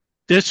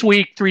This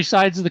week, Three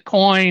Sides of the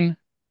Coin,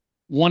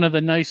 one of the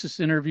nicest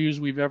interviews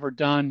we've ever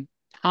done.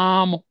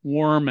 Tom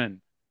Werman,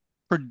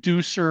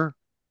 producer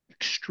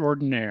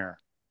extraordinaire.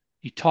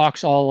 He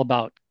talks all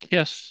about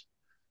Kiss,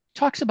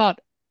 talks about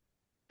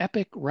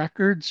Epic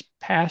Records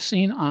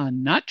passing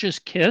on not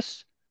just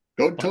Kiss,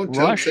 Don't but don't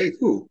don't Rush say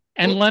who.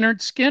 and Leonard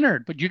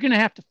Skinner. But you're going to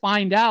have to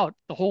find out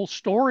the whole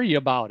story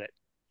about it.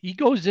 He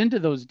goes into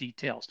those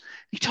details.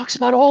 He talks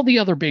about all the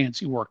other bands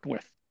he worked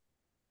with.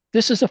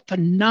 This is a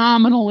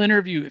phenomenal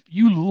interview. If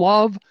you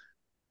love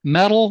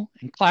metal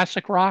and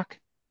classic rock,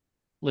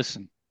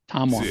 listen,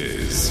 Tom This Werman.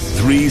 is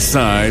Three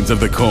Sides of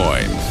the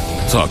Coin,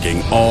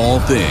 talking all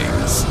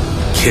things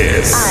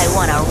Kiss. I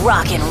want to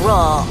rock and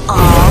roll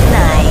all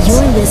night.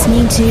 You're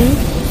listening to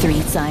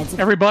Three Sides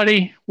of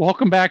Everybody,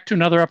 welcome back to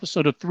another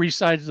episode of Three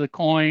Sides of the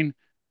Coin.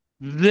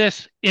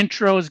 This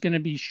intro is going to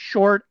be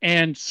short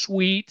and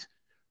sweet.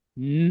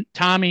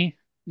 Tommy,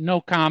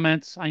 no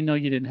comments. I know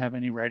you didn't have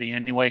any ready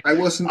anyway. I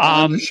wasn't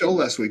on the show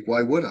last week.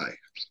 Why would I?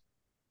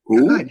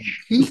 Who? God,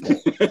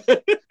 people.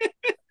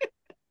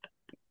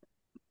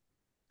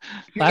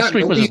 Last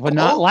week was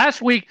not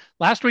last week.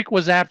 Last week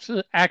was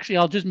actually.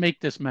 I'll just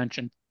make this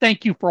mention.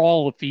 Thank you for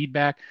all the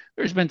feedback.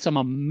 There's been some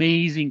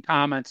amazing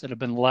comments that have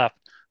been left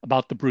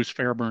about the Bruce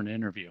Fairburn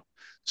interview.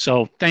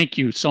 So thank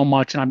you so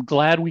much, and I'm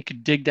glad we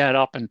could dig that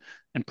up and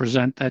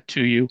present that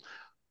to you.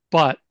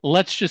 But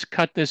let's just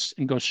cut this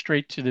and go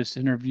straight to this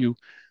interview.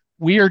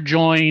 We are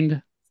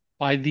joined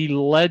by the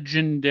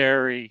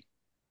legendary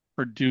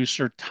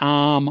producer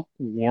Tom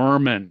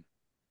Werman.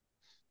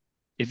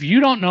 If you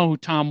don't know who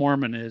Tom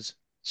Werman is,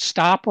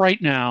 stop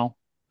right now,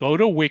 go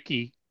to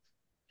Wiki,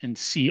 and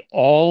see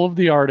all of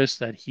the artists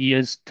that he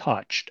has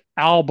touched,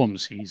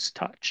 albums he's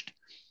touched.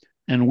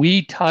 And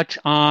we touch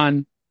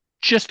on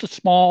just a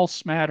small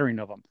smattering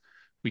of them.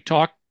 We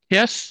talk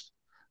Kiss,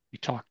 we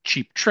talk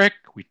Cheap Trick,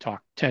 we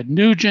talk Ted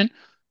Nugent,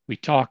 we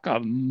talk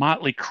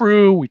Motley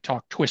Crue, we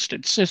talk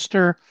Twisted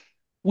Sister,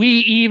 we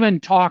even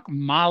talk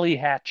Molly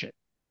Hatchet.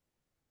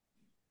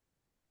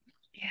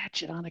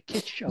 Hatchet on a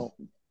Kiss show.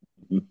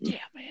 Yeah,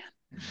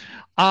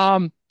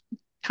 man.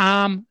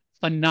 Tom,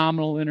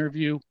 phenomenal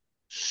interview.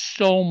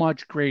 So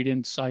much great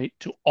insight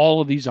to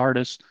all of these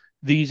artists,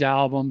 these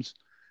albums.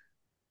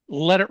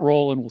 Let it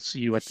roll, and we'll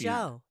see you at the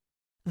end.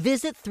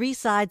 Visit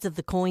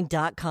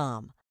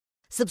threesidesofthecoin.com.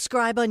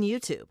 Subscribe on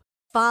YouTube.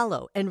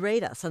 Follow and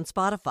rate us on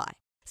Spotify.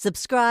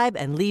 Subscribe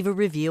and leave a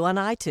review on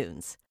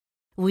iTunes.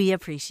 We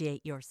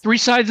appreciate your support. Three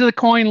Sides of the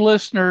Coin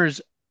listeners,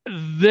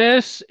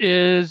 this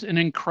is an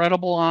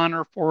incredible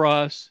honor for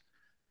us.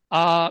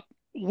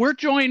 We're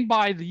joined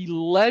by the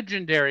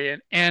legendary,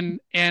 and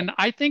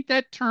I think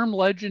that term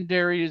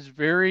legendary is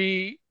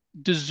very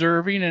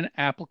deserving and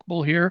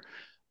applicable here.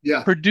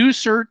 Yeah.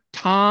 Producer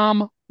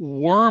Tom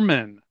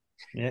Werman.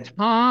 Yeah.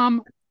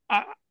 Tom,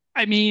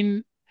 I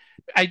mean,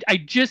 I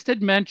just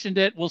had mentioned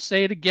it. We'll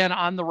say it again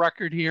on the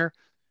record here.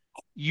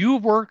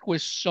 You've worked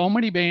with so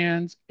many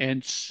bands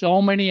and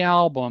so many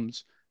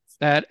albums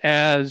that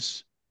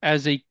as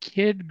a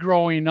kid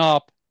growing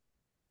up,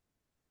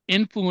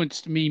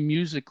 influenced me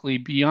musically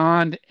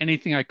beyond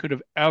anything I could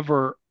have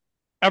ever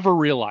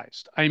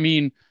realized. I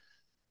mean,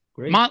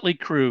 Great. Motley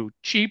Crue,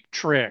 Cheap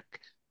Trick,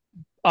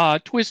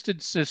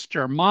 Twisted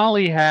Sister,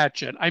 Molly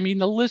Hatchet. I mean,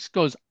 the list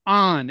goes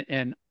on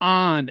and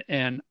on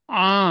and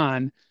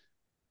on.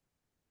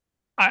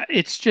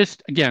 It's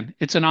just, again,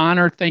 it's an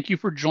honor. Thank you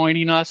for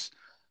joining us.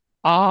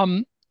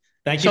 Thank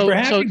you for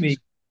having me,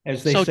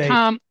 as they say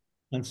Tom,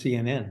 on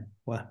CNN.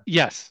 Wow.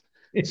 Yes.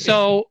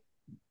 So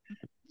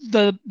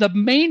the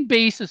main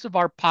basis of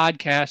our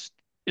podcast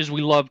is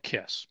we love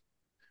Kiss.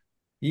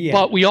 Yeah.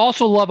 But we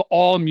also love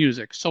all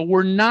music. So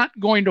we're not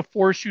going to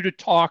force you to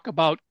talk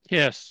about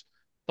Kiss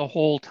the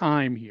whole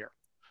time here.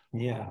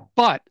 Yeah.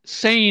 But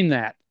saying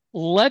that,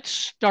 let's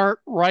start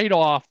right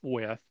off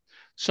with,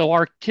 so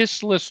our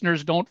Kiss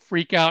listeners don't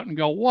freak out and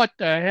go, what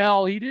the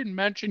hell? He didn't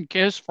mention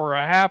Kiss for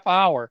a half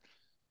hour.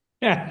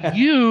 I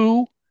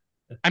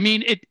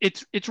mean,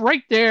 it's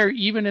right there,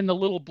 even in the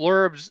little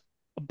blurbs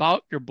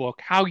about your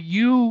book, how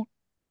you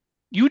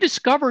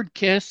discovered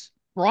Kiss,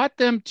 brought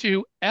them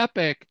to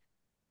Epic,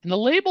 and the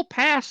label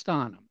passed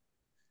on them.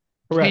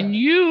 Correct. Can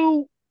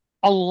you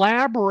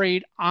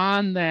elaborate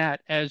on that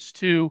as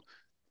to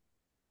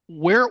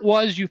where it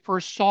was you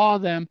first saw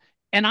them?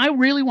 And I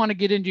really want to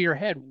get into your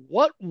head.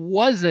 What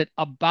was it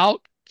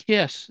about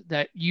Kiss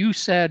that you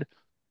said,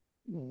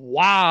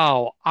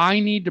 wow, I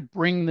need to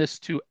bring this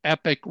to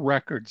Epic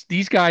Records?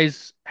 These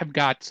guys have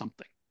got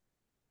something.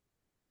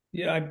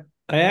 Yeah,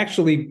 I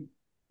actually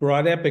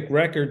brought Epic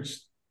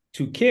Records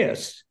to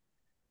Kiss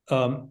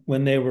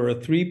when they were a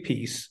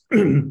three-piece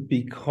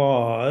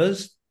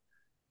because,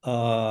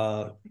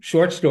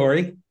 short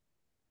story,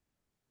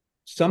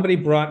 somebody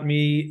brought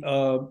me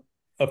an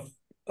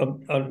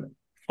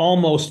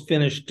almost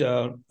finished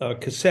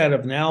cassette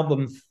of an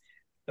album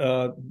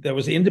that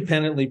was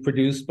independently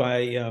produced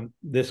by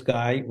this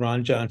guy,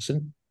 Ron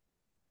Johnson.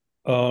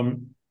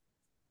 And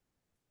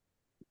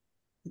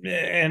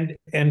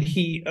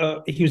he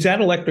was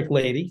at Electric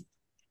Lady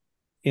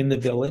in the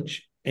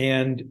Village,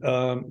 and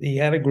he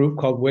had a group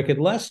called Wicked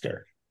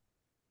Lester.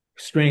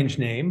 Strange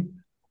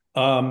name.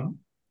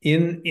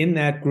 In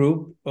that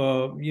group,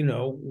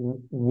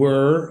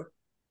 were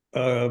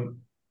a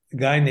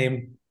guy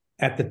named,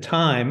 at the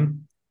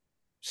time,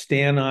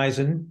 Stan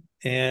Eisen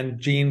and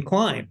Gene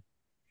Klein.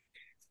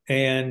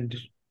 And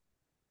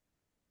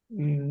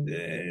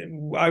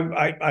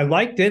I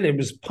liked it. It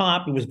was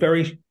pop. It was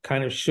very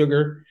kind of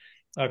sugar,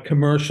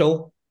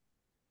 commercial,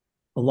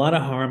 a lot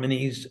of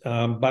harmonies,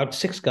 about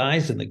 6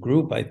 guys in the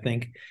group, I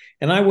think.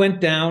 And I went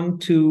down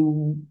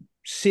to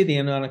sit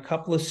in on a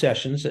couple of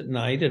sessions at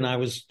night, and I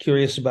was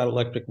curious about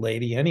Electric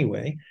Lady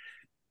anyway.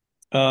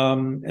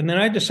 And then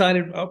I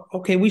decided,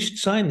 okay, we should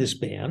sign this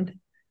band.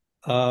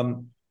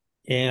 And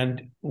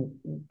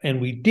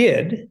we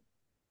did.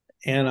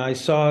 And I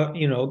saw,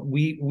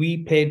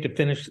 we paid to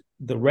finish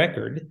the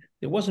record.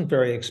 It wasn't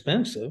very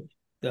expensive,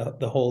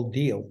 the whole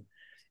deal.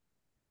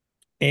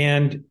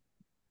 And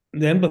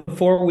then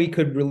before we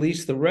could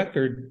release the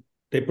record,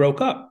 they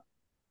broke up.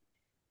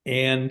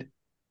 And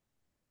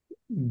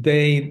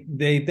they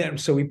then,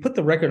 so we put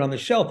the record on the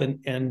shelf,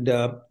 and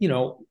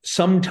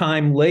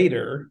sometime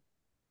later,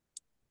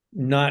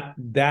 not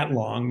that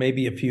long,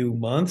 maybe a few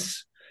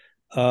months,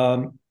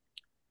 one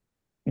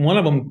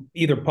of them,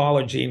 either Paul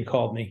or Gene,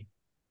 called me.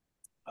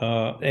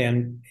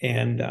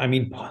 And I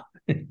mean,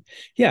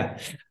 yeah,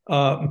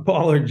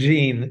 Paul or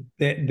Gene,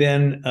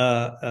 then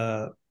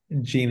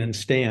Gene and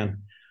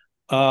Stan,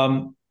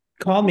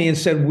 called me and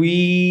said,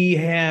 we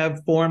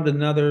have formed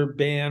another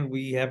band.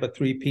 We have a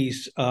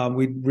 3-piece.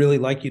 We'd really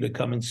like you to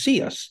come and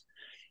see us.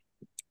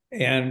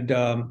 And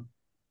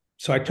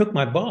so I took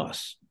my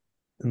boss,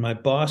 and my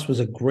boss was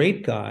a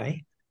great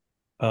guy,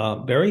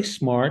 very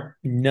smart,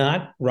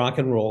 not rock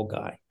and roll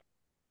guy.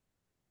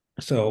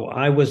 So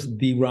I was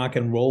the rock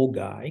and roll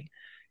guy,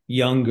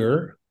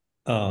 younger,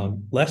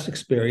 less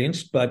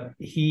experienced, but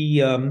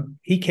he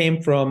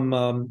came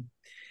from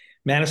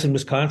Madison,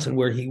 Wisconsin,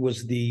 where he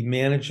was the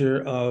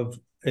manager of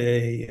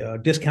a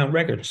discount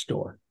record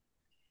store.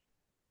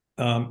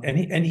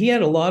 And he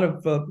had a lot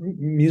of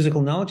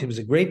musical knowledge. He was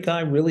a great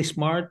guy, really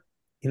smart.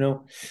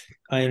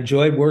 I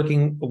enjoyed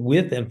working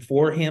with and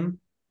for him.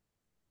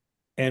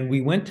 And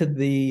we went to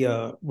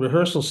the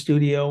rehearsal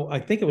studio. I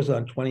think it was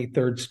on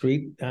 23rd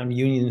Street on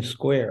Union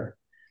Square.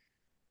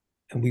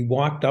 And we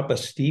walked up a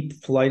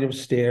steep flight of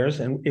stairs,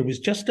 and it was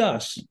just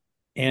us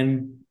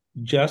and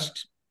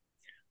just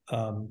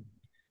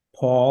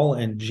Paul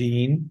and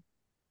Gene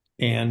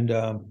and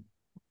Ace.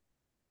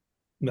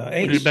 Would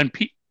it have been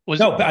Peter.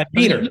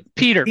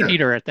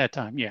 Peter at that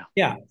time, yeah.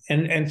 Yeah,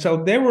 and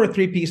so they were a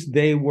 3-piece.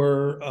 They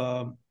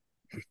were,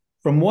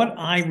 from what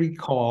I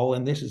recall,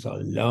 and this is a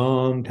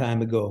long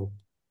time ago,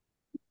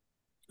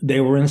 they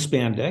were in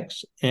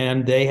spandex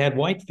and they had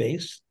white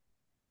face.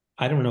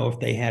 I don't know if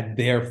they had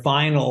their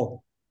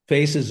final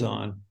faces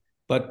on,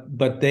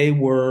 but they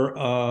were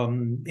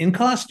in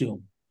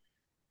costume,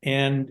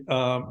 and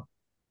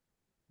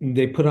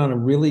they put on a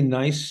really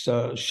nice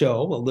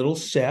show, a little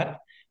set,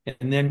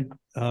 and then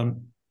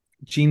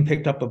Gene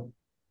picked up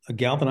a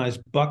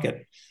galvanized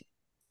bucket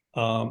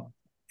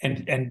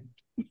and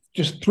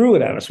just threw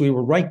it at us. We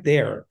were right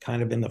there,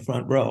 kind of in the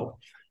front row.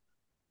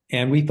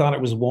 And we thought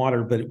it was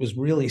water, but it was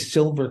really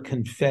silver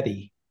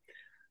confetti.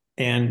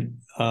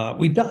 And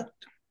we ducked.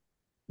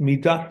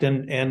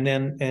 And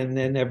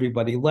then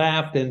everybody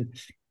laughed. And,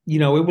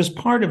 it was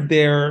part of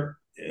their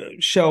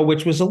show,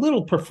 which was a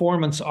little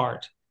performance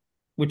art,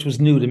 which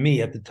was new to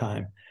me at the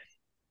time.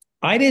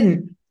 I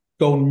didn't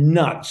go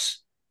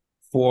nuts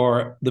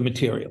for the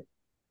material,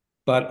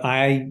 but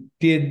I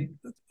did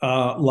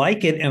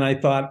like it. And I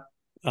thought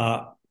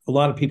a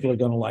lot of people are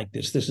going to like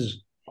this. This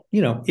is,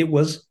 it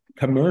was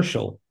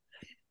commercial.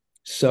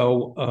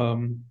 So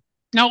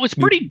now it was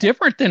pretty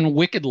different than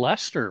Wicked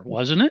Lester,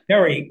 wasn't it?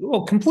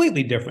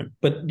 Completely different.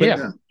 But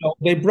yeah,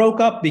 they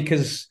broke up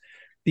because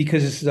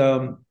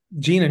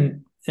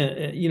Gene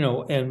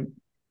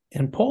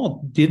and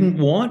Paul didn't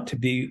want to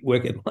be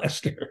Wicked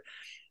Lester.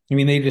 I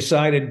mean, they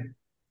decided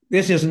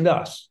this isn't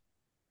us,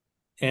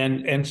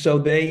 and so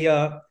they.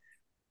 I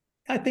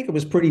think it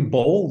was pretty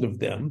bold of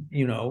them,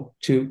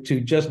 to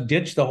just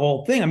ditch the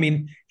whole thing. I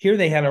mean, here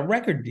they had a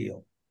record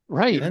deal,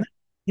 right? And,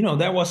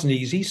 that wasn't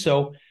easy.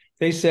 So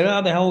they said,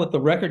 "Oh, the hell with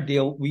the record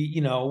deal.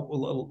 We,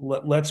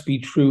 let's be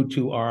true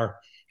to our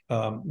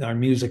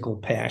musical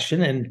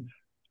passion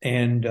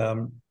and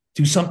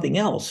do something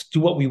else. Do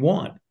what we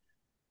want."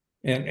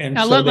 And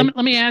now so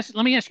let me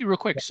ask you real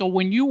quick. So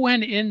when you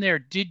went in there,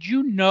 did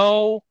you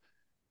know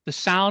the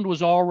sound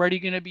was already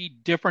going to be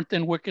different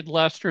than Wicked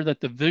Lester,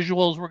 that the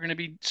visuals were going to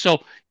be,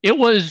 so it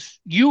was,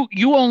 you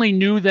only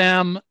knew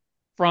them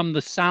from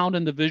the sound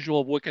and the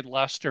visual of Wicked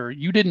Lester.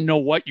 You didn't know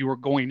what you were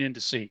going in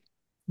to see.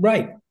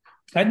 Right.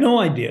 I had no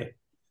idea.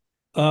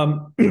 I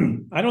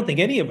don't think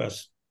any of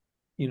us,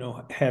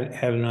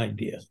 had an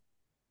idea.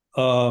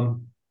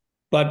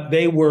 But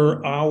they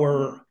were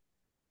our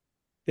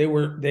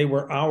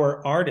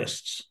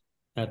artists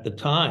at the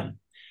time.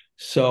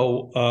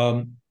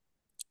 So,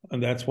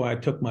 and that's why I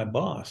took my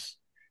boss.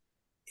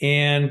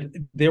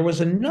 And there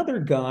was another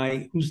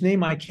guy whose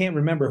name I can't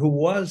remember, who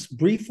was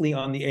briefly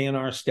on the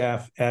A&R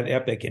staff at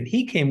Epic, and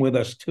he came with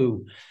us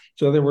too.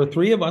 So there were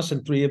three of us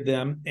and three of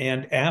them.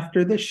 And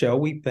after the show,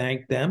 we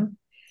thanked them.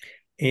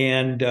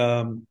 And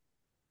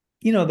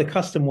the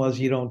custom was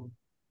you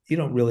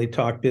don't really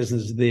talk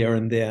business there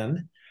and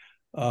then.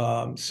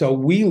 So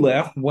we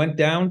left, went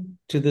down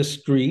to the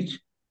street,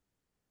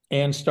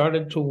 and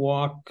started to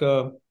walk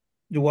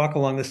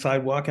along the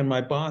sidewalk. And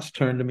my boss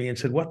turned to me and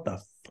said, "What the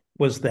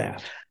was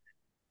that?"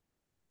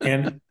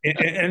 And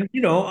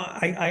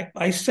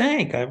I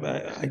sank.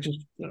 I just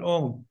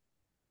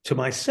to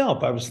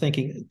myself. I was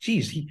thinking,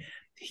 geez,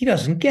 he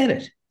doesn't get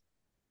it.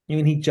 I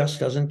mean, he just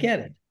doesn't get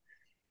it.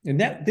 And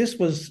this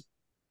was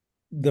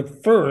the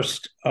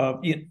first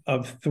of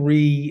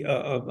three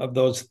of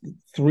those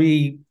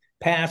three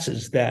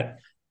passes that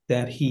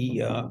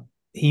he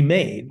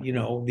made.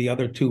 The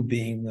other two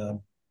being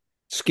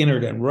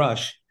Skinnerd and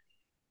Rush.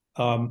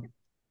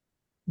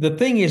 The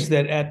thing is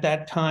that at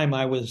that time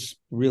I was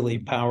really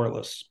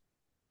powerless.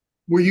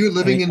 Were you I mean,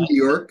 living in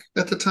New York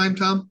at the time,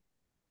 Tom?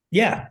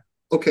 yeah,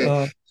 Okay.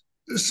 uh,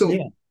 So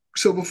yeah,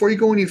 so before you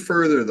go any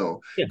further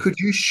though, yeah. could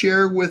you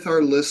share with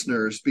our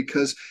listeners,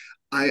 because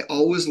I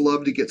always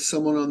love to get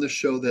someone on the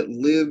show that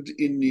lived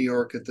in New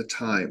York at the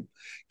time.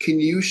 Can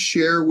you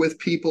share with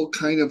people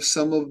kind of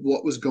some of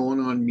what was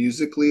going on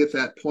musically at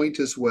that point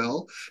as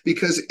well?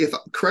 Because if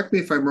correct me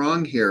if I'm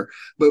wrong here,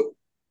 but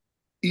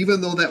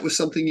even though that was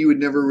something you had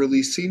never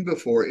really seen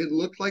before, it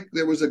looked like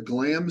there was a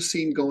glam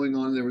scene going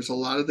on. There was a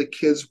lot of the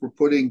kids were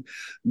putting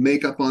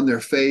makeup on their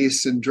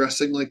face and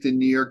dressing like the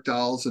New York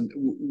Dolls. And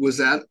is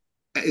that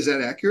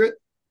accurate?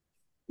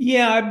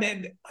 Yeah,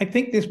 I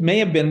think this may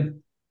have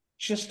been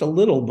just a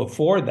little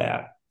before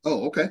that.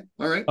 Oh, okay.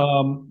 All right.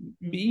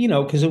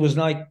 Because it was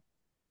like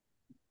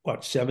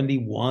what,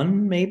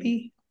 71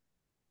 maybe,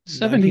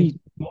 70,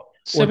 19 or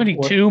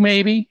 72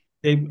 maybe.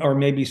 or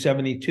maybe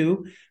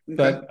 72. Okay.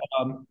 But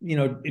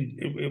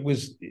it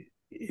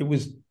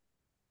was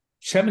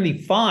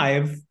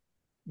 75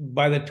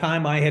 by the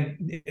time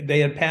they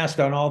had passed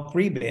on all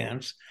three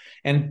bands,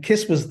 and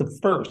Kiss was the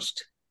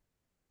first.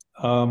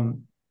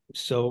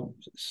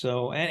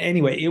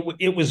 Anyway,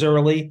 it was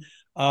early.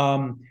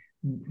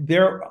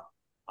 There,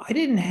 I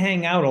didn't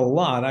hang out a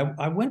lot.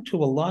 I went to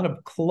a lot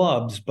of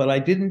clubs, but I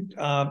didn't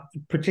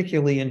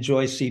particularly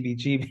enjoy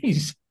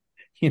CBGBs.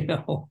 You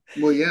know,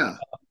 Well, yeah.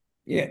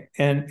 yeah,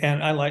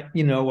 and I like,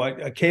 I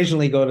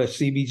occasionally go to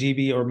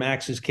CBGB or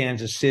Max's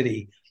Kansas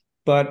City,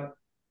 but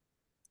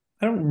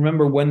I don't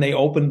remember when they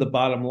opened the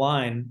Bottom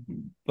Line.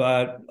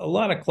 But a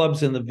lot of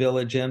clubs in the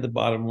Village and the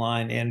Bottom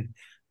Line, and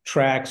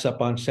tracks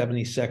up on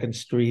 72nd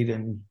Street,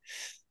 and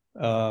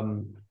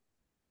um,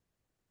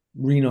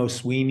 Reno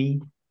Sweeney,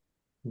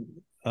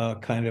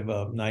 kind of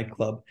a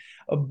nightclub.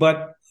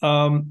 But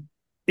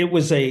it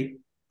was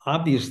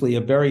obviously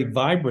a very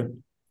vibrant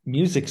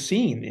music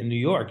scene in New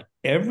York.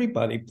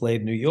 Everybody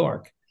played New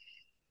York,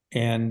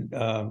 and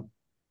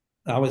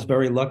I was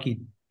very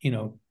lucky,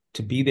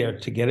 to be there,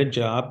 to get a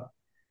job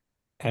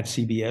at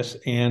CBS,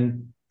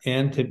 and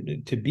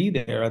to be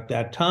there at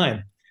that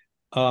time.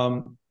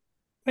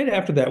 Right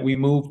after that, we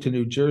moved to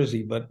New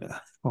Jersey, but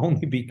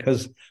only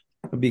because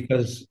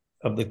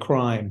of the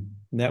crime.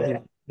 And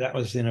that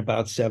was in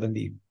about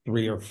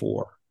 73 or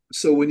 4.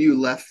 So when you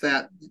left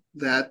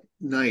that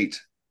night,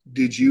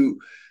 did you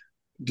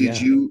did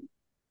Yeah. you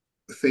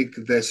think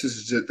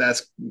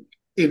that's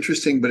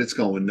interesting, but it's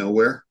going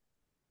nowhere?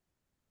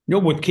 No,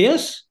 with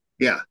Kiss?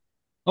 Yeah.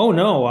 Oh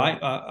no,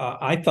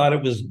 I thought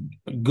it was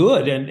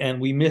good,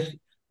 and we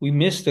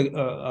missed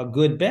a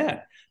good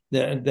bet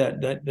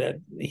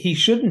that he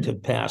shouldn't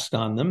have passed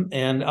on them,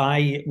 and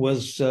I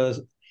was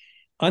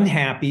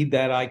unhappy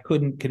that I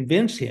couldn't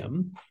convince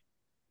him,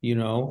 you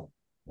know,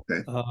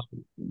 Okay.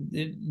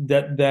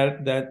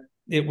 that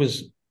it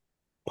was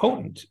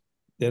potent,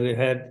 that it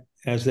had,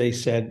 as they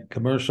said,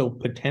 commercial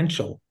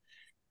potential.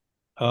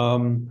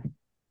 Um,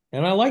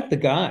 and I like the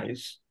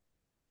guys,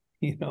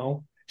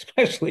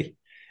 especially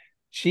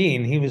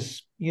Gene. He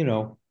is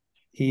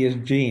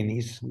Gene.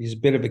 He's a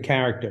bit of a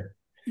character.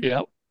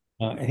 Yeah.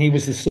 And he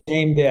was the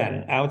same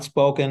then,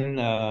 outspoken.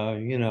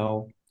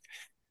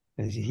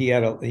 He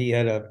had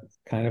a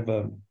kind of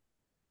a,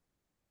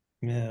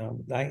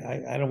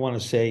 I don't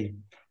want to say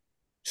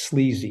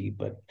sleazy,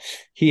 but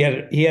he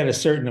had a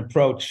certain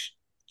approach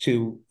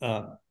to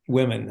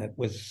women that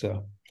was He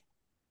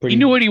pretty.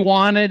 knew what he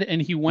wanted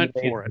and he went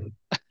for it.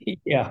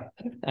 Yeah,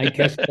 I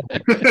guess so.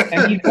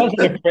 And he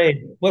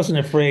wasn't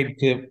afraid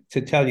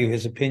to tell you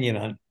his opinion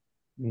on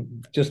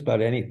just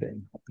about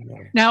anything.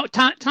 Now,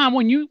 Tom,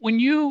 when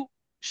you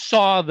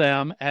saw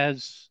them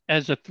as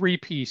a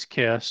three-piece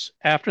Kiss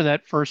after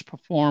that first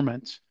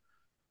performance,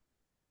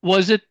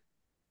 was it,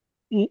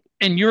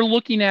 and you're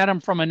looking at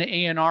them from an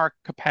A&R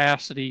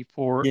capacity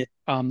for Yeah.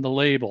 the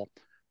label,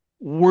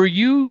 were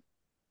you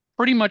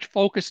pretty much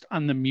focused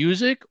on the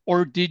music,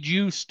 or did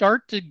you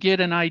start to get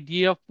an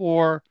idea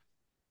for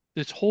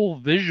this whole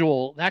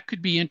visual that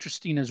could be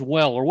interesting as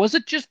well, or was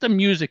it just the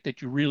music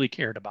that you really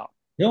cared about?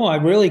 No, I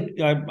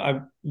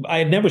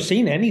had never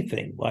seen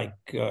anything like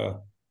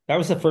that.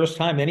 Was the first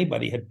time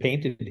anybody had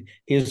painted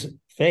his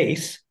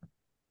face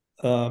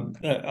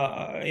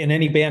in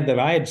any band that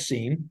I had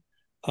seen.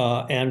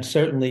 And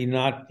certainly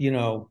not,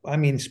 I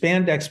mean,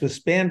 spandex was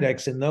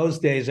spandex in those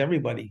days.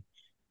 Everybody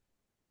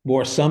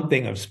wore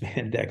something of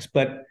spandex,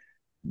 but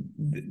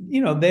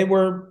they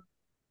were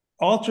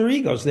alter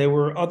egos. They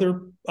were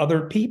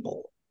other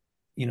people.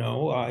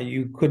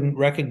 You couldn't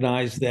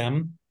recognize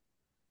them.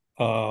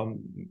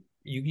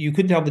 You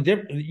couldn't tell the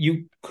difference.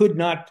 You could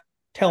not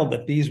tell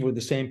that these were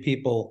the same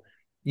people.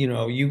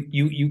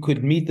 You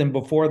could meet them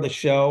before the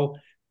show,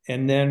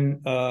 and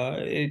then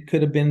it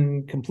could have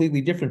been completely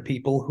different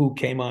people who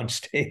came on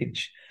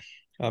stage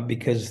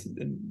because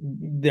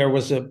there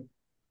was a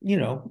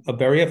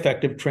very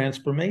effective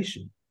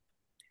transformation.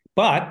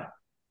 But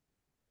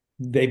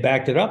they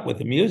backed it up with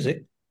the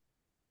music.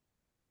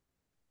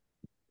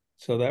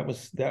 So that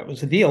was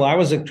the deal. I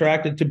was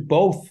attracted to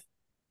both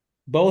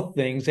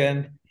things,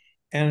 and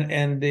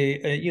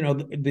the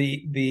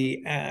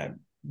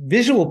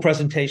visual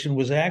presentation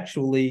was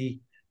actually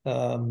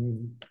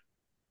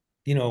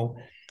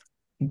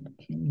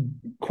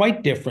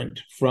quite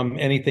different from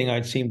anything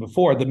I'd seen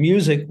before. The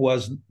music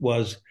was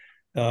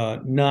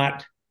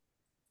not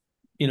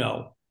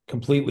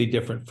completely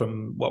different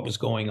from what was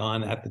going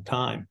on at the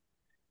time.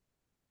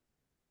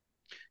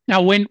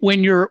 Now,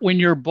 when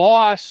your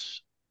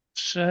boss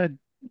said,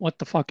 "What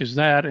the fuck is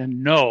that?"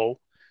 and no,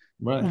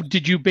 Right.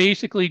 did you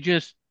basically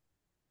just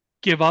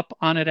give up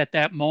on it at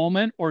that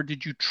moment, or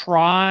did you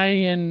try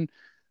and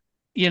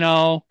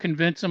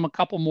convince him a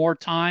couple more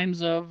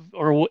times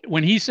or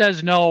when he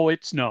says no,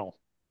 it's no?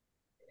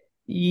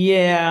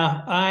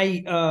 Yeah,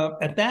 I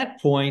at that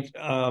point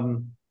I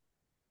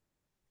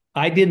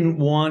didn't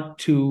want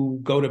to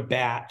go to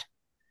bat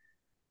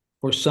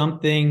for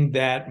something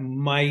that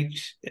might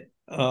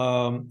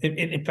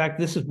in fact,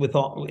 this is with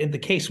all in the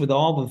case with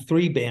all the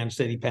three bands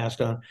that he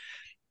passed on.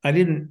 I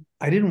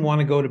didn't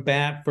want to go to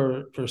bat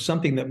for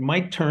something that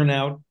might turn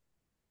out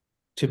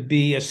to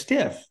be a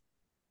stiff.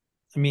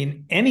 I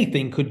mean,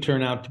 anything could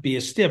turn out to be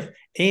a stiff.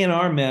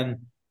 A&R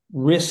men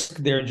risk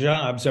their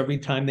jobs every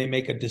time they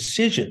make a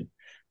decision.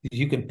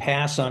 You can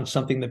pass on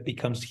something that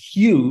becomes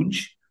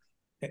huge,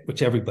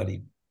 which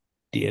everybody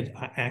did.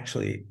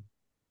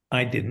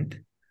 I didn't,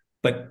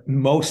 but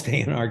most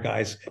A&R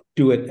guys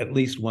do it at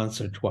least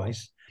once or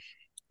twice.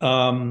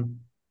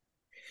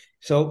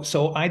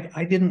 So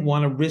I didn't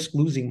want to risk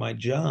losing my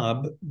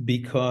job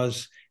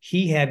because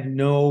he had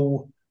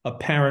no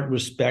apparent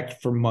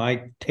respect for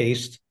my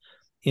taste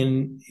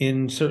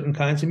in certain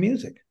kinds of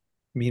music.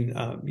 I mean,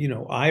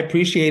 I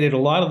appreciated a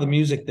lot of the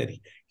music that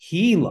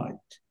he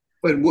liked.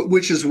 But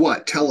which is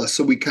what? Tell us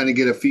so we kind of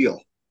get a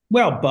feel.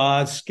 Well,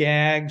 Boz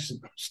Scaggs,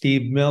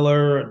 Steve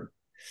Miller,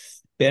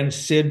 Ben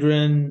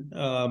Sidran,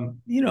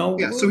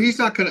 Yeah, so he's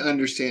not going to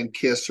understand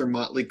Kiss or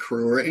Motley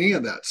Crue or any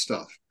of that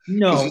stuff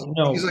because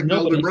no, he's like an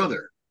older nobody,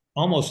 brother.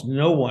 almost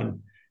no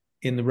one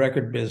in the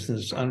record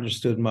business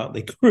understood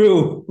Motley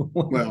Crue.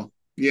 Well,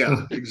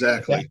 yeah,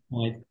 exactly. At that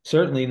point,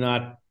 certainly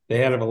not the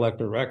head of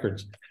Elektra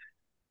Records,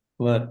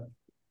 but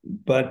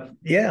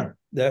yeah,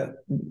 I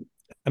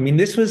mean,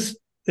 this was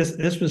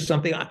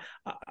something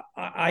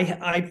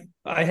I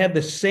had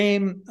the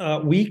same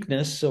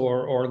weakness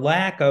or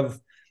lack of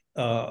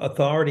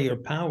authority or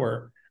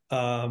power.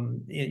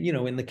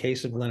 In the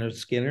case of Leonard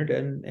Skinner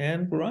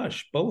and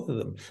Rush, both of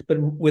them.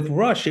 But with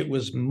Rush, it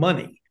was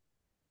money.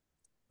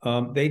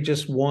 They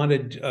just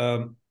wanted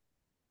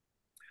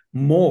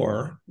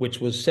more, which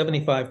was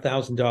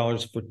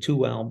 $75,000 for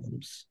 2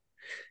 albums.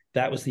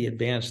 That was the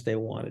advance they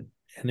wanted,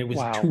 and it was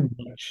Wow. too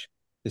much.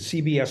 The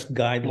CBS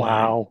guideline,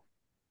 Wow.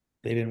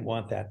 they didn't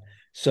want that.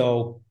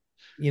 So,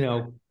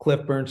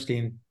 Cliff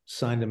Bernstein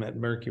signed him at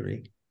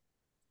Mercury.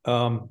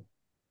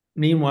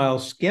 Meanwhile,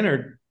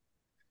 Skinner,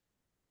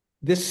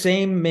 this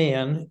same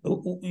man,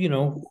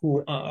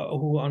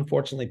 who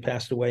unfortunately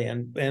passed away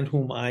and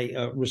whom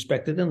I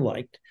respected and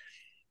liked.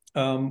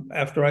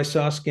 After I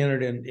saw Skinner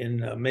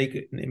in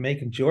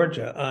Macon,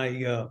 Georgia,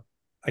 I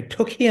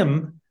took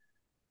him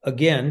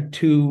again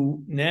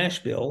to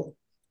Nashville,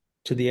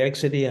 to the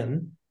Exit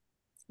Inn,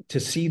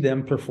 to see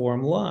them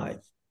perform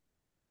live.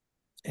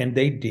 And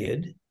they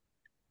did.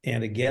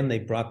 And again, they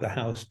brought the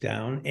house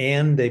down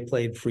and they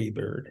played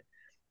Freebird.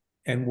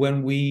 And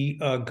when we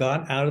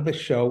got out of the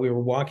show, we were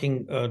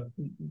walking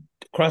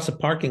across a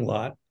parking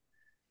lot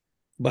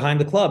behind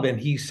the club, and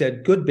he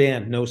said, "Good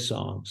band, no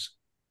songs."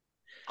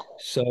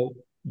 So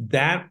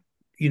that,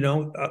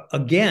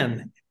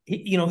 again,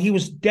 he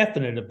was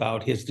definite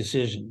about his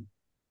decision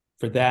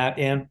for that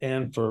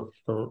and for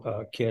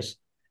Kiss.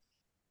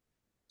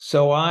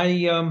 So I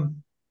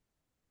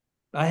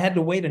had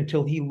to wait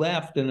until he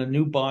left and a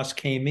new boss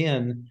came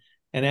in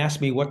and asked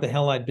me what the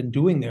hell I'd been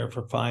doing there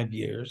for 5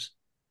 years.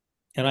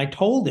 And I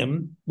told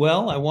him,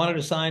 well, I wanted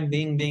to sign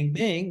Bing, Bing,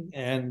 Bing.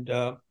 And,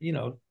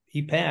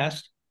 he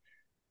passed.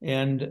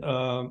 And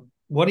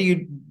what are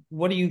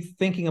you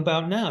thinking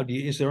about now?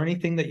 Is there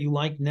anything that you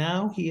like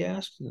now? He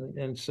asked.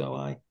 And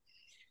so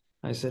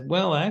I said,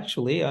 well,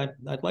 actually,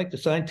 I'd like to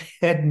sign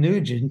Ted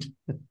Nugent.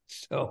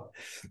 So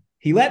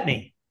he let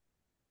me,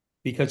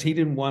 because he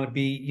didn't want to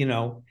be,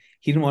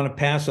 he didn't want to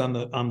pass on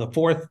the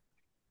fourth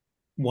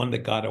one that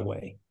got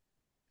away.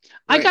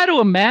 I got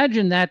to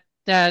imagine that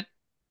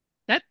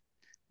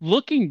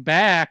looking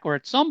back, or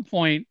at some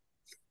point,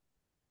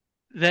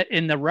 that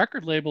in the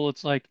record label,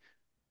 it's like,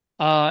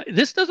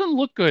 this doesn't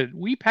look good.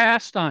 We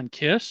passed on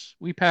Kiss,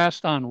 we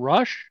passed on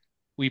Rush,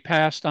 we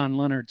passed on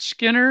Leonard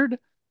Skinner.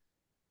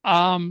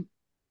 Um,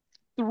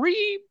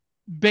 three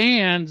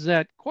bands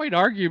that quite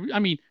argue. I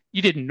mean,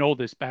 you didn't know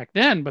this back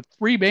then, but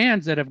three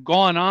bands that have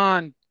gone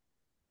on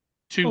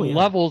to Oh, yeah.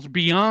 levels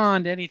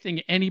beyond anything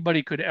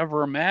anybody could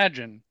ever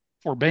imagine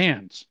for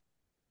bands.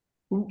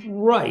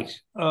 Right.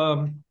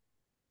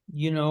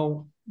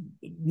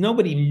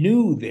 Nobody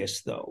knew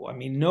this, though. I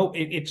mean, no,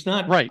 it's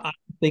not, Right. I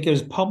think it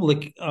was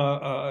public,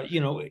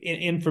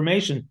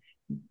 information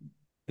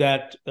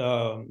that,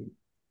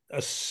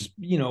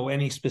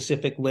 any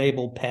specific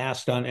label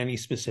passed on any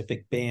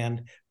specific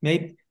band.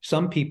 Maybe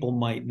some people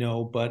might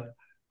know, but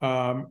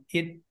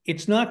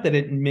it's not that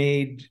it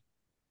made,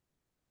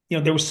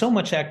 there was so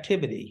much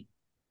activity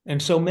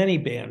and so many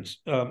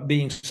bands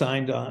being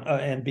signed on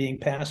and being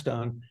passed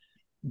on,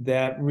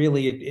 that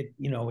really it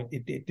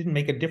didn't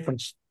make a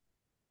difference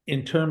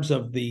in terms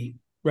of the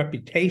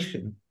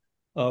reputation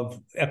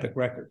of Epic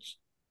Records.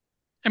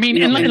 I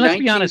mean, and let's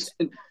be honest.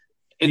 In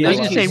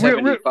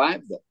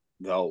 1975,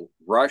 though,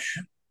 Rush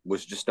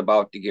was just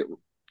about to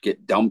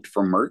get dumped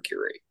from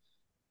Mercury.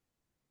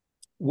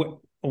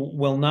 Well,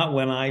 not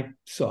when I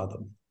saw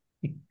them.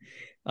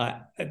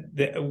 I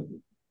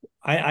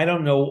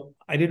don't know.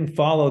 I didn't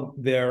follow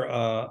their,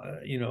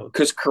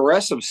 because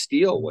Caress of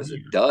Steel was a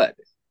dud.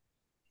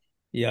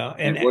 Yeah,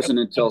 and it wasn't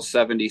until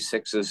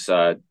 76's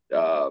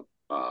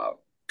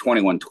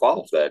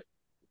 2112 that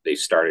they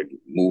started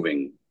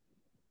moving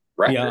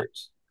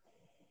records. Yeah.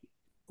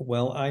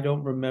 Well, I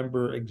don't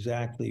remember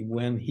exactly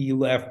when he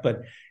left,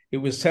 but it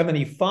was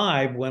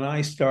 75 when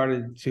I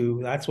started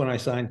that's when I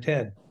signed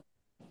Ted.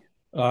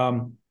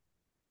 But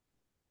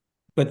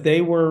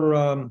they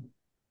were,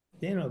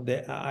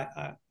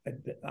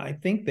 I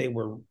think they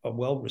were a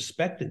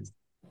well-respected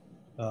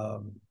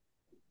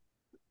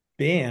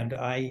band.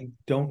 I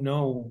don't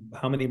know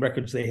how many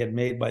records they had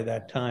made by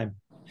that time,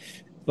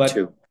 but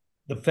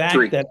the fact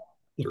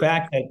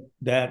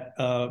that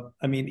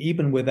I mean,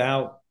 even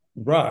without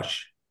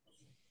Rush,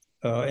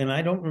 and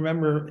I don't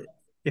remember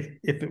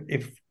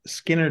if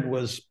Skinner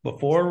was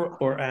before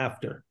or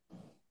after,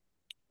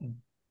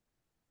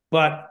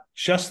 but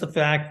just the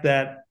fact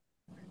that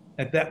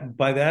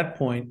by that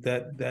point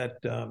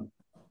that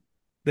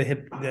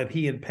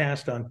he had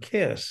passed on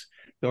Kiss,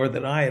 or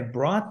that I had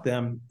brought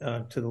them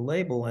to the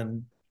label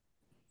and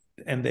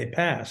they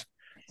passed,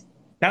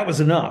 that was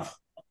enough,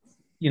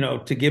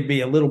 to give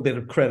me a little bit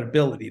of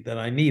credibility that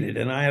I needed.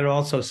 And I had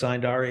also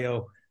signed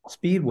REO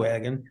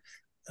Speedwagon,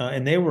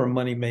 and they were a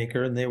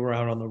moneymaker, and they were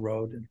out on the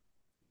road.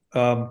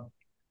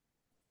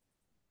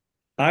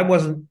 I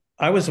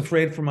was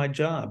afraid for my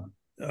job.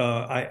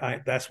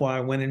 That's why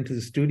I went into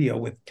the studio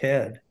with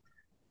Ted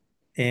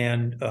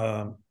and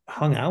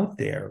hung out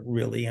there,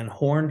 really, and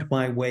horned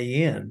my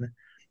way in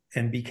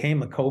and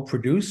became a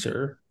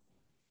co-producer,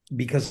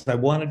 because I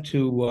wanted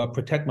to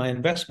protect my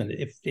investment.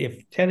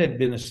 If Ted had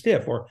been a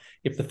stiff, or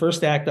if the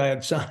first act I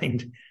had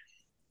signed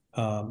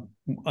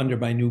under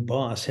my new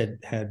boss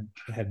had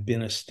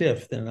been a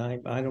stiff, then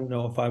I don't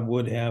know if I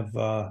would have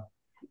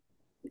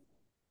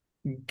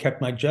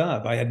kept my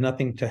job. I had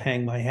nothing to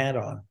hang my hat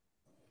on.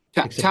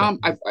 Tom,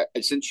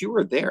 since you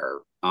were there,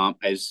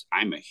 as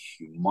I'm a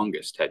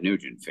humongous Ted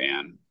Nugent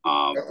fan,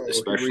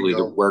 especially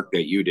the work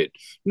that you did.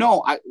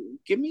 No,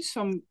 give me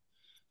some.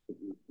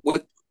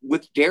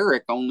 With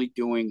Derek only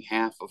doing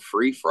half of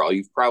Free For All,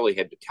 you've probably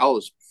had to tell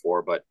us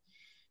before, but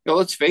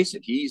let's face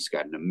it, he's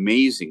got an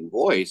amazing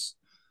voice,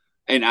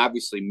 and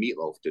obviously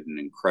Meatloaf did an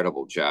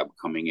incredible job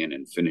coming in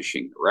and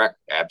finishing the record.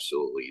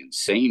 Absolutely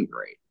insane,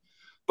 great.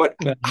 But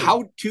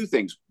two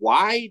things: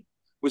 why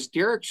was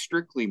Derek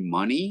strictly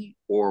money,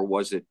 or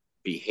was it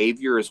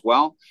behavior as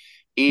well?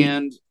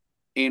 And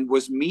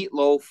was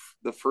Meatloaf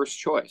the first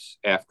choice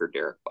after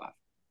Derek left?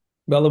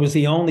 Well, it was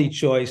the only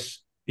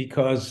choice,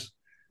 because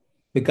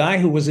the guy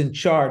who was in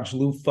charge,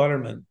 Lou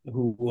Futterman,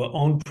 who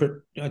owned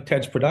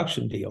Ted's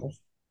production deal,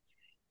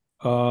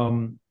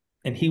 and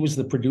he was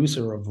the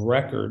producer of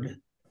Record.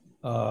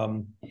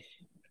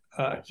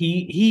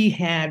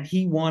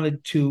 He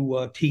wanted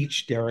to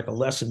teach Derek a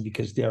lesson,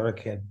 because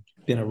Derek had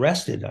been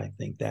arrested, I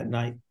think, that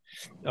night,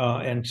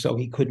 and so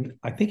he couldn't.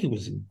 I think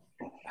he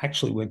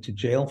actually went to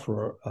jail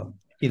for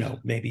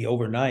maybe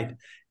overnight,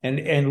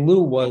 and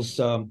Lou was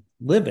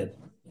livid,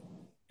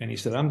 and he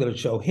said, "I'm going to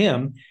show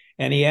him."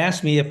 And he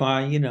asked me if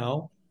I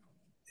knew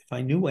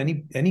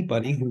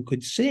anybody who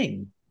could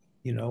sing.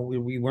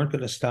 We weren't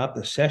going to stop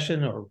the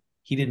session, or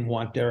he didn't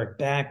want Derek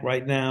back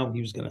right now.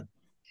 He was going to.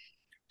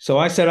 So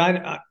I said,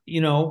 I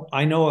know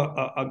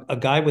a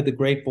guy with a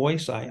great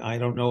voice. I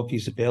don't know if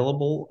he's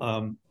available.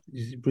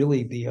 He's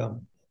really the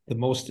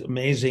most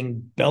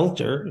amazing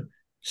belter,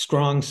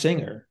 strong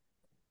singer.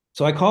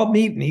 So I called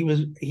Meat,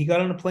 and he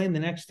got on a plane the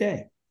next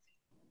day.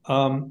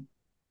 And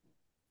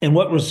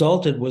what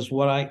resulted was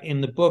what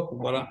in the book,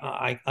 what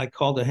I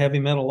called a heavy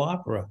metal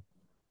opera.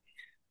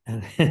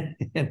 And,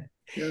 and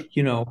Yeah.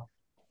 you know,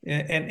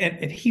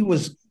 and he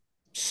was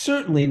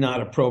certainly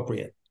not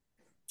appropriate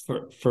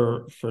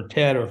for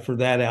Ted or for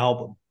that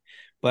album,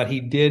 but he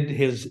did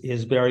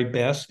his very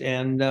best.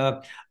 And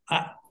I,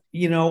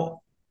 you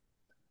know,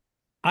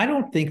 I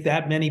don't think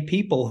that many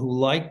people who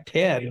liked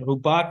Ted, who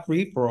bought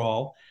Free for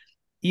All,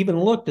 even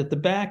looked at the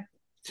back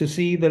to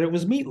see that it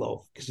was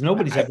Meatloaf, because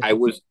nobody's ever. I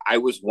was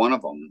one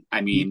of them.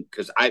 I mean,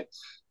 because I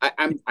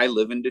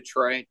live in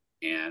Detroit,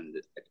 and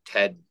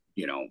Ted,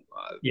 Yeah.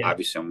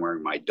 obviously I'm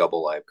wearing my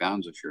double live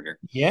gowns if you're here.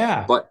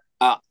 Yeah. But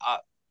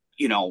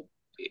you know,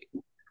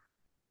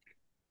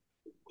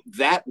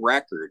 that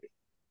record,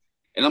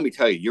 and let me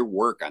tell you, your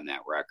work on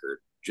that record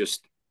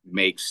just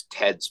makes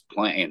Ted's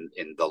playing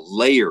and the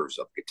layers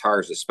of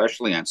guitars,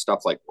 especially on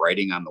stuff like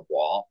Writing on the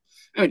Wall.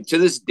 I mean, to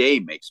this day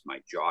makes my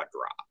jaw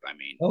drop. I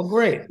mean, oh,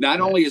 great. Not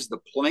only is the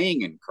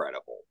playing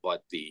incredible,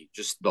 but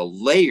just the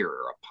layer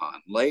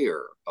upon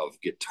layer of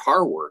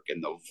guitar work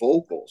and the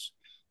vocals.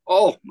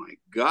 Oh my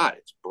God,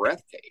 it's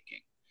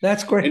breathtaking.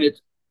 That's great.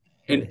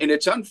 And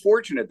it's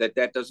unfortunate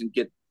that doesn't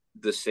get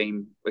the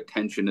same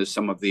attention as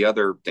some of the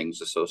other things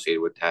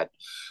associated with that.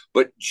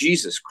 But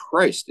Jesus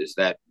Christ, is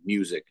that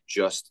music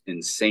just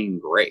insane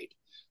great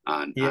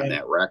on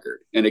that record.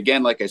 And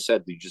again, like I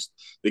said,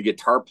 the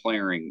guitar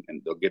playing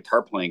and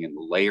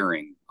the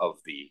layering of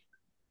the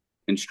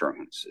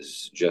instruments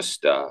is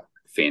just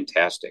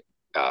fantastic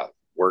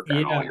work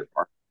on all your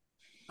parts.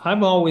 I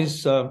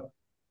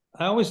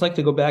always like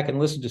to go back and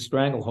listen to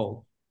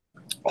Stranglehold.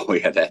 Oh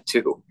yeah, that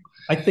too.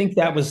 I think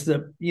that was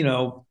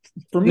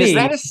for me, is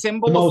that a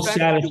symbol the most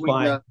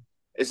satisfying.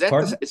 Is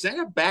that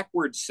a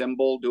backward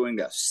cymbal doing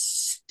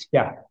this?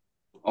 Yeah.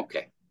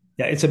 Okay.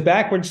 Yeah, it's a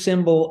backward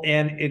cymbal,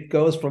 and it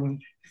goes from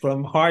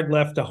hard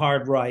left to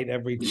hard right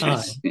every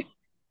time.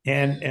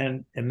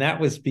 and that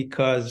was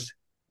because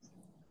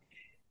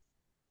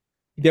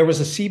there was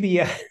a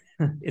CBS.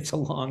 It's a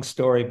long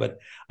story, but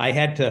I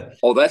had to.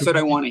 Oh, that's what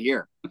I want to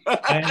hear.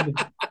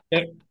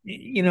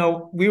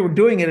 We were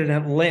doing it in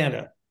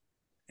Atlanta,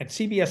 and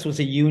CBS was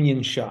a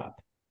union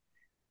shop.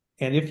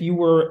 And if you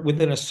were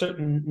within a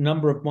certain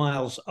number of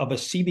miles of a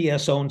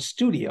CBS-owned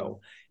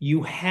studio,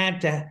 you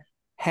had to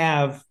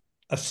have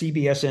a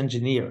CBS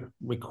engineer,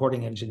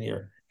 recording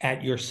engineer,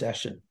 at your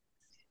session.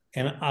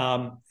 And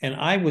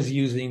I was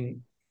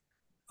using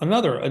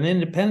an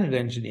independent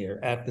engineer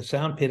at the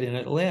Sound Pit in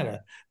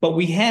Atlanta. But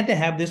we had to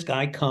have this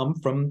guy come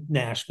from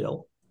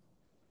Nashville.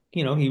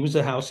 He was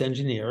a house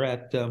engineer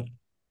at the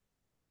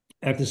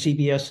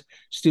CBS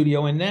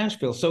studio in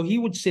Nashville. So he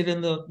would sit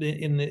in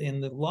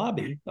the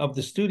lobby of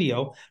the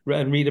studio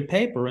and read a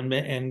paper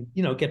and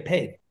get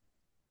paid.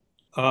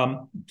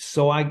 So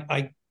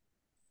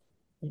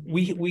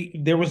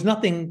there was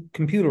nothing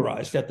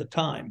computerized at the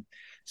time.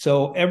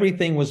 So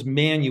everything was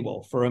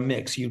manual for a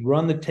mix. You'd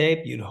run the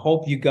tape, you'd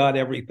hope you got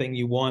everything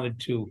you wanted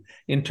to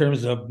in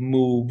terms of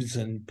moves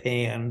and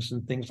pans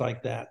and things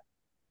like that.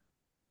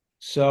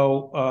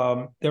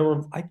 So there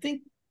were, I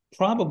think,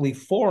 probably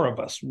 4 of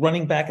us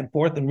running back and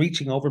forth and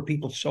reaching over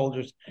people's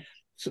shoulders.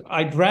 So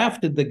I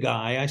drafted the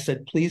guy. I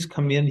said, please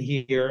come in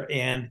here,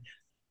 and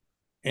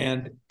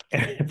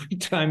every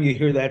time you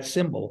hear that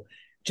cymbal,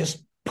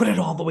 just put it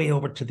all the way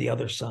over to the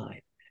other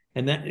side.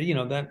 And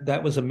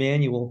that was a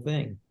manual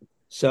thing.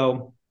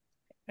 So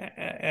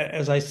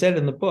as I said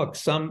in the book,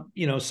 some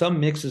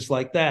mixes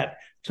like that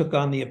took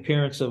on the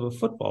appearance of a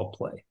football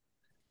play,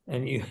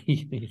 and you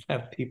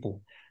have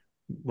people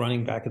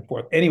running back and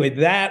forth. Anyway,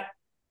 that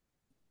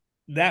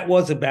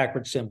was a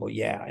backward cymbal,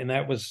 yeah, and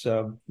that was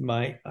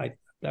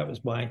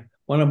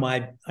one of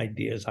my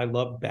ideas. I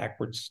love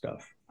backward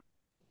stuff.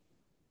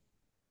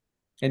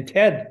 And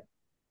Ted,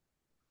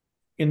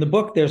 in the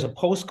book, there's a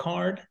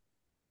postcard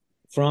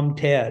from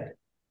Ted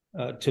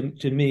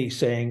to me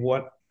saying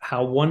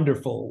how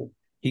wonderful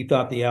he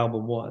thought the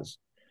album was,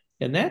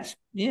 and that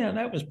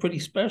was pretty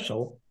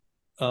special.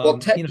 Well,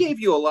 Ted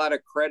gave you a lot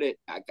of credit.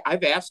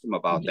 I've asked him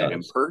about that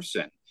in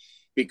person,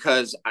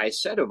 because I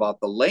said about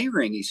the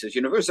layering. He says,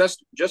 if that's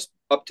just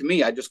up to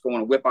me, I just go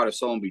and whip out a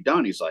solo and be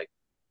done. He's like,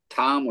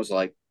 Tom was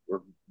like, we're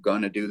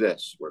gonna do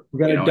this. We're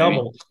gonna double. I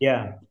mean?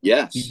 Yeah.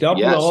 Yes. He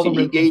doubled all the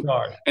rhythm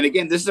guard. And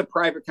again, this is a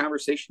private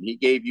conversation. He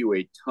gave you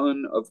a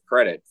ton of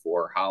credit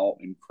for how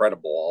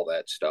incredible all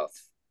that stuff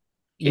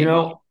came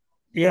out.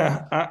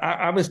 Yeah,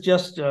 I was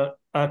just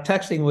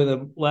texting with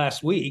him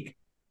last week.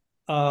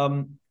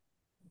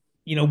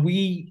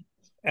 We,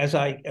 as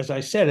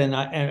I said, and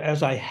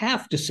as I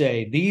have to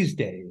say these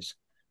days,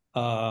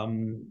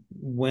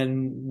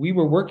 when we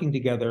were working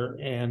together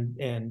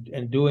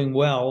and doing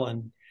well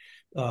and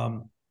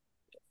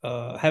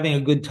having a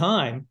good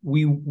time,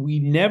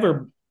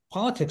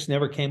 politics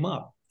never came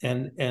up,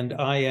 and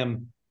I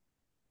am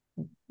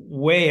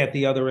way at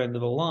the other end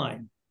of the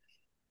line.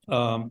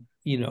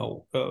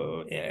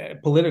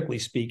 Politically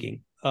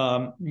speaking,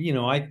 I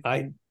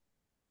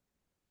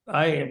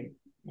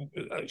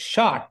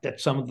shocked at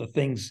some of the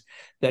things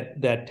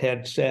that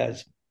Ted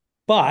says.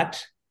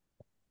 But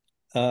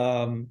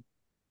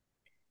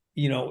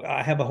you know,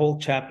 I have a whole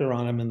chapter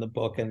on him in the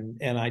book,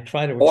 and I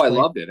try to I explain.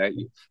 loved it.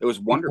 It was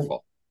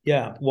wonderful.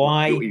 Yeah,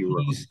 why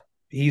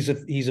he's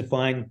a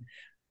fine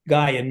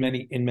guy in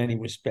many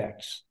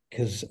respects,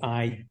 because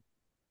I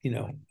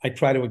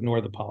try to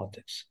ignore the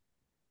politics.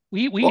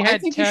 I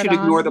think you should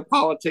ignore the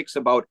politics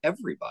about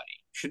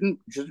everybody. Shouldn't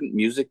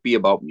music be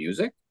about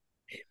music?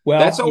 Well,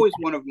 that's always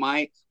one of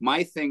my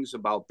things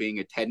about being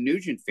a Ted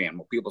Nugent fan.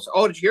 When people say,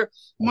 "Oh, did you hear?"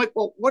 I'm like,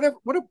 "Well, what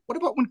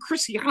about when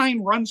Chrissy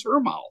Hine runs her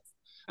mouth?"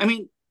 I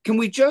mean, can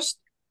we just?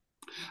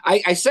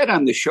 I said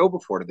on the show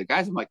before to the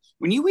guys, I'm like,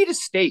 when you eat a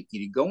steak, do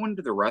you go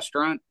into the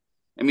restaurant?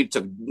 I mean, it's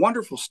a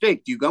wonderful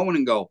steak. Do you go in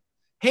and go,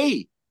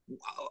 "Hey,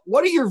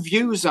 what are your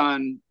views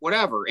on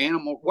whatever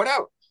animal,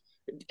 whatever?"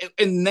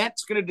 And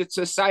that's going to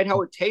decide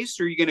how it tastes.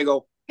 Or are you going to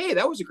go, "Hey,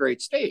 that was a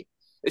great steak"?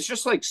 It's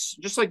just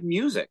like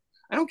music.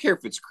 I don't care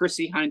if it's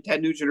Chrissy Hine,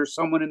 Ted Nugent, or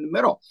someone in the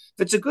middle.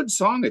 If it's a good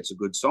song, it's a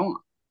good song,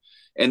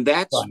 and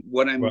that's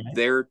what I'm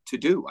there to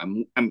do.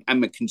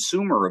 I'm a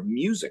consumer of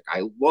music.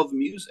 I love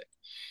music,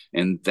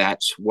 and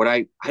that's what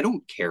I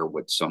don't care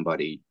what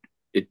somebody.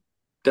 It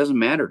doesn't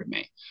matter to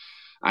me.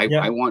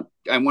 I want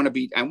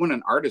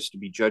an artist to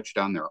be judged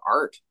on their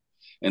art,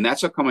 and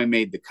that's how come I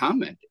made the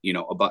comment,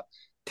 about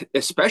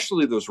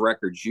especially those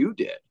records you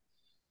did.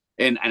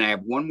 And I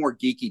have one more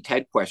geeky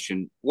Ted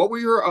question. What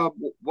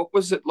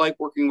was it like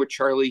working with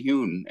Charlie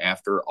Huhn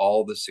after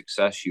all the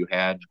success you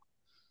had?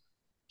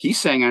 He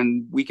sang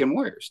on Weekend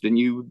Warriors. Didn't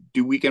you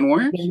do Weekend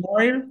Warriors? Weekend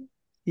Warrior?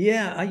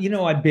 Yeah,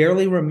 I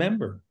barely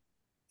remember.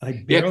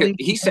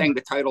 He sang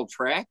the title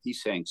track. He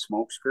sang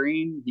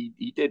Smokescreen.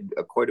 He did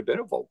quite a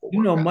bit of vocal work.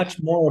 You know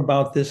much more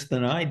about this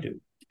than I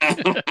do.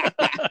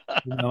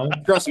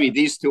 Trust me,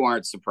 these two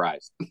aren't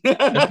surprised.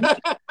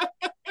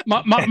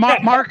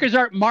 Mark is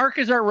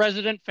our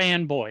resident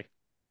fanboy.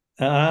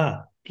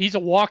 Ah. He's a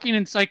walking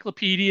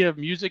encyclopedia of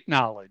music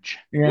knowledge.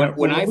 Yeah.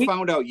 When I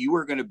found out you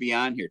were going to be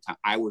on here,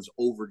 I was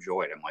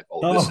overjoyed. I'm like,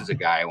 this is a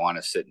guy I want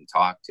to sit and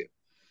talk to.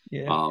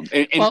 Yeah.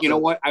 You know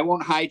what? I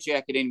won't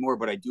hijack it anymore,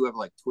 but I do have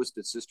like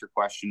Twisted Sister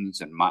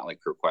questions and Motley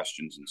Crue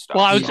questions and stuff.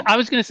 Well, I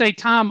was going to say,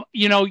 Tom,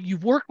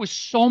 you've worked with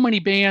so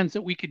many bands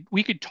that we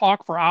could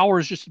talk for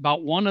hours just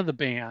about one of the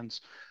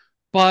bands.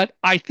 But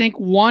I think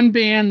one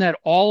band that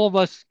all of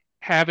us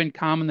have in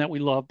common that we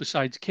love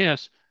besides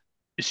Kiss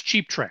is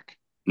Cheap Trick.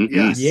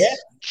 Yes. Yeah.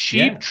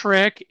 Cheap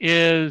Trick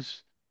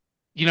is,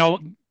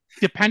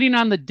 depending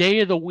on the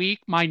day of the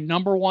week, my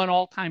number one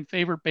all-time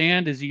favorite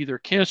band is either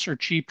Kiss or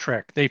Cheap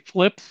Trick. They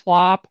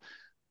flip-flop.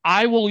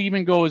 I will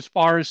even go as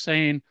far as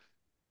saying,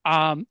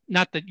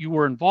 not that you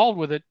were involved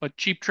with it, but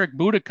Cheap Trick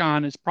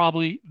Budokan is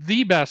probably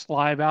the best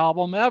live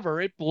album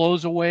ever. It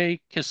blows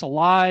away Kiss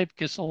Alive,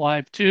 Kiss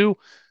Alive 2.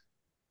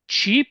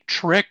 Cheap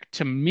Trick,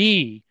 to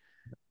me,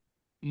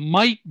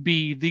 might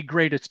be the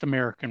greatest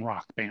American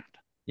rock band.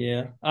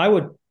 Yeah, I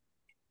would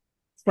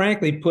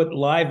frankly put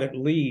Live at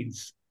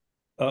Leeds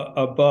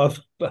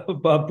above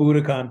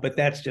Budokan, but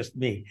that's just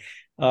me.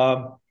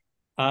 I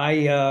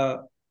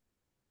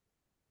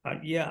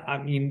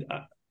mean,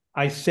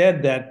 I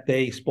said that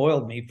they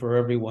spoiled me for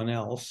everyone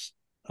else.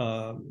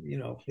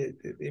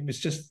 It was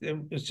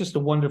just a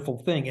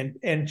wonderful thing,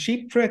 and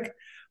Cheap Trick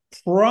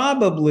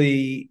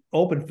probably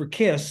opened for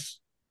Kiss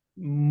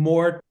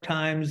more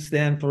times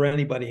than for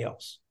anybody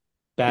else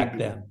back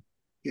then.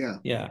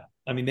 Yeah.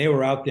 I mean, they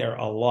were out there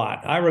a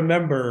lot. I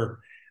remember,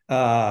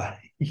 like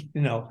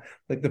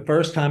the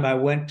first time I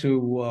went to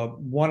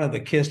one of the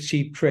Kiss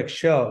Cheap Trick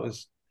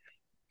shows,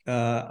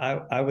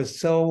 I was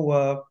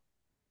so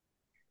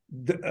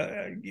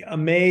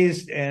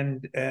amazed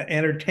and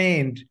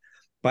entertained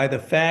by the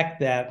fact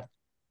that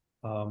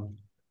Bill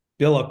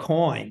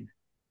Aucoin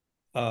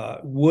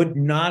would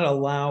not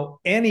allow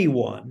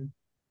anyone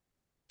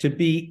to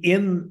be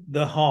in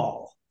the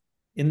hall,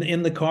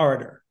 in the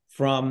corridor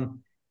from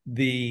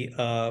the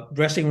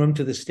dressing room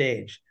to the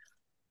stage.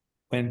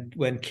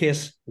 When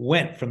Kiss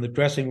went from the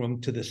dressing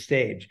room to the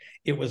stage,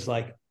 it was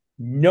like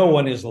no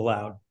one is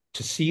allowed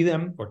to see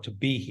them or to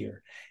be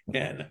here.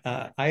 And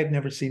I had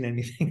never seen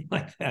anything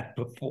like that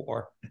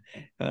before.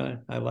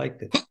 I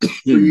liked it.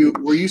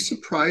 Were you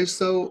surprised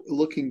though,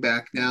 looking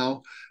back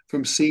now,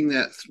 from seeing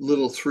that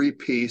little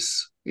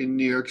 3-piece in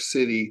New York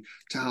City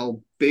to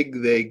how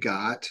big they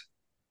got?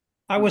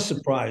 I was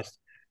surprised.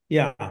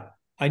 Yeah,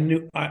 I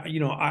knew.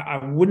 I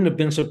wouldn't have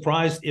been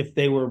surprised if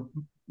they were,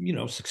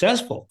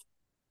 successful,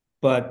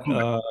 but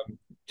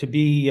to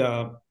be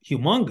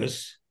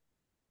humongous,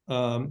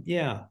 I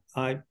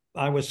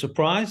was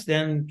surprised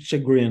and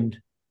chagrined.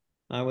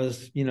 I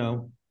was,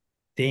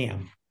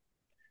 damn.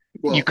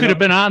 Well, you could have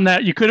been on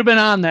that. You could have been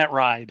on that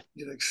ride.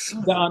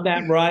 On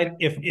that ride,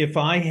 if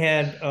I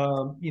had,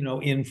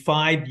 in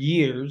 5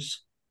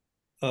 years,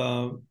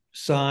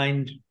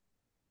 signed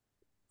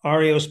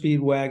REO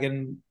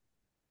Speedwagon,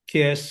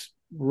 Kiss,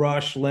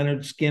 Rush,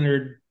 Leonard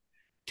Skinner,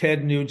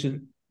 Ted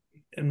Nugent,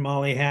 and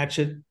Molly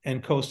Hatchet,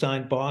 and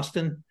co-signed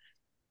Boston,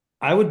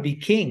 I would be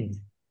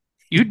king.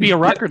 You'd be a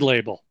record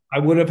label. I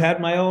would have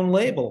had my own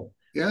label.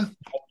 Yeah.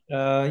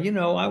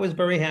 I was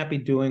very happy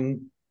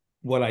doing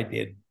what I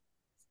did.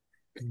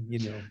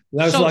 I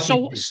was So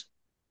lucky. so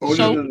Oh, no,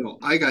 so no, no.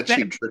 I got that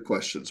Cheap Trick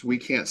questions. We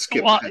can't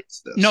skip well,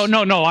 past no, this.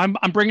 no, no. I'm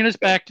bringing us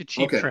Okay. back to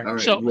Cheap Okay. Trick. All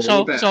right. So Roll it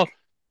so back. so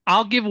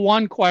I'll give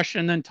one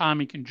question, then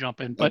Tommy can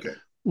jump in. But Okay.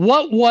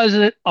 what was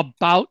it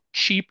about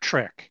Cheap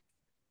Trick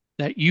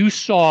that you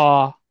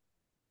saw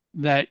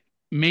that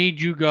made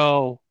you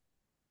go,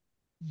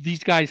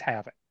 these guys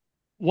have it?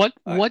 What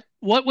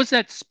was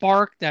that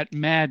spark, that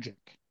magic?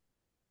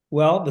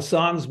 Well, the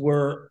songs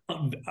were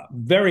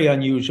very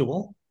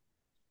unusual.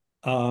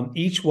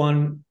 Each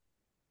one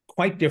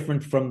quite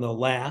different from the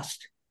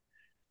last,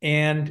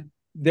 and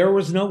there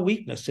was no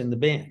weakness in the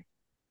band.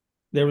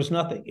 There was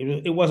nothing.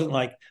 It wasn't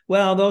like,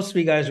 well, those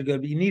three guys are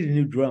good, but you need a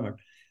new drummer.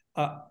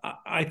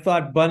 I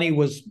thought Bunny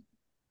was,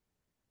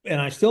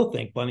 and I still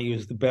think Bunny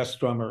was the best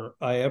drummer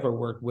I ever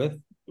worked with,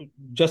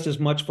 just as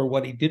much for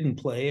what he didn't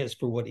play as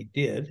for what he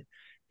did.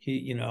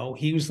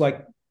 He was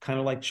like kind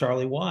of like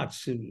Charlie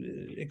Watts,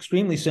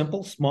 extremely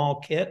simple,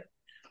 small kit,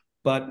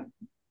 but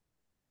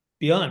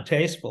beyond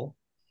tasteful.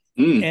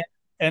 Mm.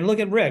 And look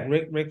at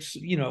Rick's,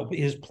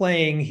 his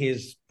playing,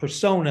 his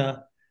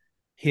persona,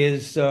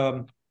 his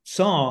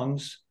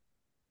songs.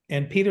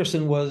 And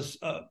Peterson was,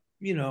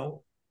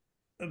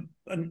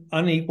 an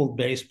unequaled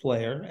bass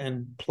player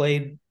and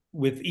played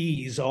with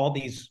ease all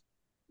these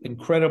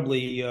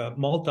incredibly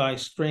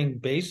multi-string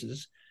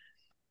basses,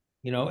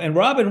 and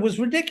Robin was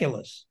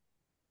ridiculous.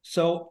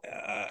 So,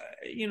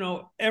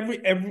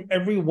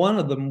 every one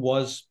of them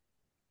was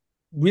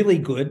really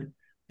good.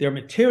 Their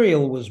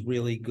material was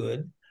really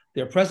good.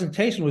 Their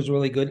presentation was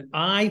really good.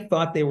 I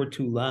thought they were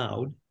too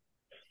loud,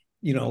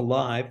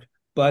 live,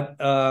 but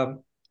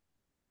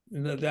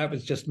that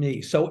was just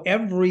me. So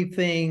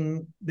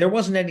there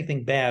wasn't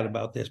anything bad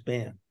about this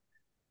band.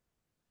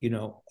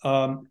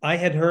 I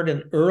had heard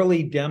an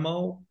early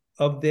demo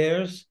of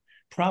theirs,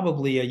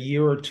 probably a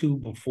year or two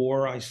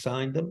before I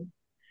signed them,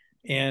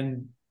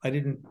 and I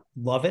didn't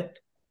love it.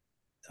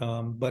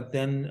 But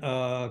then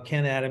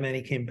Ken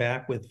Adamany came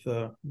back with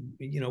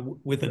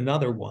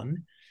another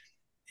one,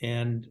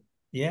 and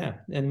yeah,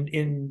 and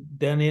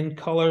then In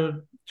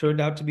Color turned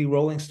out to be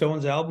Rolling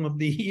Stone's album of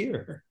the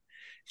year.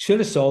 Should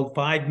have sold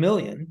 5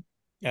 million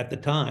at the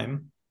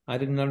time. I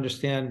didn't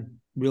understand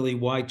really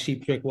why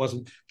Cheap Trick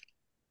wasn't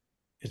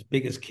as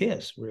big as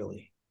Kiss,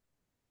 really.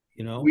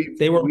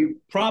 They were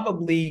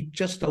probably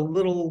just a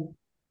little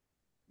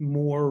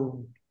more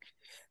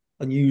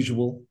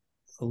unusual,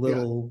 a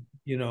little,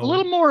 A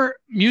little more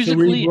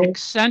musically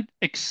cerebral.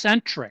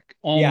 eccentric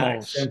Yeah,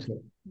 almost. eccentric.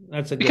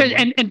 That's a good Because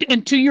one.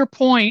 and to your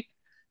point,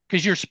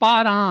 because you're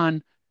spot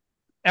on,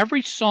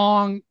 every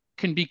song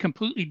can be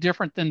completely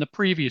different than the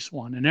previous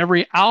one, and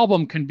every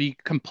album can be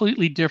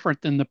completely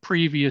different than the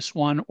previous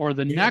one or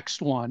the Yeah.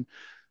 next one.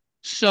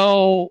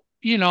 So,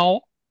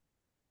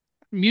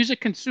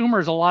 music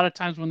consumers, a lot of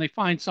times when they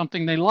find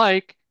something they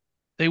like,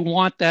 they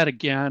want that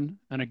again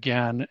and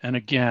again and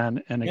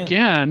again and Yeah.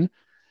 again.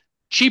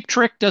 Cheap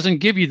Trick doesn't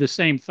give you the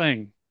same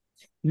thing.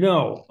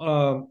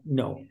 No,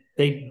 no,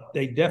 they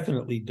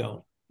definitely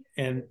don't.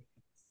 And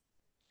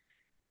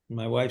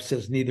my wife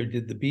says neither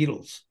did the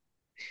Beatles.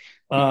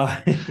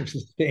 It was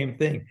the same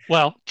thing.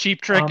 Well,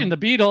 Cheap Trick and the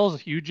Beatles,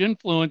 huge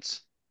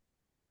influence.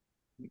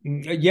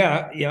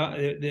 Yeah.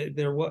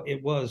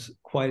 It was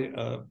quite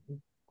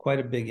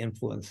a big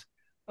influence.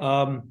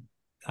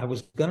 I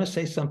was going to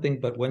say something,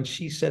 but when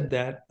she said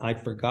that, I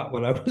forgot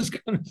what I was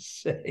going to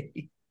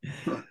say.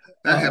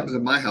 That happens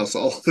in my house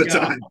all the Yeah.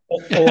 time.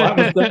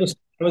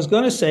 I was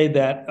going to say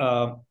that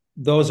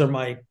those are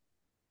my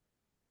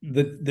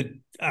the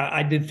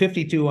I did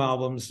 52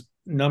 albums.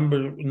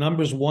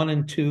 Numbers 1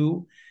 and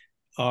 2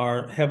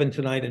 are Heaven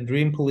Tonight and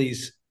Dream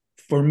Police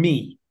for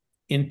me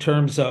in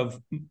terms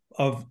of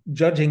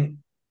judging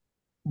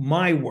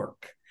my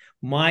work,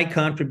 my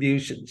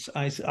contributions.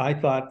 I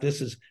thought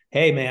this is,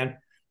 hey man,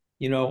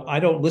 I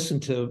don't listen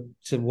to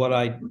what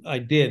I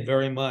did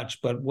very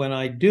much, but when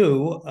I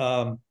do,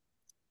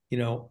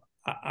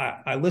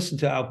 I listen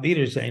to Auf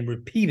Wiedersehen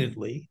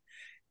repeatedly,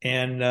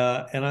 and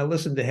I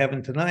listened to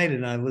Heaven Tonight,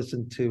 and I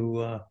listened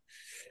to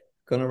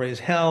Gonna Raise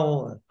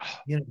Hell.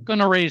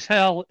 Gonna Raise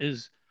Hell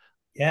is,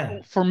 yeah,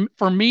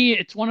 for me,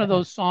 it's one of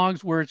those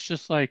songs where it's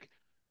just like,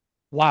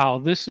 wow,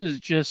 this is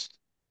just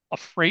a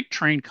freight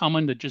train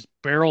coming to just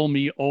barrel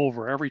me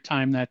over every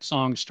time that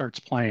song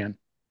starts playing.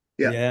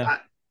 Yeah, yeah,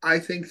 I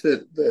think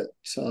that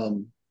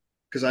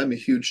because I'm a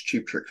huge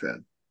Cheap Trick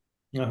fan,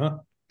 uh-huh.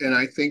 and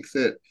I think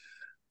that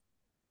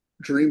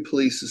Dream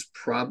Police is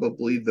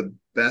probably the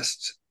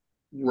best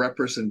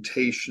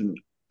representation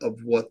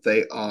of what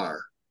they are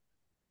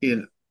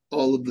in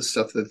all of the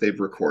stuff that they've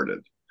recorded.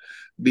 Uh-huh.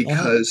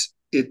 Because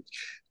it,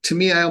 to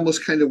me, I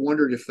almost kind of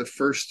wondered if the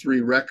first three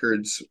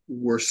records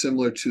were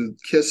similar to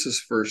Kiss's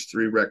first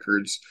three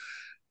records,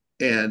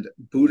 and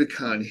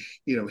Budokan,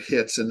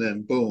 hits, and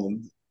then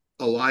boom,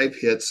 Alive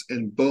hits,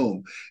 and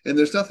boom. And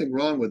there's nothing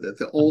wrong with it.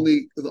 The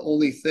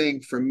only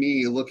thing for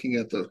me looking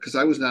at the, because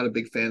I was not a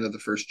big fan of the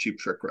first Cheap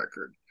Trick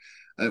record.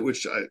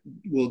 which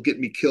will get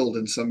me killed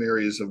in some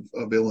areas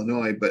of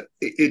Illinois, but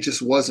it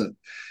just wasn't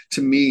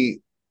to me.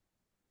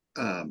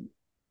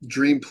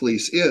 Dream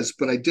Police is.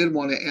 But I did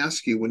want to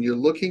ask you, when you're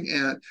looking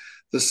at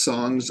the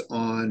songs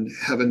on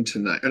Heaven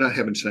Tonight, or not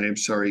Heaven Tonight, I'm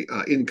sorry,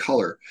 In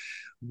Color,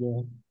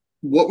 Yeah.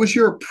 what was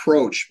your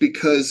approach?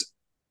 Because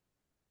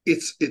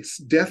it's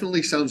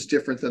definitely sounds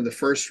different than the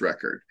first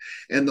record,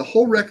 and the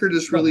whole record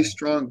is really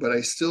strong, but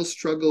I still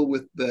struggle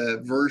with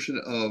the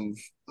version of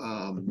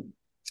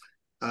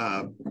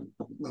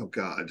oh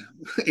God,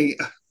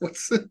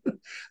 what's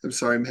I'm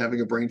sorry, I'm having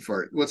a brain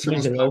fart. What's the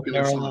most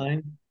popular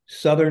song?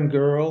 Southern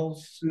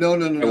Girls. No,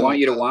 I want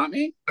you to want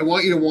me. I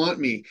want you to want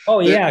me. Oh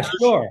yeah,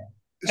 sure.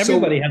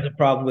 Everybody So, has a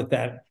problem with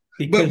that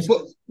because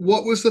but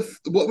what was the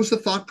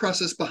thought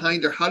process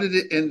behind her? How did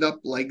it end up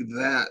like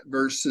that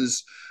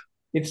versus?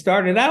 it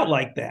started out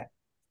like that.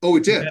 Oh,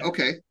 it did. That-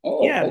 Okay.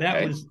 Oh, yeah,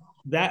 okay.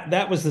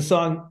 that was the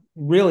song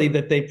really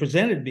that they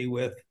presented me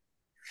with.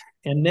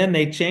 And then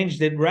they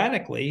changed it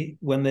radically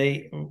when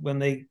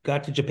they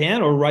got to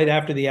Japan or right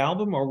after the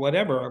album or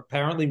whatever.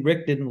 Apparently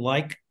Rick didn't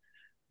like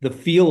the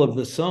feel of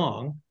the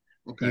song,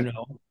 Okay.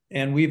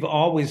 and we've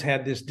always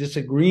had this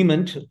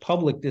disagreement,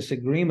 public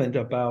disagreement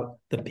about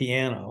the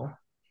piano.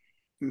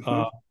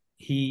 Mm-hmm.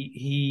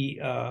 He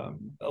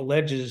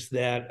alleges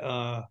that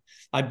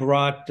I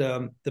brought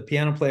the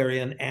piano player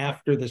in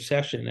after the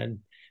session and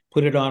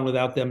put it on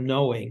without them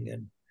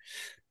knowing,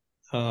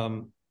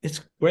 and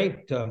it's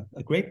great, a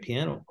great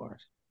piano part.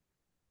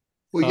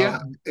 Well, yeah,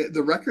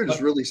 the record is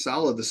But, really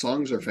solid. The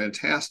songs are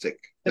fantastic.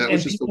 That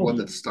was and just the one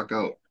that stuck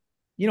out.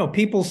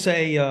 people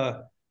say,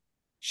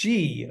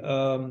 "Gee,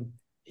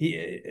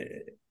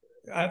 he."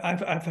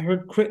 I've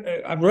heard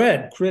I've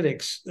read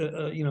critics,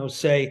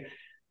 say,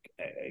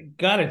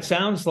 "God, it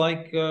sounds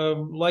like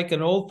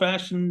an old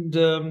fashioned,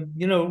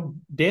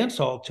 dance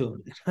hall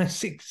tune."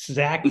 That's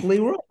exactly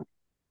right.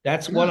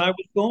 That's what Yeah. I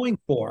was going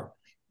for.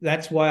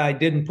 That's why I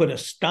didn't put a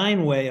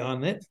Steinway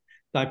on it.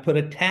 I put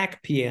a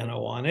tack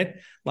piano on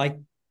it, like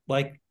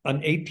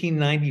an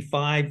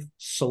 1895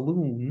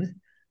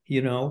 saloon,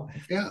 Yeah.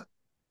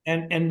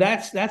 and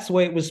that's the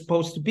way it was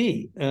supposed to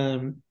be.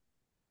 I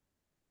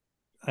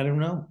don't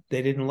know.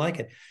 They didn't like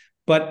it,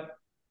 but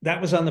that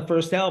was on the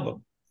first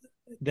album.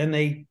 Then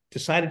they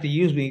decided to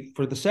use me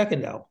for the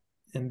second album,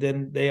 and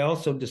then they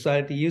also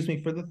decided to use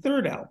me for the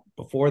third album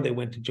before they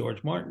went to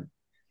George Martin.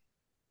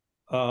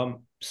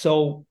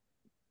 So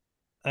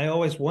I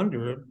always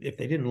wonder if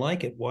they didn't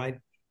like it, why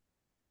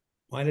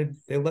did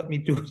they let me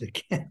do it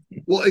again?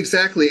 Well,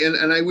 exactly.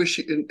 And I wish,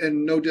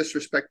 and no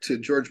disrespect to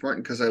George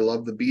Martin, because I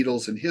love the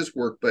Beatles and his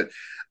work, but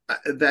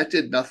that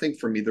did nothing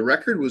for me. The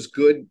record was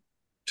good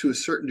to a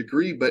certain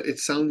degree, but it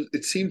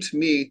seemed to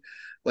me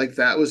like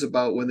that was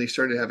about when they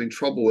started having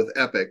trouble with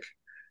Epic,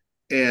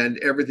 and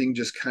everything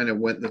just kind of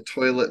went in the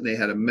toilet, and they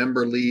had a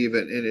member leave,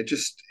 and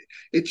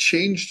it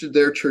changed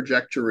their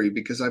trajectory,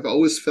 because I've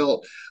always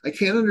felt I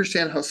can't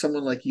understand how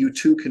someone like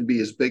U2 can be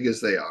as big as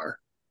they are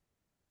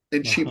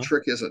and Cheap Uh-huh.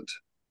 Trick isn't.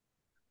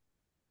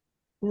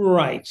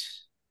 Right,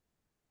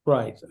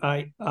 right.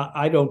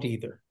 I don't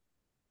either.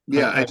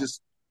 Yeah, I I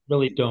just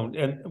really don't.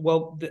 And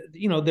well,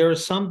 there are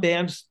some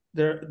bands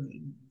there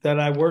that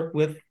I work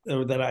with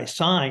or that I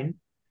sign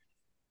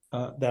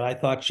that I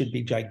thought should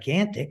be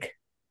gigantic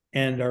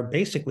and are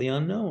basically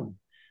unknown.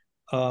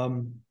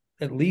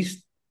 At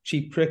least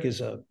Cheap Trick is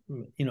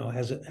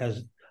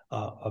has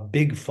a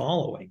big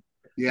following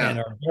yeah, and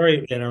are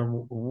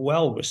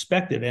well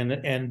respected,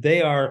 and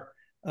they are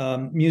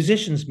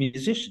musicians. I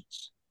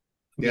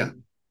yeah.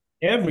 mean,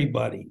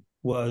 everybody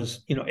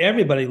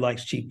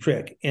likes Cheap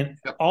Trick, and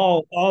Yep.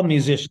 all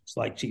musicians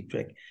like Cheap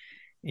Trick,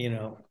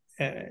 uh,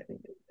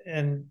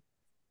 and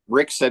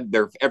Rick said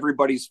they're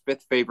everybody's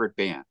fifth favorite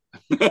band.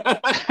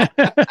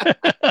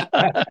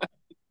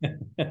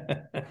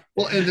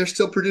 Well, and they're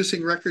still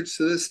producing records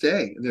to this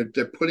day.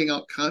 They're putting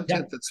out yeah,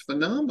 content that's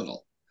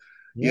phenomenal.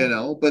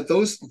 yeah, But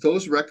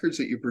those records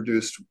that you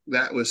produced,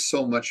 that was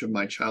so much of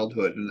my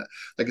childhood. And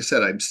like I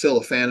said, I'm still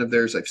a fan of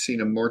theirs. I've seen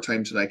them more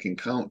times than I can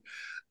count.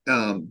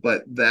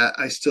 But that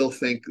I still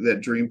think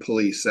that Dream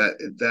Police,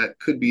 that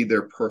could be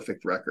their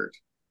perfect record.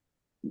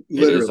 It is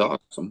Literally,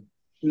 awesome.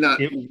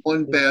 not it,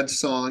 one bad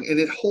song, and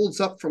it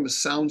holds up from a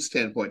sound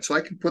standpoint. So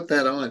I can put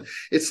that on.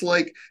 It's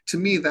like, to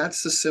me,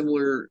 that's the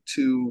similar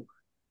to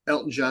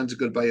Elton John's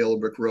Goodbye Yellow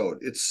Brick Road.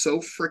 It's so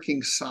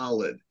freaking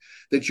solid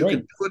that you right,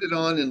 can put it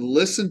on and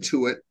listen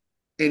to it,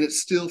 and it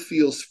still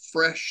feels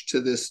fresh to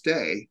this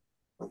day,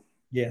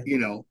 yeah.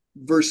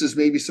 versus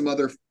maybe some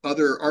other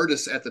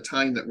artists at the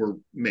time that were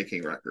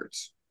making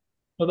records.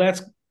 Well,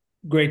 that's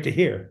great to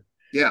hear.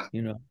 Yeah.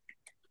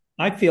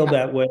 I feel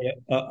that way.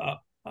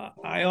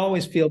 I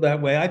always feel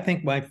that way. I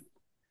think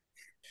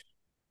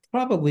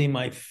probably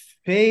my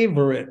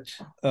favorite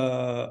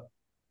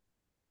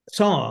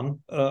song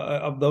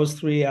of those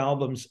three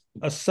albums,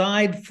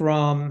 aside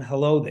from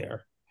 "Hello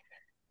There,"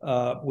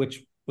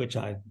 which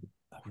I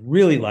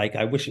really like.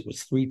 I wish it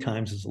was three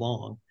times as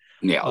long.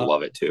 Yeah, I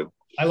love it too.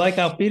 I like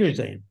Auf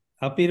Wiedersehen.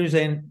 Auf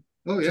Wiedersehen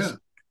Oh yeah. just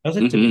does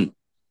it to me.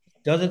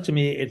 Does it to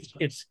me.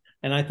 It's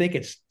and I think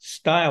its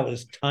style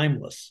is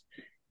timeless.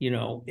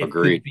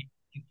 Agreed.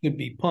 It could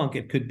be punk,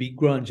 it could be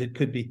grunge, it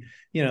could be,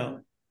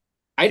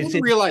 I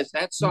didn't realize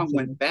that song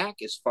went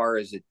back as far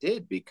as it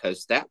did,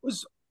 because that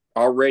was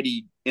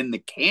already in the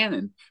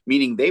canon,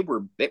 meaning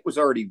it was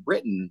already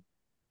written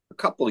a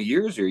couple of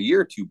years or a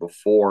year or two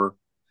before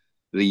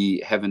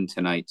the Heaven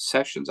Tonight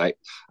sessions.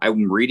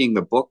 I'm reading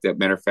the book. That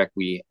matter of fact,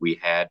 we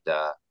had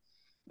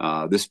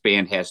This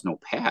Band Has No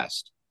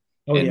Past.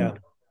 Oh, yeah.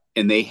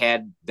 And they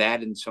had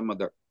that in some of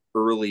the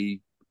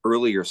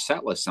earlier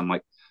set lists. I'm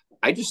like,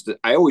 I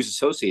always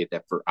associate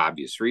that, for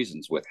obvious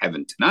reasons, with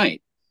Heaven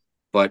Tonight,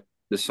 but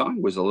the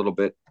song was a little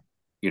bit,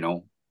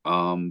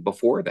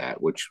 before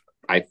that, which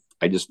I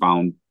just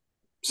found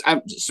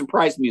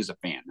surprised me as a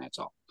fan. That's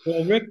all.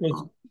 Well,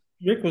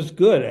 Rick was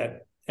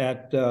good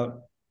at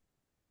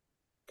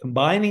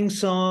combining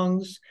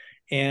songs,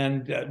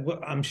 and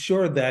I'm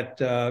sure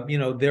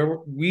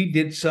that we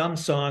did some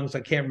songs,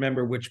 I can't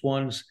remember which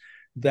ones,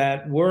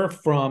 that were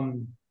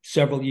from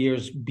several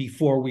years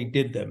before we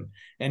did them,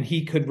 and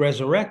he could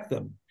resurrect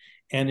them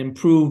and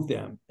improve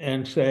them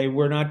and say,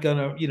 we're not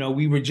gonna,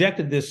 we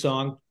rejected this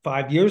song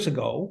 5 years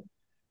ago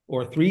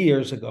or 3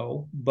 years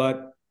ago,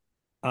 but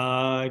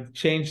I've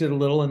changed it a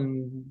little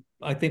and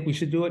I think we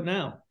should do it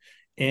now.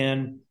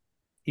 And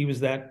he was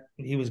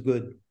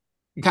good.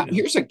 Tom,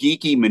 here's a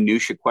geeky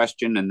minutia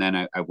question, and then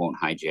I won't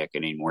hijack it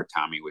anymore,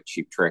 Tommy, with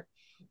Cheap Trick.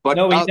 But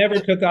no, he never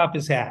took off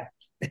his hat.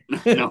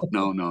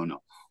 No.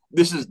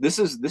 This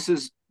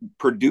is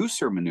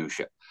producer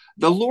minutia.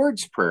 The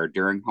Lord's Prayer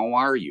during "How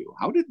Are You"?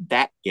 How did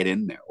that get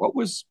in there? What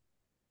was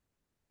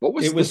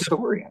the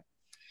story?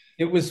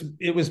 It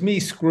was me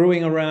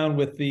screwing around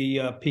with the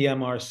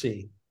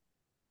PMRC.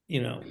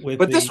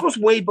 This was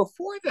way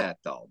before that,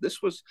 though.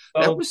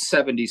 That was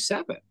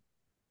 77.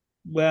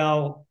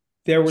 Well,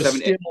 there was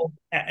still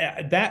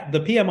that the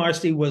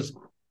PMRC was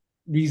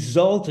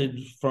resulted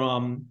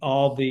from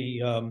all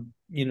the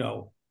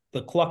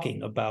the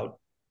clucking about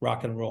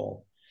rock and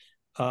roll.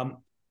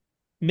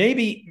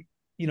 Maybe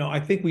I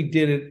think we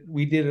did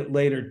it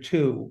later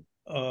too.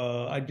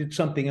 I did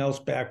something else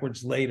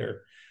backwards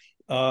later,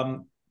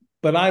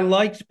 but I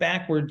liked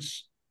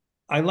backwards.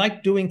 I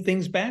liked doing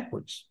things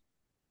backwards,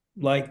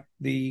 like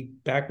the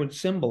backwards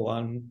symbol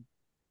on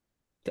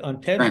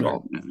Ted's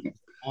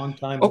on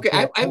time. Okay,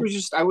 I always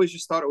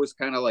just thought it was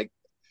kind of like,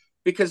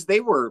 because they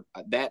were,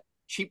 that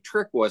Cheap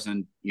Trick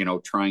wasn't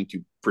trying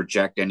to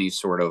project any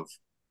sort of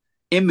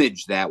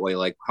image that way,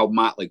 like how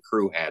Motley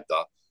Crue had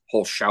the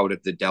whole shout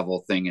at the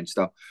devil thing and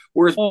stuff.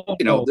 Whereas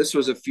this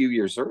was a few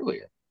years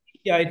earlier.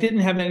 Yeah, it didn't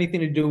have anything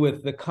to do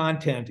with the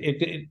content.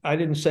 I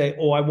didn't say,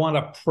 I want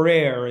a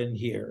prayer in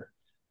here.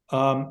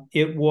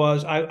 It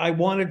was I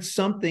wanted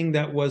something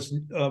that was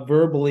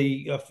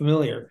verbally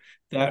familiar,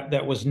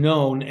 that was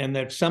known, and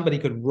that somebody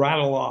could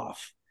rattle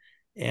off.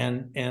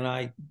 And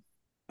I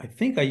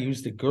think I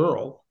used a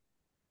girl.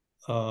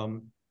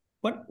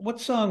 What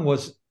song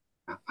was?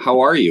 "How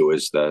Are You"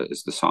 is the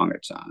song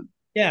it's on.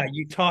 Yeah,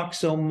 you talk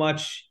so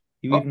much,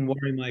 you even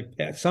worry my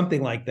pet,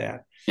 something like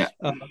that. Yeah,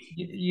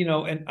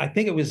 and I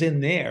think it was in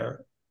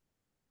there,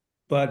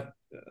 but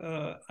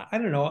I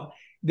don't know.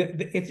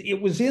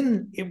 It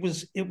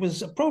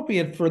was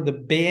appropriate for the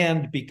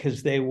band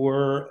because they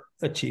were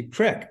a Cheap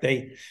Trick.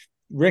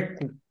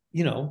 Rick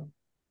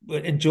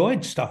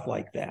enjoyed stuff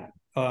like that.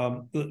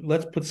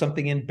 Let's put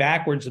something in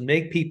backwards and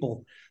make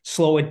people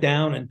slow it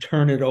down and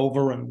turn it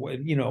over and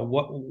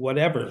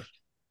whatever,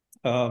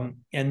 and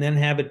then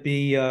have it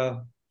be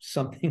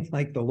something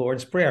like the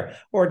Lord's Prayer,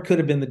 or it could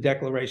have been the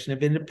Declaration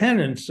of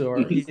Independence,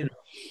 or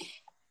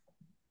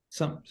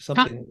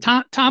something.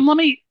 Tom, let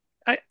me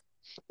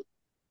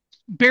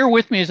bear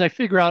with me as I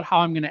figure out how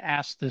I'm going to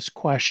ask this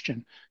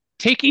question.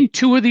 Taking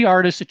two of the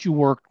artists that you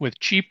worked with,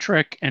 Cheap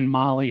Trick and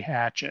Molly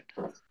Hatchet,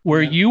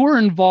 where you were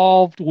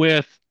involved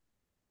with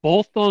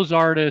both those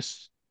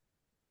artists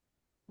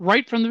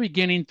right from the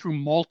beginning through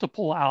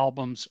multiple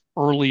albums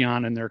early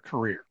on in their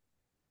career.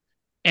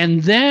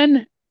 And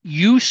then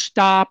you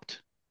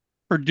stopped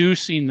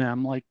producing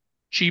them, like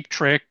Cheap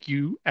Trick,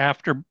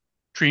 after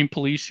Dream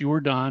Police, you were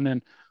done.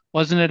 And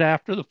wasn't it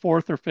after the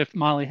fourth or fifth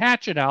Molly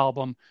Hatchet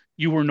album,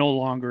 you were no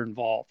longer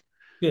involved?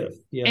 Yeah.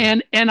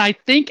 And I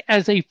think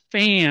as a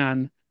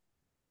fan,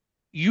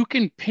 you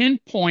can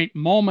pinpoint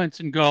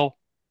moments and go,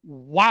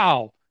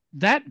 wow,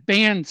 that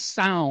band's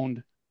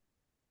sound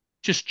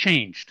just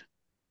changed.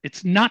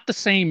 It's not the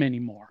same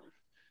anymore.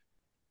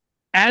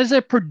 As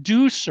a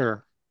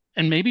producer,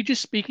 and maybe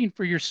just speaking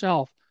for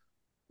yourself,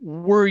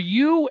 were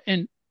you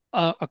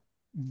a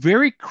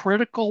very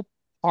critical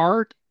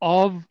part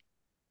of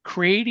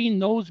creating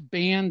those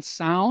band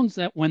sounds,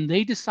 that when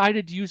they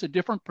decided to use a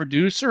different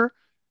producer,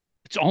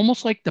 it's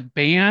almost like the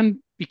band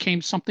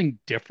became something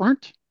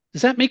different?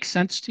 Does that make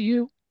sense to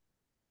you?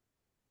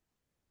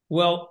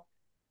 Well,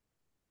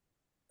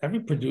 every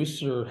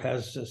producer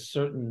has a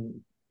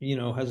certain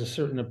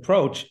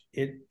approach.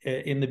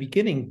 In the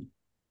beginning,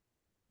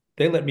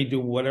 they let me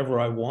do whatever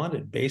I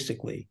wanted,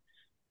 basically.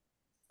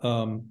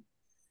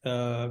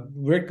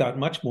 Rick got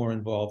much more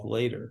involved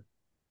later,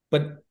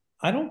 but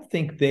I don't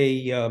think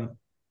they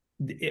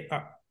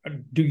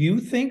do you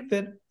think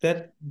that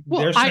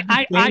Well, their sound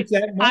changed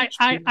that much?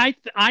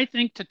 I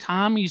think to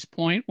Tommy's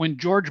point, when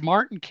George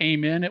Martin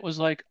came in, it was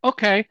like,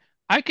 okay,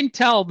 I can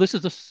tell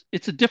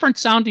it's a different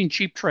sounding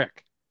Cheap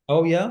Trick.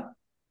 Oh yeah,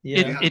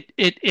 yeah,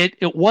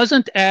 It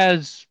wasn't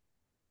as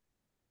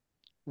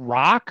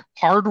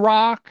hard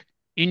rock,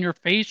 in your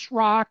face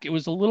rock. It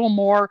was a little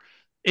more.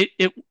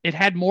 It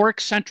had more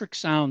eccentric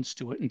sounds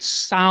to it, and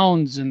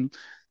sounds and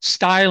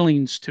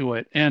stylings to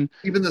it, even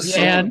the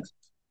and songs,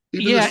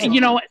 even the yeah, songs.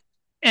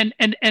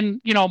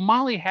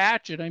 Molly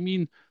Hatchet. I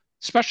mean,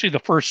 especially the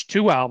first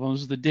two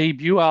albums, the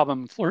debut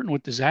album, Flirting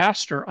with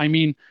Disaster. I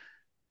mean,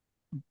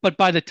 but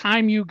by the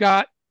time you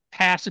got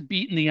past it,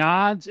 beating the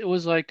odds, it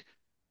was like,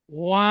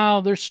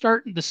 wow, the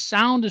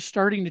sound is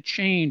starting to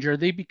change. Are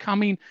they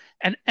becoming,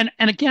 and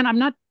again,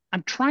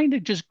 I'm trying to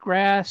just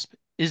grasp,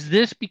 is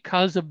this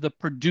because of the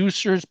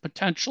producer's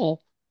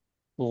potential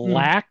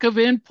lack of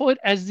input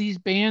as these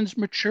bands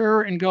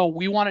mature and go,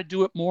 we want to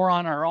do it more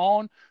on our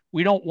own.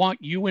 We don't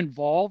want you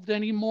involved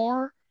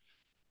anymore.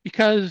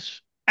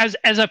 Because as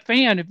a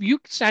fan, if you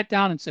sat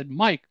down and said,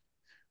 Mike,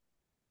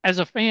 as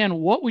a fan,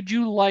 what would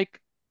you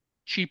like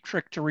Cheap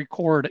Trick to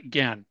record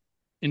again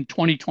in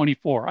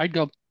 2024? I'd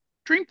go,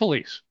 Dream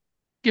Police.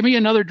 Give me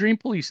another Dream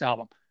Police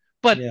album.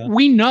 But yeah.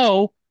 we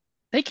know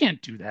they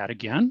can't do that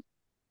again.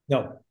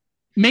 No.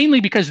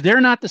 Mainly because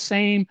they're not the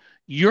same.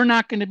 You're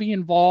not going to be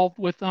involved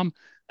with them.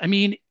 I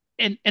mean,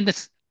 and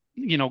this,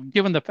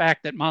 given the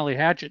fact that Molly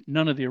Hatchet,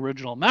 none of the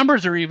original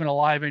members are even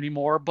alive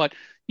anymore, but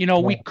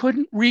we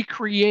couldn't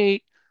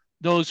recreate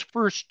those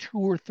first two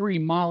or three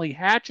Molly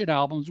Hatchet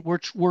albums,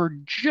 which were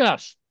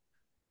just,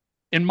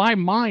 in my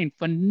mind,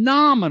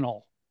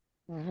 phenomenal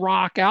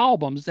rock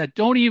albums that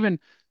don't even,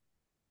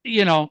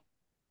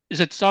 is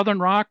it Southern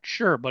rock?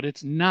 Sure, but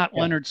it's not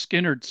Leonard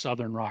Skinner's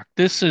Southern rock.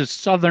 This is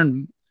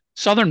Southern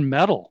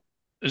metal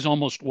is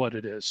almost what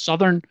it is.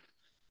 Southern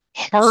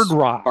hard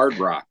rock. Hard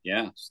rock,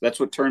 yeah. So that's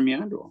what turned me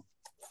onto them.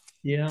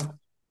 Yeah.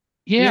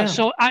 Yeah.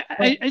 So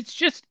it's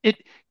just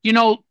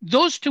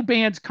those two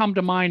bands come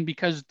to mind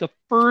because the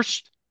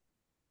first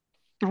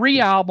three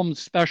albums,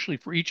 especially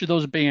for each of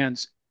those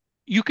bands,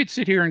 you could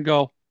sit here and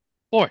go,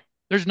 boy,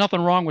 there's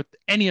nothing wrong with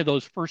any of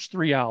those first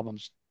three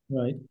albums.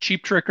 Right.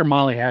 Cheap Trick or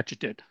Molly Hatchet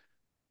did.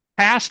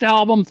 Past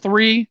album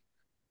 3,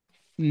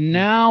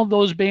 now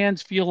those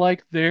bands feel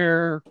like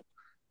they're.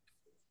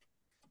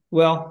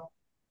 Well,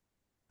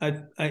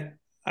 I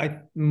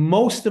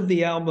most of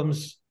the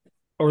albums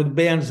or the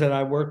bands that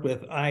I worked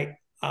with,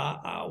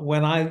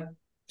 when I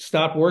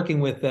stopped working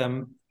with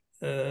them,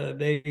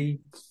 the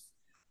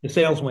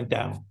sales went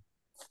down.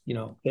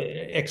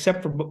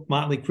 Except for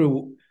Motley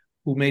Crue,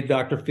 who made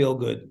Dr.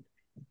 Feelgood,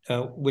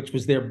 which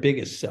was their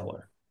biggest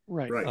seller.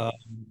 Right.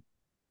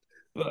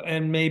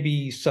 And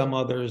maybe some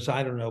others,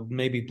 I don't know,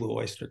 maybe Blue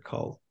Oyster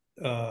Cult,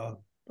 a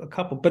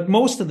couple, but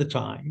most of the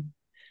time,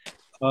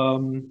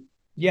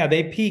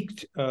 they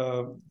peaked.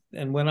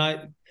 And when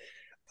I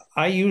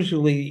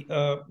usually,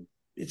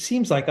 it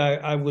seems like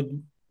I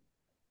would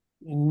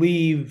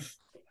leave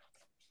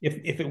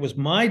if it was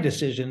my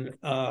decision.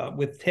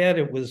 With Ted,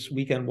 it was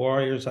Weekend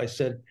Warriors. I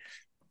said,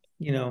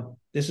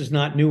 this is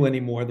not new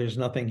anymore. There's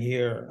nothing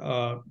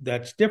here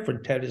that's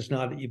different. Ted is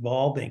not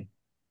evolving.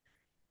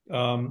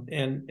 I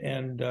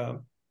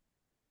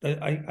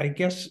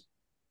guess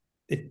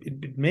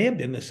it may have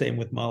been the same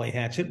with Molly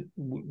Hatchet.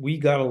 We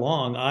got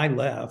along. I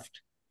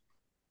left.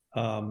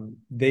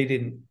 They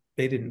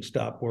didn't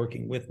stop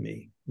working with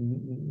me.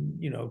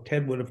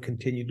 Ted would have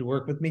continued to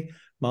work with me.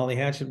 Molly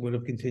Hatchet would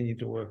have continued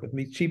to work with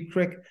me. Cheap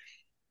Trick,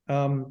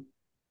 I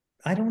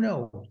don't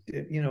know.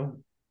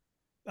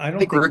 I don't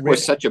think Rick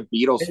was such a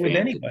Beatles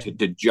fan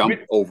to jump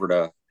over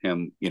to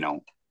him.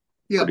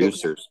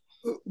 Producers.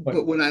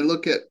 But when I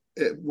look at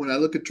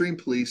Dream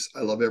Police,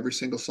 I love every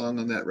single song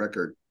on that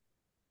record.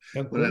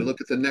 Okay. When I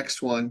look at the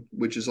next one,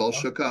 which is All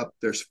Shook Up,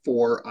 there's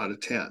 4 out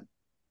of 10.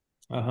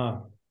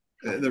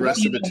 And the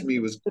rest of it to me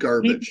was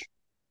garbage.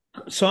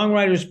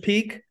 Songwriters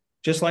peak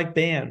just like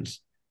bands.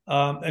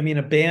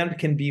 A band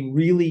can be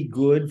really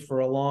good for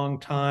a long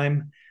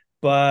time,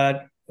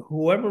 but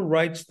whoever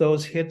writes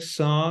those hit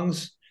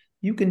songs,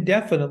 you can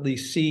definitely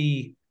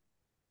see,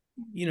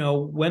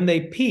 when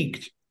they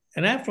peaked.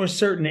 And after a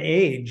certain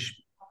age,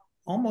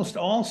 almost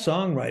all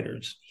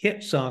hit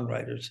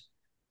songwriters,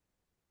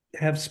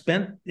 have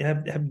done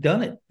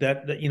it.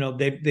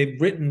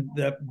 They've written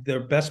their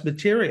best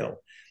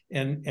material,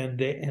 and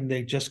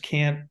they just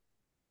can't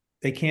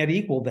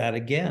equal that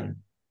again.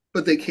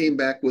 But they came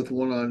back with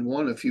One on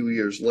One a few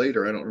years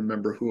later. I don't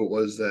remember who it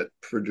was that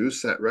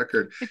produced that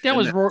record. I think that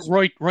was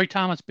Roy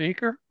Thomas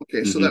Baker.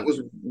 Okay, so that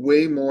was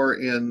way more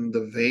in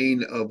the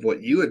vein of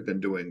what you had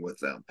been doing with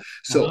them.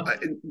 So,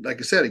 like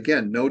I said,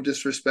 again, no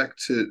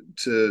disrespect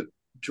to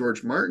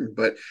George Martin,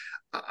 but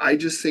I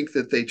just think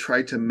that they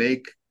tried to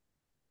make,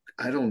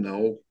 I don't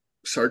know,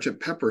 Sergeant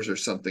Pepper's or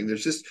something.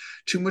 There's just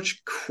too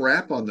much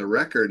crap on the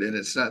record, and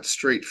it's not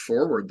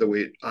straightforward the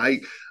way I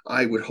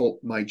would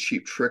hope my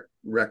Cheap Trick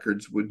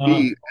records would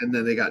be. And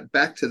then they got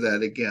back to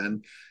that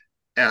again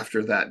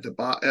after that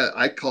debacle.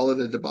 I call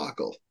it a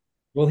debacle.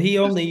 Well,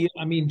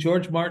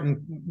 George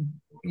Martin,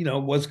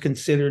 was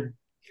considered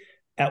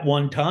at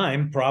one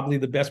time probably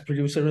the best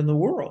producer in the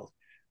world.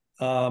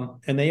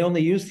 And they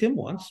only used him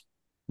once,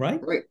 right?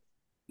 Right.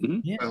 Mm-hmm.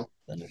 Yeah. Well,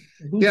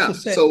 Who's yeah. to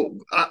say? So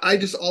I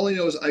just, all I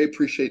know is I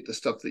appreciate the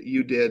stuff that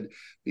you did,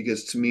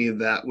 because to me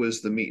that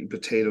was the meat and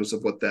potatoes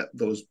of what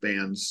those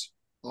bands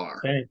are.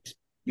 Thanks.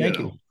 Thank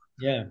you.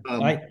 Yeah,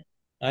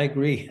 I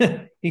agree.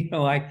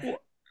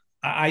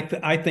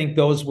 I think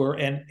those were,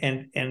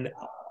 and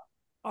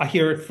I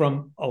hear it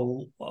from a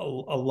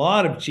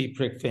lot of Cheap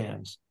Trick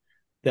fans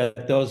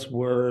that those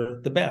were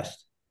the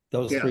best.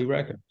 Those three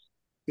records.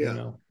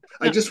 Yeah.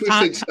 I just wish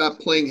they'd stop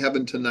playing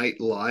Heaven Tonight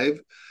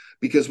live,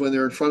 because when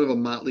they're in front of a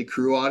Motley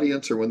Crue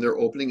audience, or when they're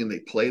opening and they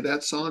play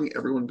that song,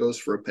 everyone goes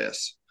for a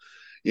piss.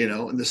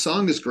 And the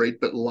song is great,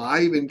 but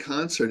live in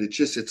concert,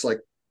 it's like,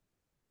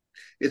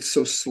 it's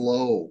so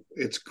slow.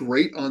 It's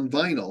great on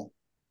vinyl,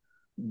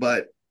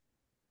 but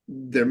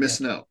they're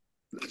missing out.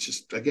 It's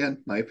just,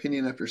 again, my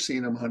opinion after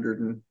seeing them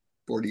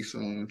 140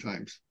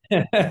 times.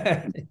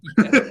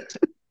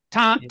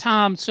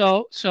 Tom,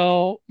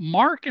 so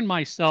Mark and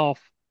myself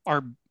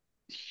are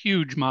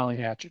huge Molly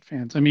Hatchet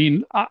fans. I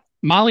mean,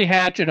 Molly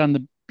Hatchet on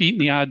the Beating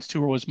the Odds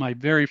tour was my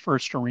very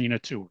first arena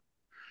tour.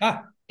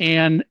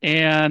 And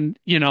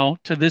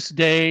to this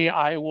day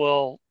I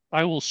will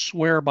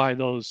swear by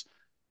those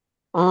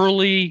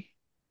early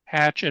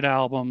Hatchet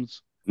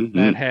albums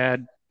that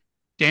had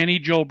Danny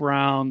Joe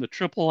Brown, the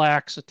Triple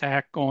Axe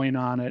Attack going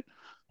on it.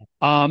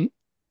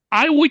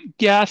 I would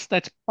guess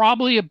that's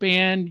probably a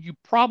band you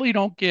probably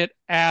don't get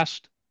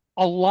asked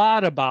a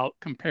lot about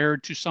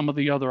compared to some of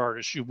the other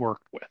artists you've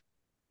worked with,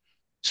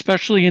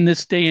 especially in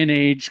this day and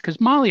age, because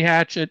Molly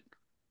Hatchet,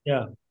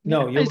 you're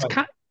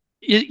right.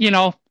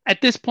 At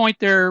this point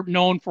they're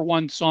known for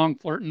one song,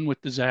 "Flirting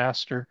with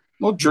Disaster."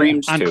 Well,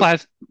 Dreams on too.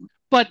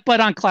 But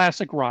on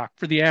classic rock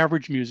for the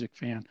average music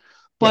fan.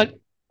 But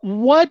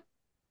what?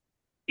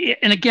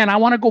 And again, I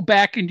want to go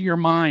back into your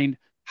mind.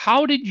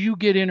 How did you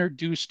get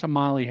introduced to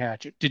Molly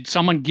Hatchet? Did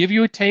someone give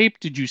you a tape?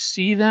 Did you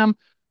see them?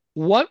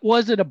 What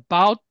was it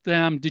about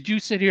them? Did you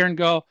sit here and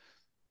go,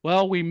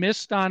 well, we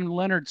missed on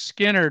Leonard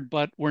Skinner,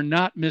 but we're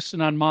not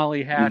missing on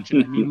Molly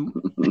Hatchet? I mean,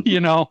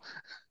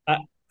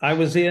 I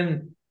was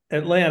in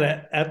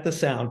Atlanta at the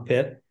Sound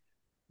Pit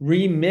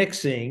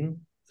remixing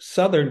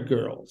Southern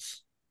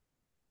Girls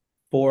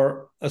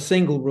for a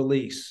single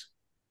release.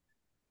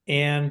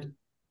 And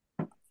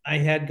I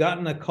had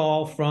gotten a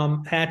call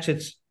from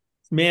Hatchet's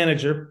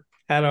manager,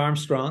 Pat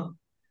Armstrong,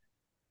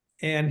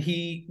 and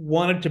he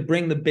wanted to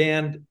bring the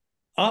band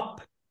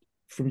up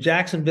from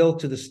Jacksonville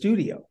to the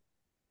studio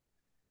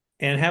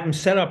and have them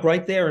set up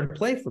right there and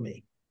play for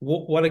me.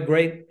 What a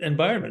great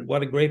environment.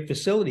 What a great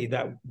facility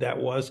that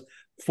was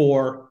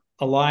for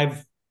a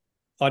live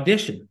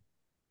audition.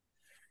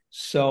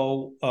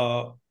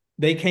 So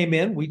they came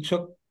in, we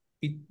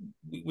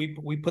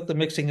put the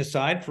mixing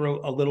aside for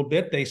a little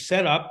bit. They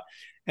set up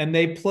and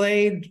they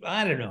played,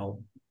 I don't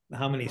know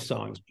how many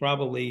songs,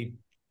 probably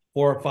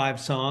 4 or 5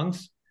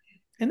 songs.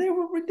 And they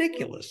were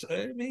ridiculous.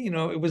 I mean,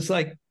 it was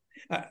like,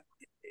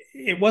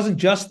 it wasn't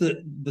just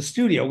the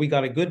studio. We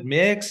got a good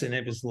mix and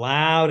it was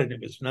loud and it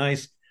was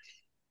nice.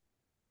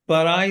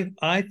 But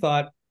I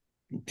thought,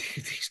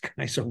 these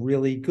guys are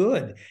really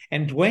good.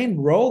 And Dwayne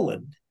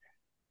Rowland,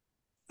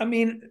 I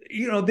mean,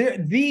 they're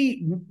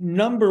the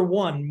number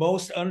one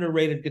most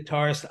underrated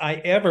guitarist I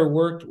ever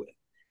worked with.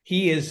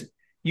 He is,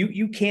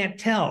 you can't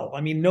tell. I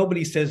mean,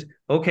 nobody says,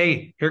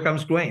 okay, here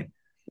comes Dwayne,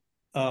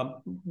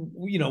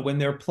 when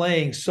they're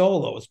playing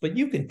solos, but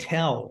you can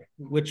tell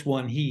which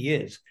one he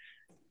is.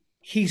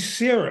 He's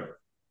syrup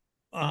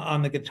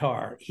on the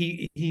guitar.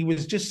 He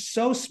was just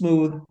so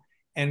smooth,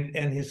 and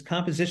his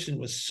composition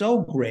was so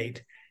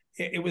great.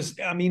 It was,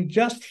 I mean,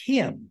 just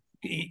him.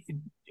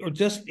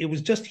 It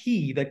was just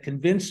he that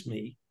convinced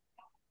me.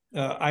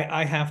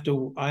 I have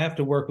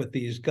to work with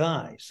these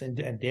guys,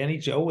 and Danny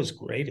Joe was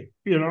great.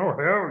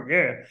 Hell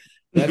yeah,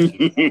 that's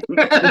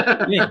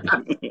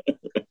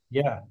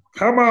yeah.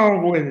 Come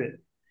on with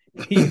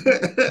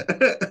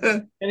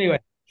it. Anyway,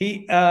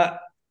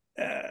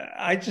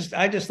 I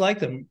just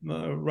liked him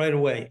right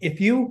away.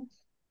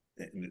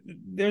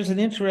 There's an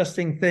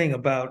interesting thing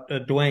about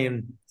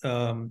Dwayne.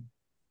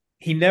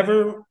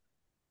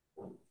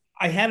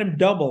 I had him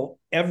double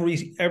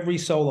every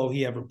solo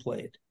he ever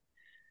played.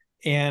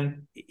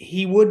 And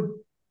he would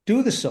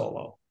do the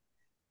solo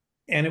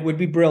and it would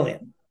be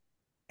brilliant.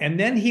 And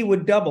then he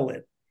would double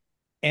it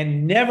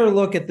and never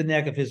look at the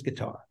neck of his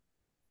guitar.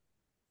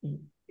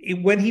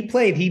 When he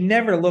played, he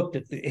never looked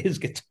at his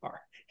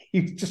guitar.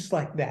 He was just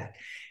like that.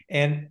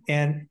 And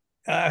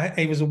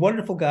he was a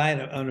wonderful guy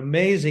and an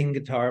amazing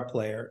guitar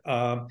player.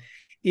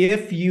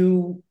 If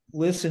you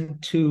listen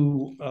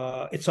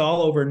to It's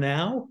All Over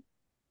Now,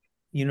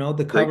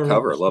 the cover. I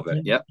love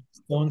it. Yep.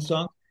 Stone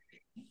song.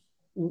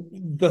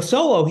 The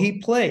solo he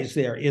plays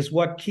there is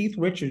what Keith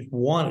Richards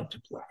wanted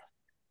to play,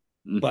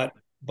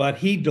 but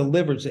he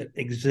delivers it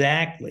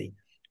exactly.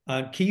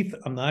 Keith,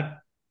 I'm not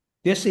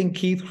dissing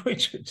Keith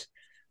Richards.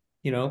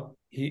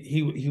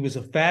 he was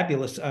a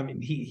fabulous. I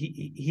mean,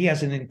 he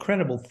has an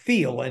incredible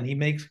feel, and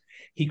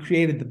he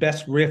created the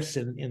best riffs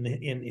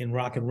in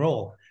rock and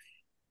roll.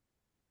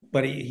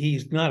 But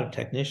he's not a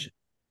technician,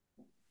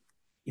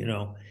 you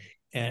know,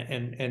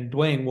 and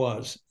Dwayne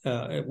was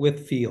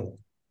with feel.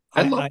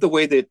 I love the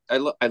way that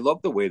I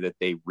love the way that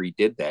they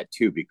redid that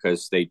too,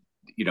 because they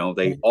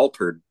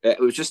altered. It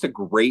was just a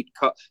great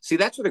see.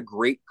 That's what a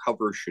great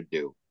cover should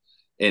do.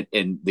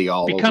 In the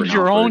all becomes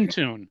your own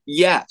tune.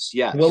 Yes.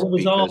 Well, it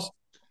was all,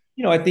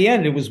 at the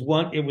end it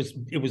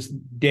was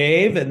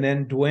Dave, and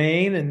then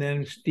Dwayne, and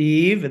then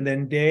Steve, and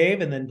then Dave,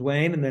 and then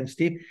Dwayne, and then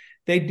Steve.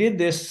 They did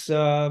this.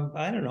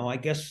 I don't know. I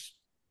guess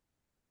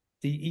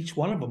each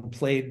one of them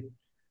played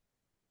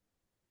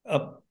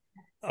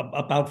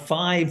about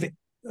 5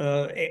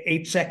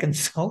 8-second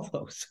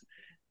solos.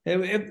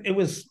 It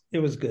was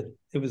good.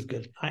 It was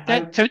good.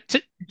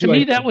 To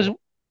me,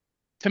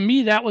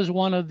 that was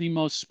one of the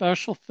most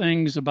special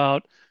things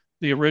about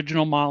the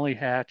original Molly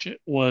Hatchet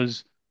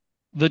was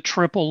the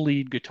triple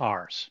lead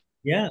guitars.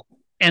 Yeah.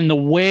 And the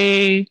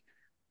way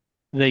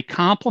they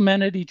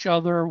complemented each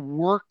other,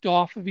 worked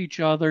off of each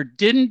other,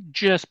 didn't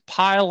just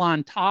pile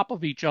on top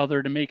of each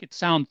other to make it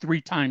sound 3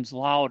 times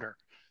louder.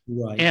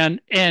 Right.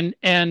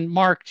 And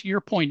Mark, to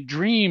your point,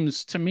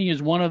 Dreams to me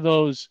is one of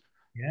those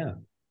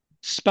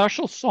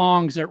special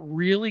songs that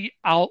really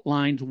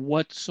outlines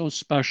what's so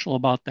special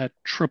about that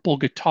triple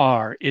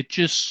guitar. It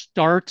just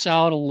starts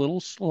out a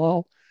little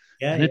slow,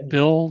 and it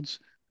builds,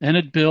 and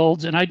it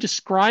builds. And I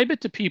describe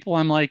it to people.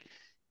 I'm like,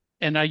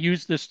 and I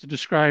use this to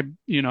describe,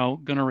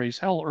 Gonna Raise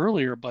Hell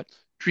earlier, but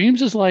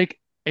Dreams is like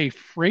a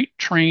freight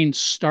train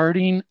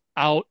starting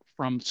out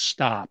from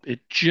stop. You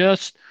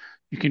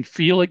can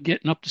feel it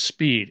getting up to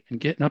speed and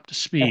getting up to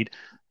speed.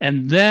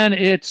 And then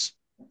it's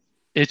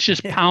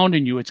just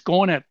pounding you. It's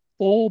going at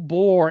full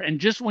bore. And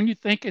just when you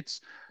think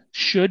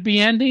should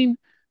be ending,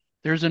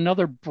 there's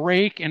another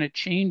break and it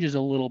changes a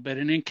little bit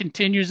and it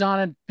continues on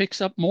and picks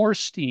up more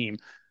steam.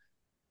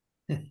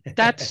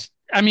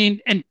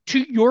 And to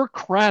your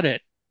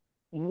credit,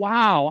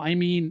 wow. I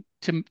mean,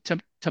 to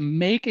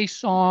make a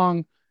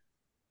song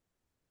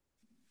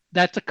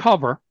that's a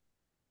cover,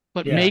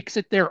 but makes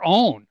it their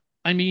own.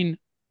 I mean,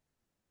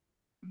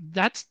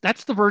 that's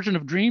the version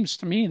of Dreams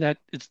to me that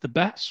it's the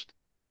best.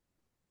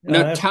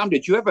 Now, Tom,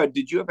 did you have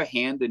a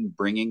hand in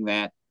bringing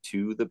that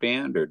to the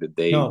band, or did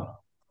they? No,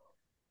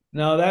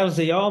 that was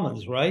the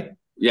Allmans, right?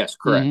 Yes,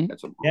 correct. Mm-hmm.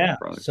 That's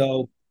brother.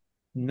 So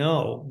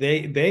no,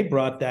 they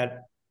brought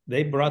that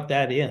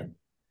in.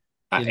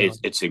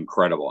 It's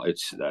incredible.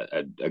 It's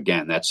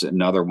again, that's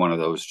another one of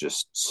those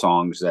just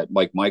songs that,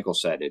 like Michael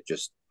said,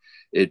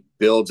 it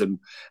builds, and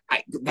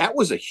that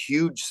was a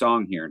huge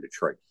song here in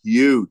Detroit,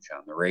 huge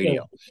on the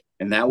radio,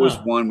 and that was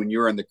one when you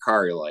were in the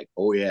car, you're like,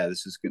 oh yeah,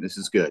 this is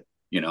good,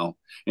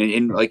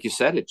 and like you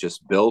said, it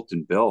just built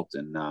and built,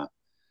 and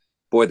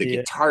boy, the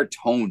guitar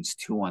tones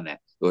too on that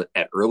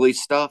early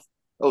stuff,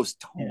 those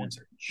tones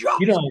are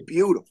just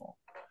beautiful.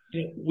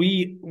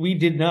 We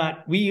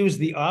used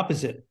the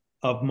opposite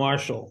of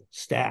Marshall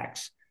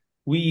stacks.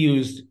 We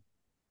used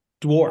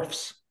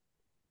dwarfs.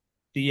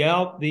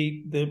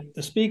 The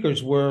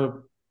speakers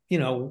were,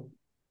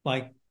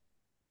 like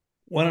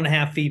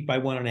 1.5 feet by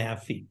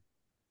 1.5 feet.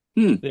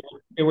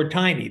 They were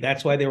tiny.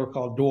 That's why they were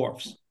called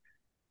dwarfs.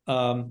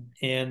 And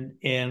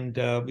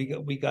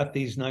we got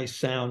these nice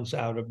sounds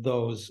out of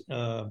those.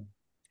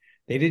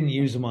 They didn't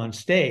use them on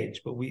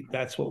stage, but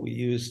that's what we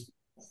used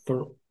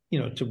for,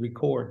 to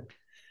record.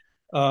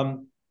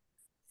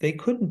 They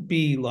couldn't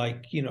be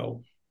like,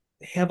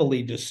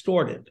 heavily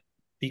distorted,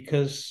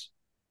 because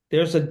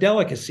there's a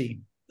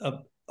delicacy,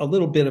 a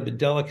little bit of a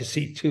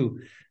delicacy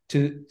to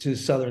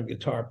Southern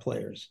guitar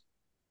players.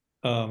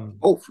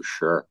 For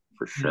sure.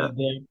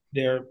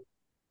 They're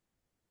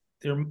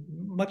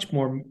much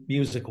more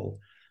musical.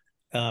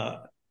 I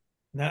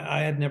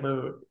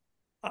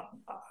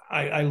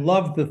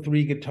love the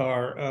 3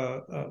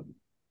 guitar.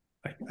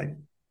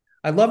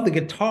 I love the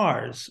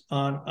guitars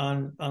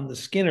on the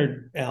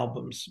Skinner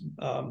albums,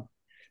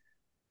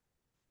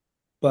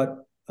 but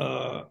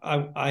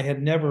I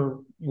had never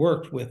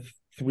worked with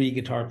 3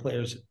 guitar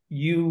players.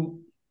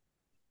 You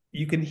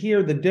can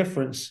hear the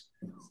difference.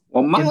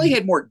 Well, Motley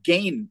had more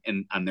gain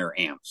on their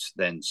amps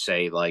than,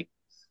 say, like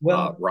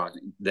rock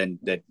than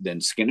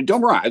Skinner. Don't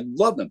worry, I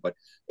love them, but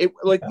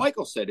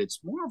Michael said,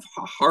 it's more of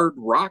a hard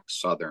rock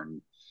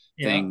Southern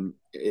thing,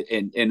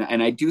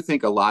 and I do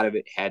think a lot of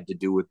it had to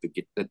do with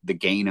the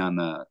gain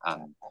on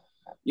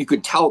you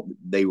could tell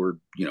they were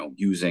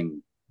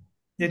using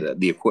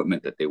the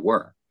equipment that they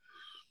were.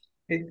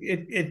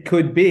 It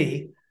could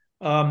be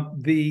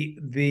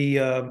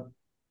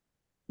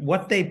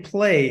what they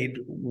played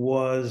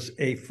was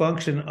a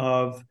function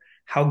of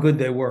how good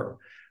they were.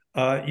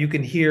 You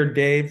can hear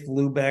Dave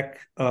Lubeck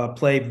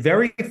play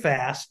very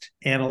fast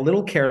and a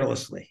little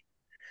carelessly,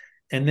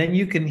 and then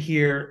you can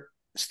hear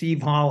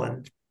Steve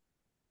Holland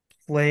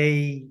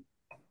play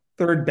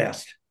third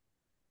best,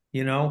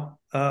 and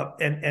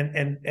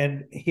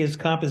his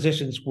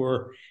compositions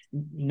were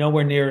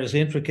nowhere near as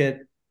intricate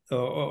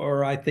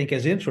or I think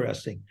as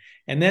interesting.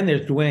 And then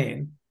there's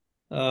Dwayne,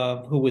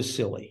 who was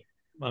silly.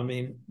 I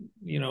mean,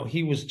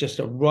 he was just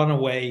a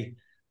runaway,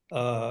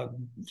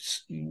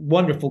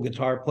 wonderful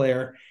guitar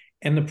player.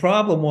 And the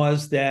problem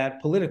was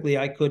that politically,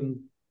 I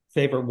couldn't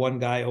favor one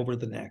guy over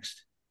the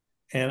next.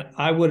 And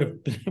I would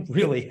have been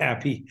really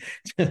happy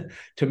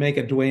to make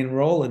a Dwayne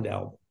Roland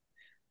album.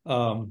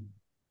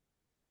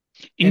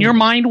 In your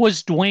mind,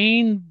 was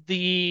Dwayne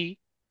the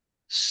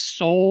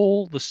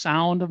soul, the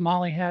sound of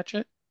Molly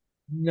Hatchet?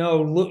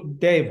 No, look,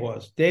 Dave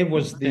was. Dave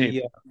was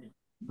the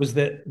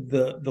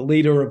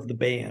leader of the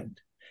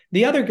band.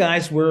 The other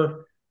guys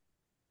were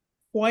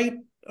quite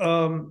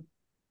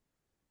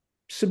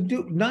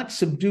subdued, not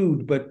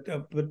subdued, but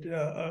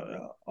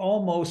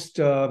almost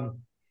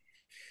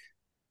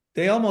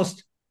they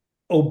almost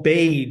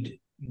obeyed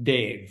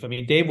Dave. I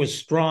mean, Dave was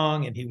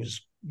strong and he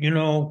was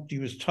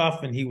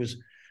tough, and he was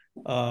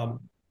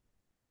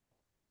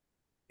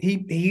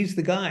he's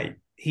the guy.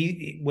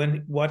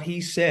 When what he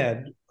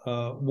said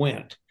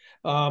went.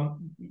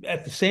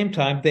 At the same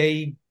time,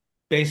 they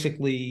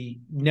basically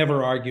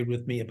never argued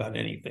with me about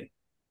anything.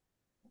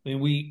 I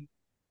mean,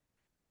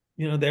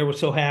 they were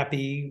so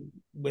happy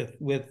with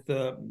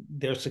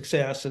their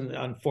success, and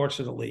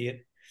unfortunately,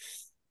 it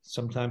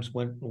sometimes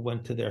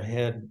went to their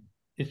head.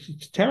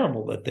 It's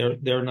terrible that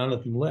there are none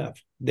of them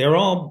left. They're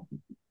all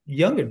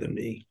younger than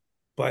me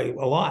by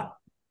a lot.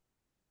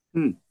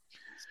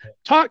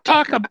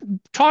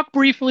 Talk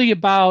briefly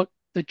about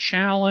the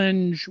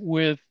challenge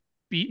with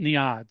Beating the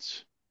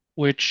Odds,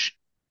 which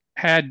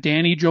had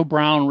Danny Joe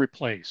Brown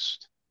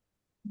replaced.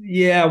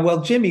 Yeah,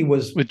 well, Jimmy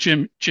was with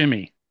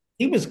Jimmy.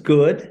 He was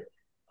good.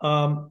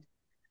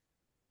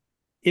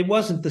 It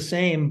wasn't the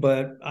same,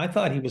 but I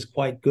thought he was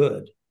quite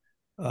good.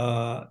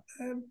 By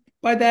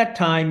that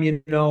time,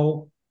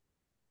 you're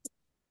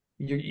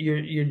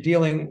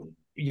dealing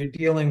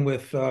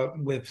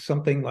with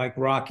something like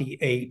Rocky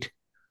 8.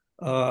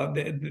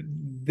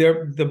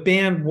 The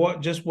band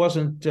just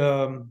wasn't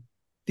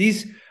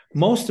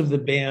most of the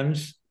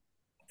bands,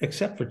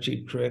 except for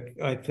Cheap Trick,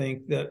 I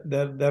think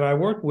that I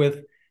worked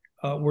with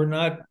were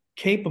not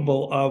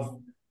capable of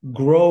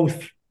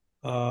growth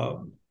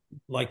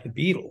like the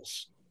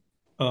Beatles.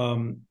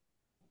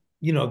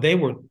 They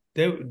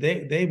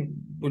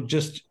were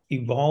just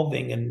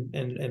evolving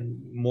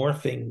and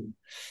morphing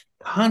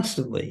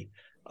constantly.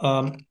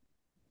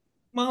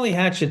 Molly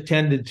Hatchet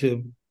tended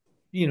to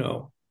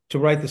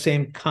write the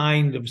same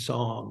kind of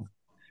song.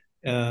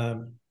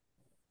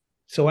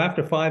 So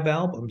after 5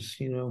 albums,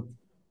 it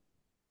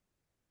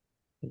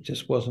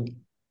just wasn't.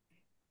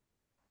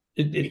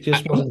 It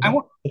just wasn't. I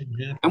want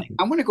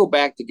to go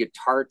back to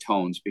Guitar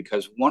Tones,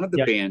 because one of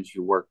the bands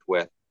you worked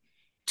with,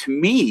 to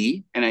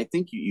me, and I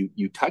think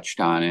you touched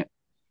on it,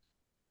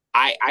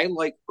 I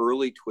like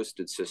early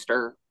Twisted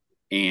Sister,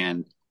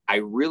 and I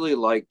really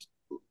liked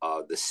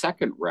the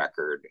second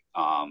record,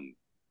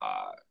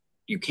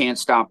 You Can't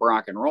Stop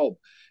Rock and Roll.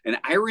 And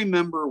I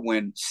remember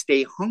when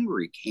Stay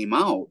Hungry came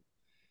out,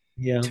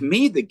 to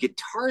me, the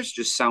guitars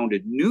just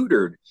sounded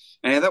neutered.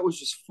 And I thought it was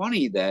just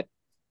funny that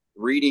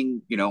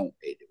reading,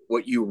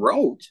 what you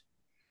wrote,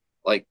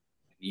 like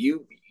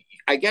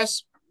I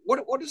guess,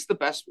 what is the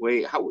best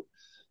way? How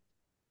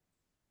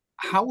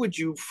would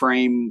you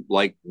frame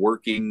like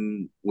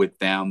working with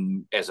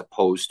them as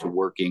opposed to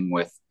working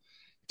with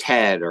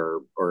Ted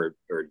or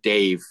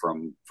Dave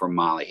from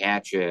Molly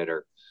Hatchet?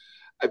 Or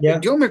do you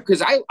remember?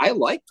 Because I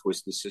like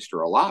Twisted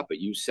Sister a lot, but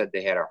you said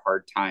they had a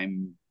hard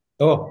time.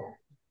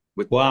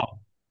 Wow.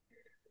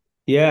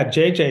 Yeah,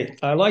 JJ.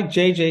 I like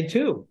JJ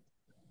too.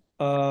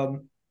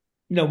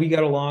 We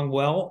got along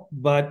well,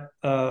 but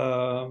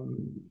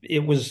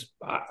it was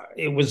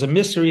a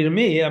mystery to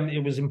me. I mean,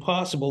 it was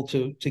impossible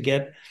to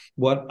get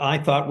what I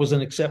thought was an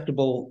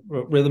acceptable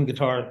rhythm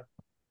guitar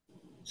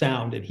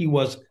sound, and he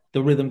was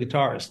the rhythm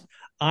guitarist.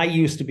 I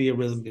used to be a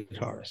rhythm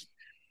guitarist.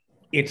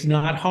 It's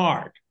not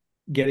hard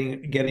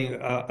getting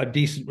a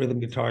decent rhythm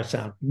guitar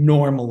sound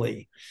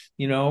normally.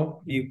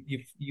 You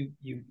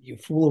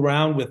fool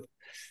around with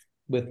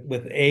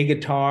a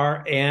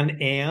guitar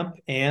and amp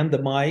and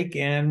the mic,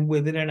 and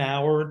within an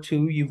hour or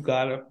two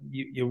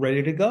you're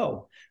ready to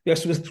go.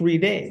 This was 3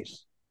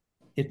 days.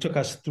 It took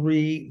us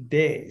 3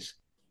 days.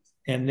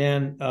 And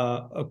then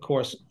of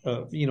course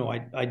I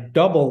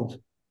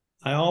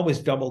always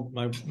doubled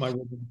my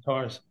rhythm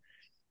guitars.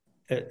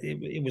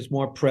 It was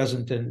more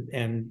present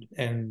and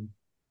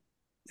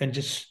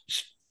just,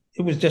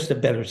 it was just a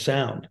better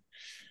sound.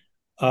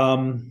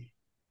 That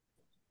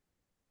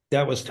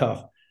was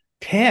tough.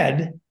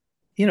 Ted,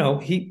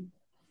 he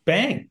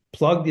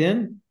plugged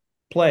in,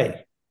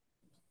 play.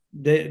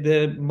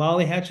 The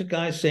Molly Hatchet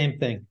guys, same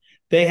thing.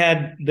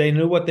 They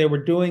knew what they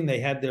were doing. They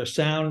had their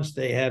sounds.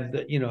 They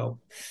had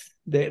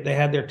they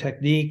had their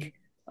technique.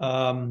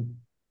 I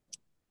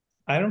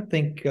don't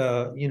think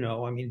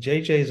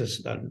JJ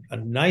is a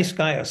nice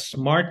guy, a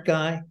smart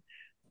guy,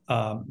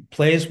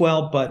 plays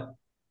well, but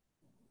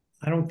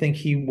I don't think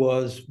he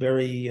was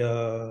very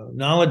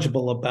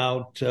knowledgeable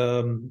about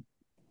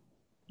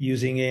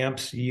using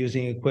amps,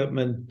 using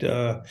equipment,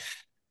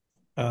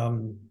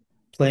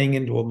 playing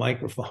into a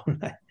microphone.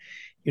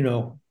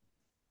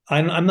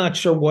 I'm not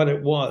sure what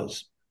it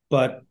was,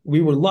 but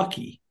we were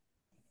lucky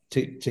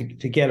to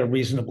get a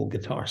reasonable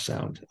guitar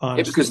sound, Yeah,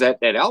 honestly. because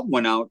that album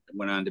went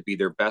on to be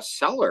their best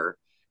seller.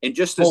 And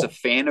just as a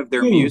fan of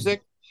their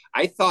music,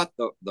 I thought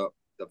the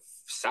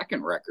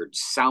second record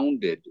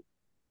sounded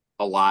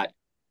a lot,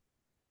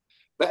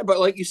 but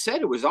like you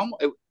said,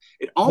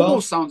 it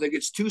almost sounds like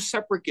it's two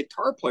separate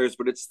guitar players,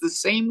 but it's the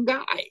same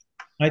guy,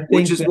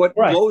 which is what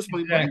blows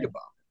my mind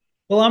about.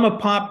 Well, I'm a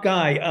pop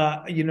guy.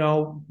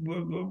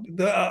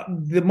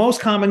 The most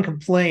common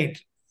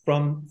complaint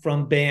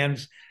from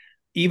bands,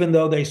 even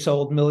though they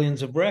sold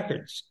millions of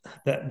records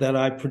that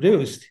I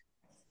produced,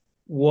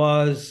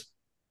 was,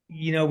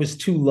 was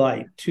too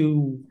light,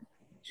 too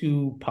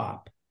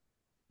pop.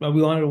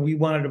 We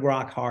wanted to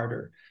rock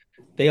harder.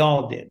 They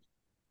all did.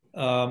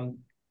 And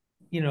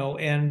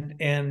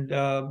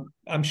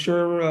I'm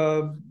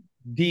sure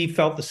Dee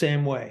felt the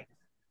same way.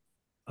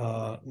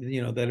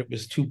 That it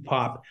was too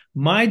pop.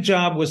 My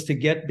job was to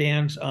get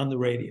bands on the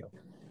radio.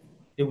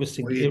 It was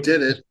to you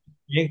did it.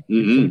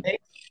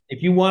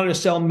 If you wanted to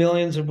sell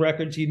millions of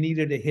records, you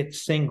needed a hit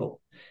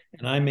single,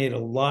 and I made a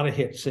lot of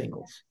hit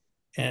singles,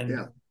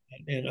 and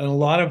a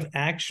lot of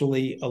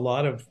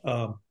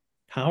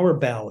power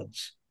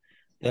ballads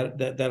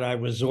that I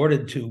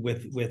resorted to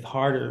with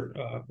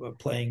harder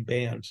playing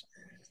bands.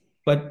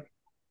 But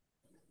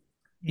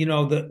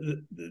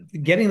the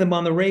getting them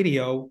on the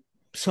radio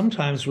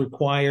sometimes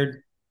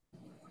required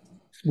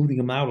smoothing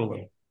them out a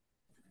little.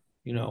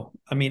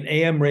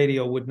 AM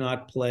radio would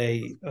not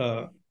play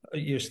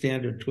your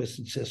standard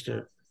Twisted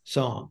Sister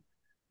song.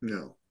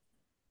 No.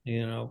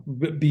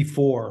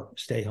 Before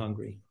Stay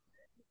Hungry.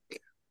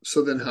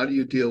 So then how do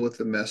you deal with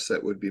the mess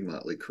that would be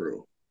Motley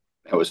Crue?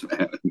 That was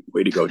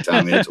way to go,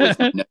 Tommy.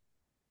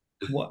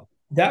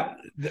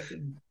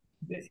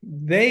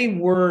 They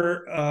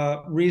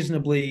were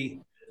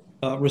reasonably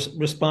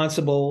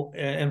responsible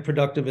and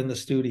productive in the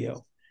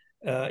studio.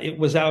 It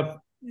was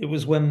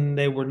when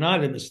they were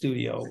not in the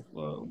studio,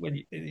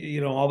 when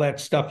all that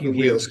stuff you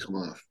hear come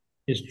off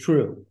is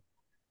true.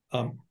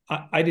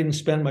 I didn't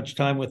spend much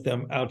time with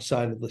them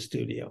outside of the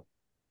studio.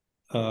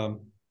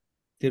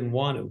 Didn't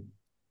want to.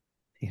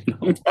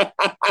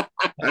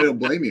 I don't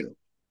blame you.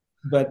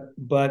 But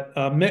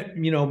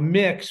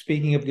Mick,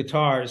 speaking of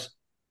guitars,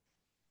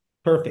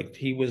 perfect.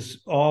 He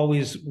was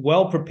always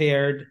well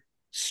prepared,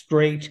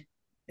 straight,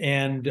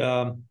 and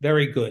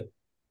very good.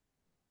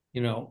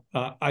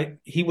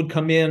 He would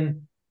come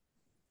in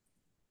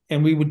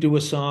and we would do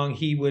a song.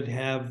 He would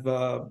have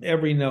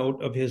every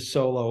note of his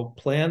solo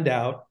planned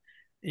out.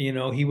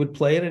 He would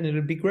play it and it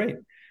would be great.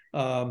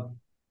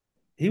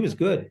 He was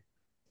good.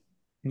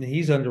 And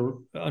he's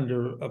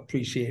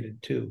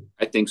underappreciated too.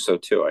 I think so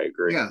too. I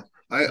agree. Yeah,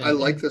 I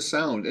like the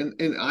sound,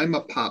 and I'm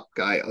a pop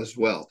guy as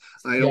well.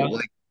 I don't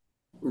like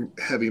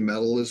heavy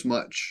metal as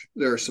much.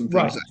 There are some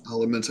things,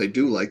 elements I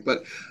do like,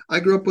 but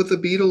I grew up with the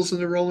Beatles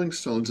and the Rolling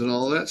Stones and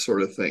all that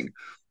sort of thing.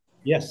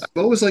 Yes,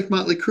 I've always liked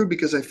Motley Crue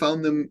because I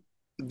found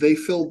they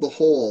filled the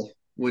hole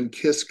when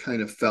Kiss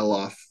kind of fell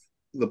off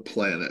the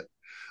planet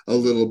a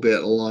little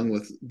bit, along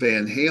with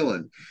Van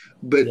Halen.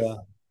 But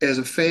as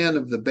a fan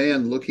of the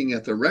band, looking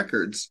at the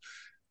records,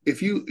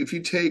 if you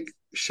take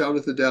Shout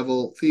at the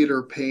Devil, Theater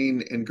of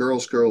Pain, and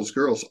Girls, Girls,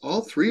 Girls,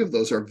 all three of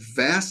those are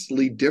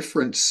vastly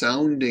different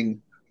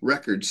sounding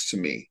records to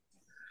me.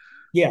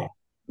 Yeah.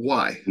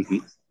 Why?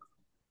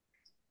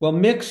 Well,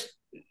 Mick's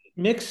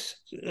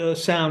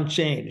sound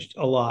changed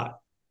a lot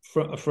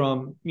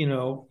from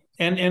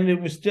and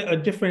it was a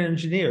different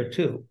engineer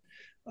too.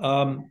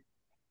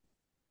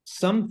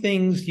 Some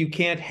things you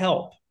can't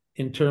help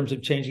in terms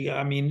of changing.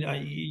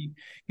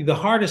 The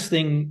hardest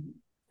thing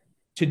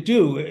to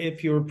do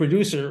if you're a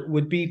producer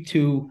would be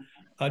to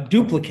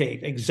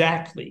duplicate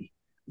exactly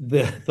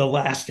the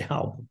last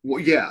album. Well,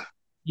 yeah.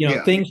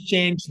 Things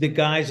change. The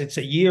guys, it's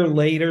a year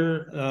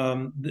later.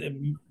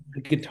 The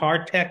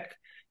guitar tech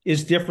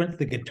is different.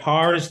 The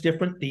guitar is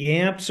different. The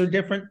amps are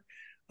different.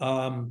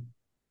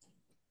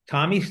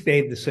 Tommy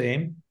stayed the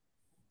same,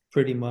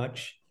 pretty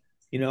much.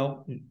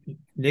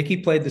 Nicky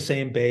played the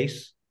same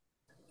bass.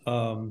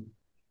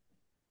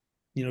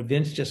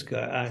 Vince just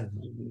it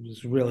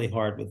was really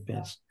hard with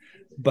Vince,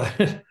 but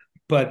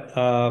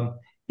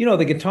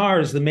the guitar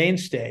is the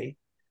mainstay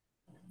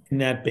in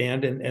that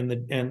band,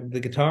 and the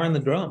guitar and the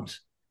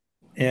drums,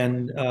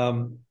 and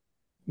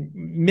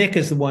Mick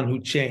is the one who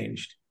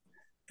changed,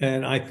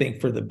 and I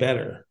think for the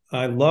better.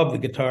 I love the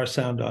guitar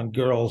sound on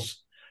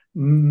Girls.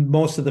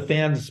 Most of the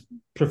fans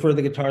prefer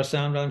the guitar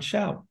sound on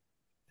Shout.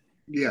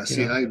 Yeah,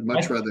 see, I'd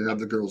much rather have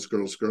the Girls,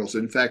 Girls, Girls.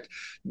 In fact,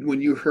 when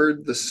you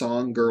heard the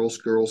song Girls,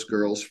 Girls,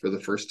 Girls for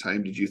the first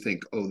time, did you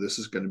think, oh, this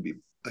is going to be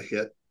a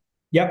hit?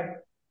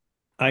 Yep,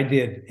 I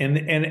did.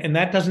 And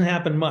that doesn't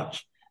happen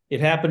much. It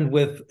happened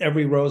with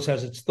Every Rose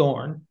Has Its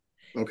Thorn.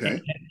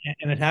 Okay.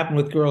 And it happened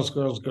with Girls,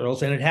 Girls,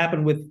 Girls. And it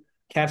happened with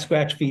Cat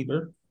Scratch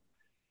Fever.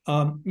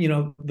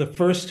 The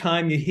first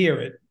time you hear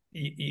it,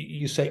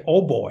 you say,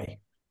 oh boy,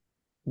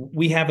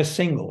 we have a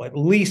single. At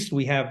least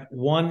we have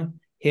one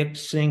hit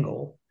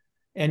single.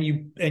 And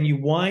you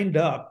wind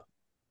up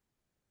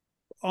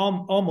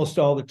almost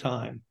all the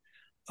time.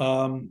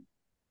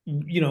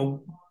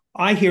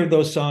 I hear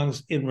those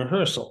songs in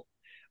rehearsal.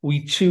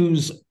 We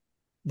choose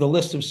the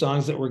list of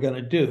songs that we're going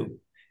to do,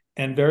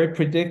 and very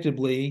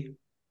predictably,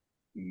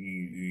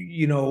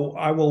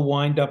 I will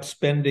wind up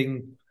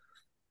spending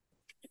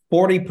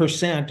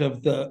 40%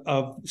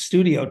 of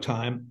studio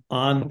time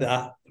on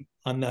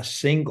the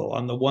single,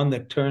 on the one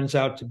that turns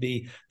out to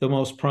be the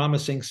most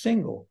promising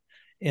single.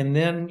 And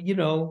then,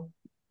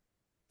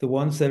 the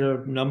ones that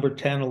are number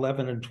 10,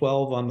 11, and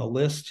 12 on the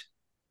list,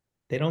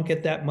 they don't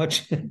get that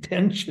much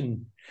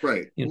attention.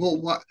 Right.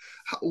 Well,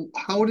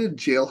 how did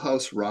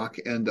Jailhouse Rock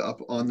end up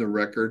on the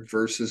record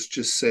versus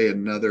just say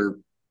another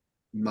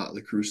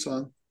Motley Crue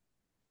song?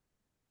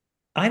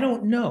 I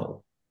don't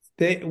know.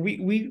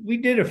 We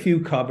did a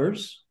few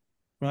covers,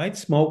 right?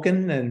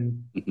 Smoking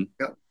and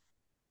Yep.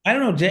 I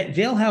don't know,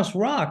 Jailhouse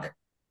Rock.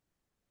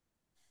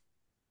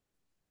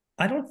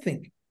 I don't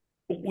think.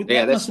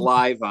 That's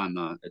live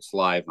on it's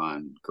live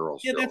on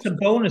Girls. Yeah, Girls, that's a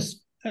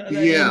bonus.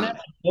 Yeah, that's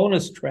a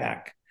bonus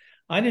track.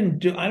 I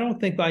don't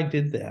think I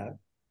did that.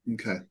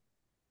 Okay.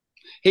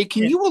 Hey,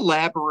 can you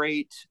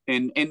elaborate?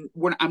 And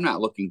I'm not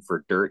looking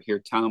for dirt here,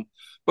 Tom,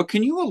 but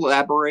can you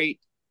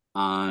elaborate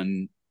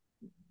on?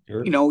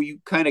 Dirt. You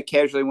kind of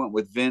casually went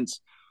with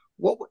Vince.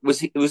 What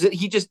was it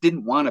he just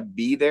didn't want to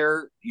be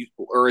there,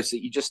 or is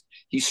it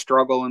he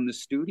struggled in the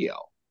studio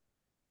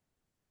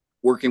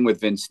working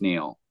with Vince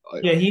Neil?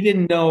 Yeah, he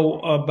didn't know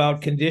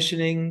about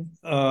conditioning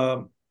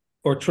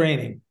or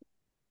training.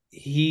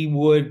 He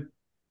would,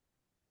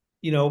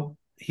 he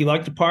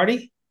liked to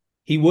party.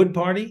 He would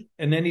party,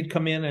 and then he'd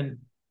come in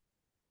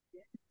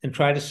and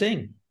try to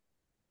sing.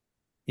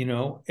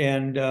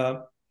 And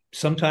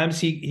sometimes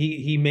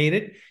he made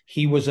it.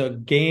 He was a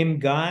game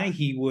guy.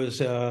 He was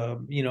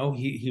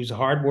he was a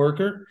hard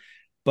worker,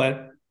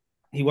 but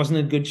he wasn't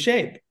in good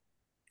shape,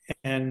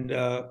 and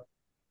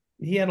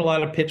he had a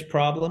lot of pitch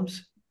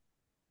problems.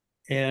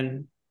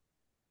 And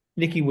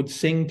Nikki would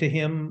sing to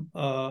him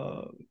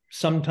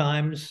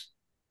sometimes,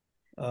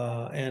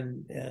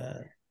 and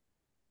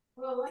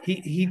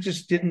he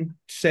just didn't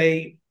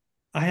say,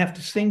 "I have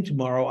to sing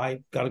tomorrow.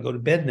 I got to go to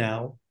bed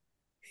now."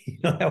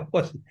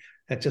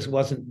 That just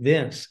wasn't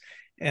Vince.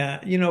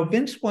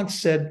 Vince once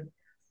said,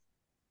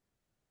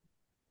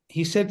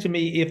 he said to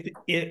me,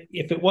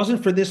 if it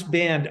wasn't for this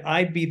band,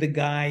 I'd be the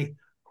guy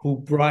who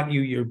brought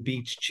you your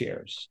beach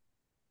chairs.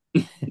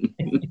 He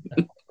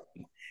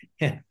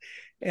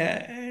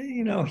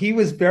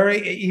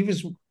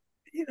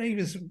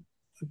was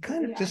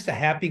kind of just a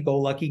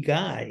happy-go-lucky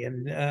guy,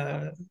 and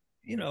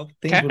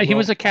he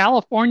was a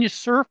California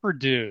surfer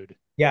dude.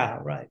 Yeah,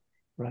 right.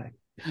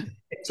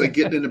 It's like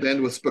getting in a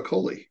band with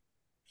Spicoli.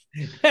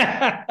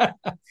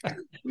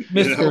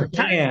 Mr.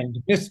 Hand.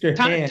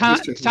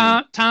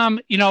 Tom,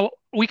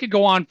 we could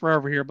go on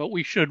forever here, but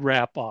we should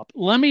wrap up.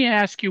 Let me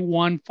ask you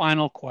one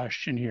final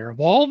question here. Of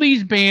all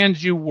these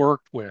bands you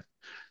worked with,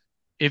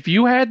 if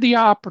you had the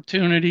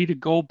opportunity to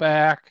go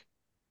back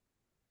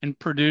and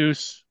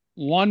produce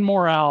one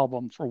more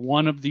album for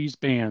one of these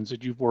bands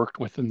that you've worked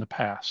with in the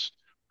past,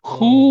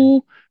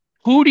 who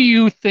do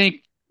you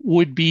think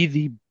would be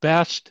the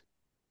best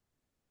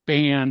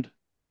band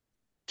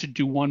to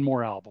do one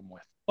more album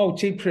with? Oh,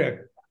 Cheap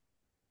Trick.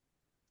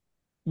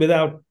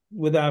 Without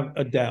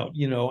a doubt.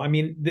 I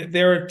mean,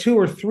 there are two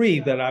or three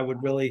that I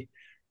would really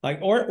like,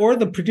 or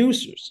the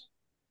Producers.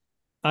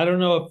 I don't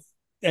know if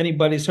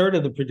anybody's heard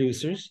of the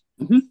Producers.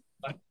 Mm-hmm.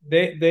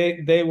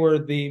 They were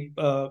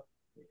the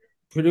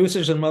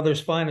Producers and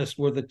Mother's Finest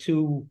were the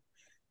two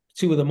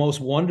of the most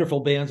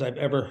wonderful bands I've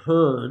ever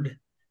heard,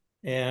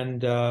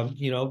 and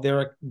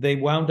they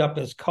wound up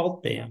as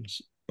cult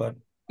bands. But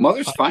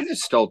Mother's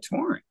Finest still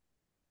touring.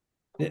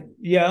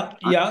 Yeah,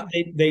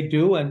 they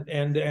do,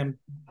 and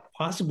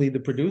possibly the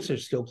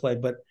Producers still play.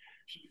 But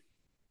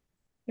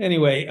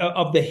anyway,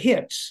 of the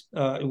hits,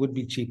 it would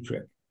be Cheap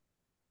Trick.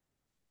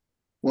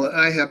 Well,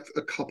 I have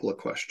a couple of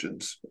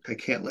questions. I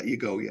can't let you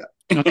go yet.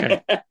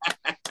 Okay.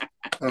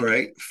 All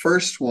right.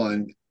 First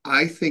one,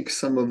 I think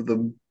some of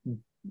the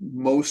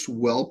most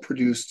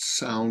well-produced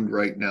sound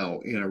right now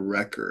in a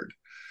record,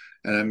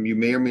 and you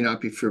may or may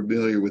not be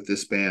familiar with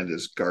this band,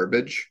 is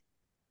Garbage.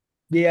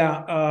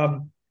 Yeah.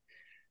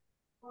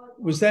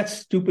 Was that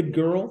Stupid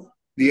Girl?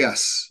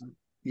 Yes.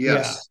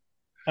 Yeah.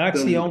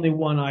 That's the only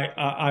one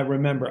I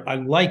remember. I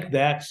like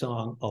that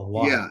song a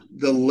lot. Yeah,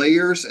 the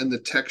layers and the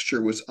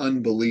texture was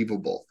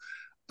unbelievable.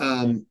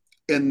 And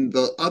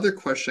the other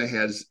question I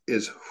had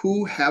is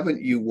who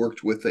haven't you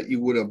worked with that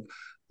you would have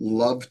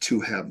loved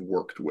to have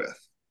worked with?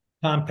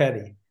 Tom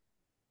Petty.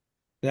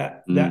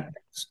 That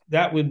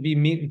would be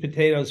meat and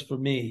potatoes for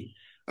me.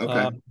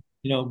 Okay.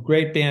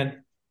 Great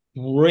band,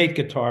 great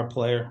guitar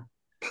player.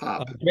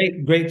 Pop.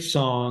 Great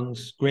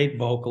songs, great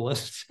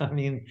vocalists. I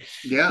mean,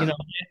 yeah,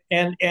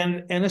 and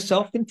a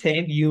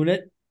self-contained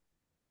unit.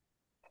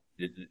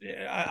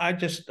 I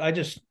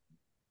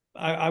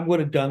would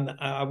have done.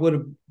 I would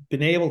have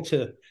been able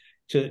to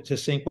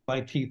sink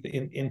my teeth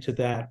into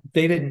that.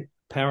 They didn't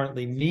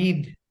apparently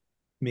need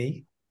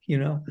me,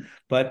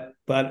 but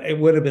it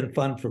would have been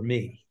fun for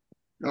me.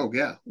 Oh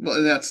yeah. Well,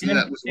 and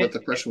that was what the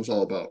question was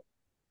all about.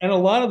 And a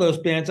lot of those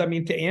bands, I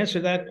mean, to answer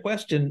that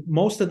question,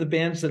 most of the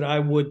bands that I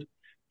would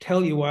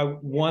tell you I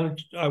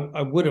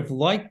would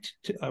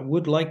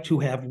like to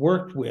have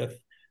worked with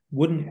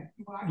wouldn't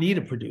need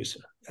a producer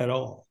at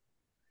all.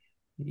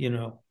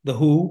 The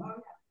Who,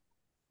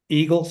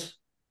 Eagles.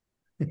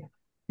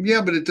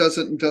 Yeah, but it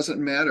doesn't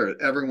matter.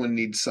 Everyone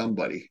needs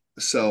somebody.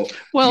 So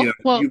well,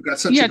 you've got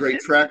such a great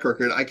track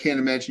record. I can't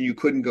imagine you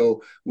couldn't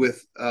go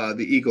with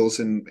the Eagles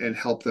and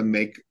help them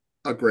make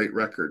a great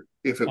record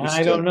if it was.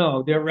 I don't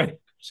know. They're right.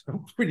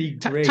 Pretty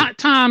great.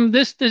 Tom,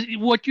 this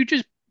what you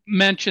just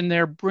mentioned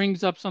there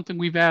brings up something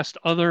we've asked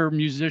other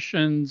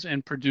musicians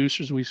and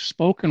producers we've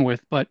spoken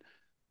with, but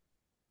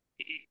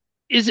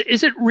is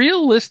it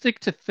realistic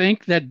to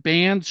think that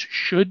bands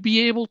should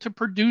be able to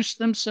produce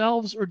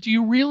themselves, or do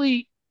you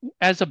really,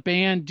 as a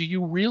band, do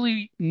you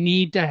really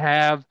need to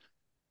have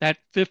that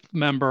fifth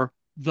member,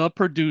 the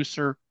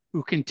producer,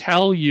 who can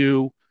tell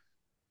you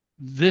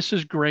this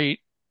is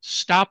great,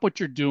 stop what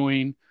you're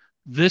doing,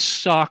 this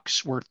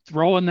sucks, we're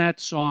throwing that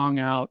song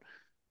out?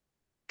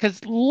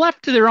 Because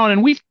left to their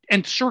own,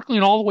 and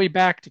circling all the way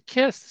back to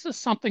Kiss, this is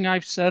something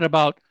I've said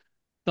about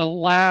the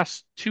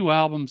last two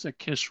albums that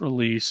Kiss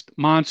released,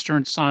 Monster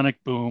and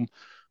Sonic Boom,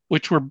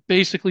 which were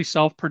basically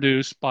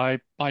self-produced by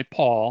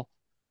Paul.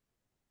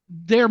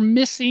 They're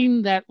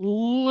missing that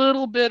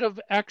little bit of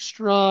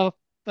extra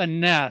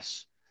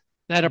finesse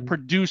that a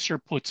producer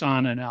puts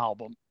on an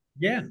album.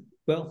 Yeah.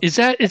 Well, is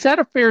that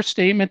a fair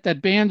statement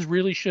that bands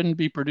really shouldn't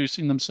be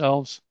producing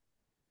themselves?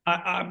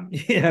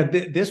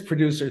 This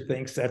producer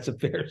thinks that's a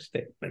fair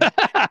statement.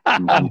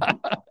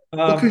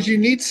 Because you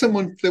need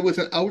someone with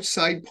an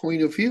outside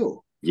point of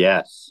view.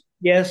 Yes.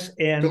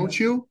 And don't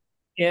you?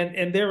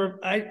 And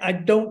I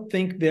don't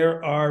think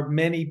there are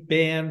many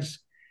bands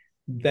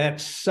that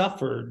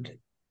suffered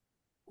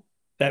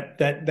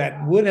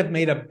that would have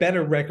made a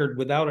better record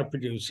without a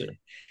producer.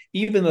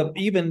 Even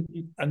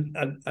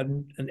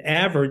an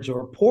average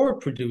or poor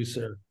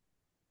producer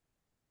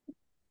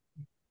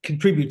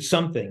contributes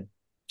something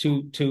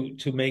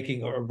to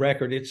making a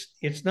record.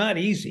 It's not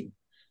easy,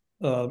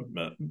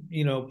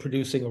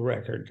 producing a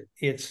record.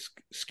 It's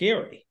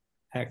scary,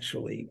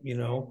 actually.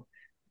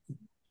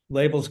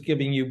 Labels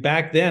giving you,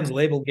 back then,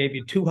 label gave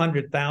you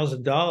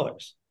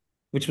 $200,000,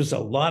 which was a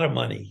lot of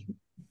money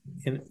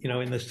in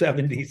the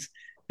 70s,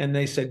 and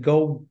they said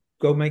go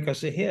make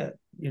us a hit.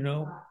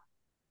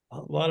 A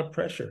lot of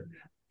pressure.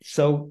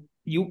 So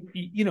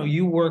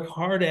you work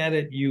hard at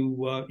it.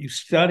 You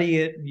study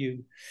it.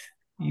 You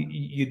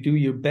do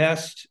your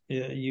best.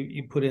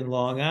 You put in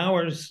long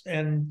hours,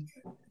 and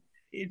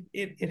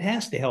it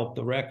has to help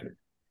the record.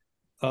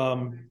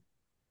 Look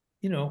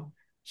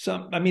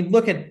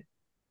at,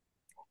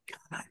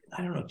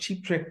 I don't know,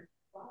 Cheap Trick.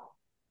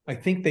 I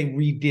think they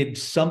redid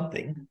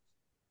something,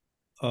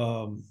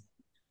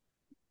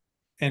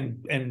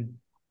 and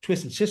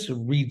Twisted Sister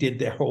redid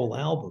their whole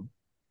album.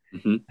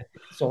 Mm-hmm.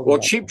 Well,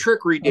 Cheap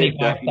Trick redid in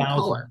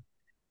color.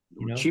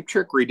 Cheap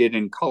Trick redid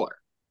in color.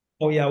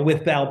 Oh yeah,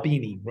 with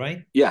Albini,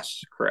 right?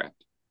 Yes,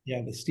 correct.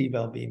 Yeah, with Steve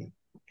Albini.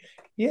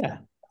 Yeah,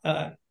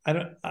 I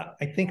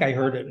think I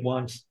heard it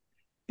once,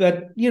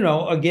 but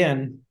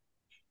again,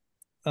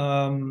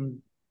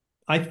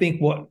 I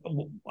think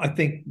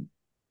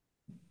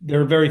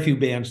there are very few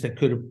bands that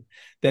could have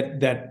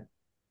that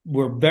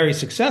were very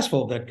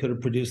successful that could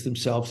have produced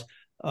themselves.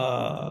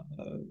 Bill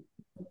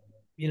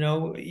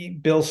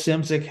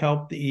Simzik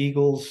helped the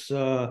Eagles,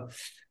 and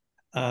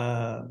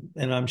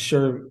I'm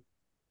sure,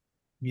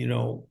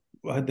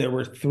 there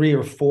were 3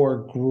 or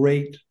 4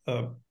 great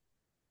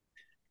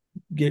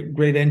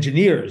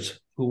engineers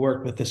who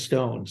worked with the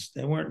Stones.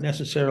 They weren't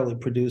necessarily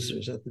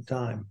producers at the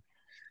time.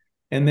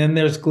 And then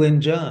there's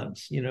Glyn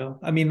Johns.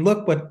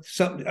 Look what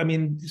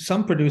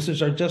some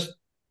producers are just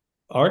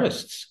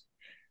artists.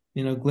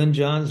 Glyn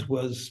Johns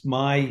was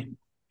my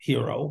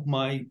hero,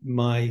 my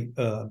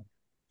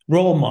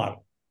role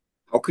model.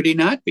 How could he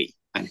not be?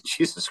 I mean,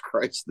 Jesus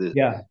Christ,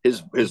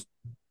 his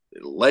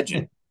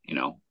legend,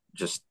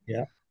 just.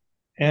 Yeah.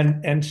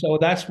 And so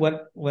that's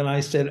when I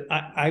said,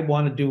 I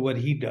want to do what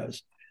he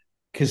does,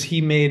 because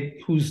he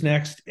made Who's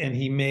Next and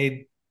he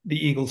made the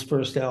Eagles'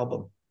 first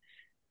album.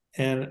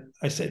 And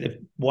I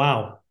said,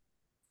 wow,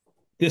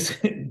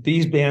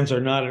 these bands are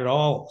not at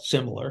all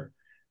similar.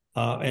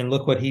 And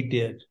look what he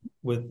did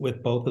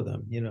with both of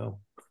them,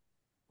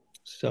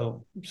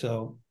 So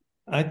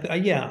I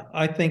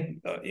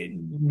think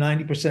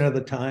 90% of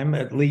the time,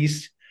 at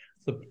least,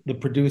 the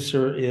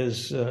producer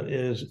is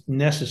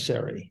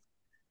necessary,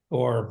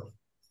 or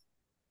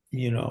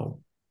a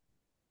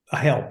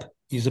help.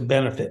 He's a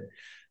benefit.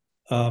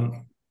 I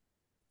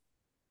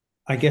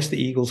guess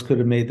the Eagles could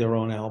have made their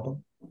own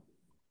album.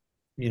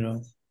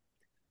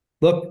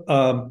 Look,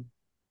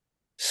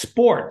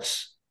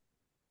 Sports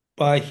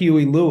by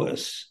Huey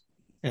Lewis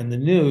and the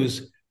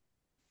News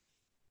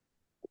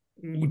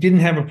didn't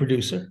have a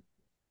producer,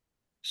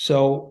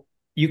 so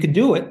you can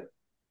do it,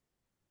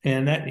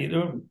 and that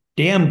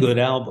damn good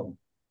album.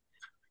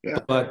 Yeah.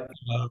 But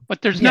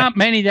there's not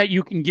many that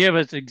you can give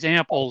as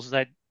examples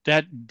that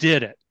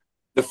did it.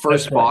 The That's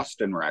first right.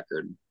 Boston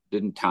record,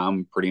 didn't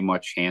Tom pretty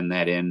much hand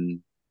that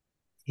in?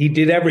 He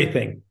did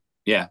everything.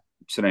 Yeah,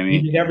 that's what I He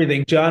mean. did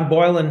everything. John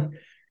Boylan,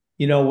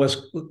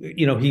 was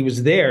he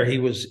was there. He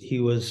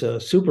was a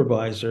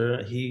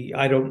supervisor.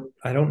 I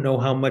don't know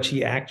how much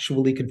he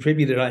actually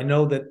contributed. I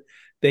know that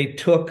they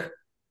took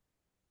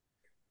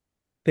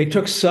they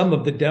took some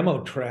of the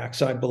demo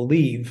tracks, I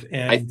believe,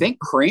 I and think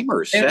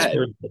Kramer said,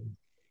 transferred them.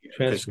 because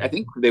I Transferred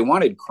think them. they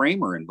wanted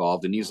Kramer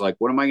involved, and he's like,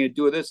 "What am I going to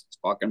do with this? It's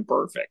fucking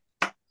perfect."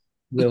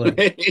 Really,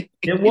 it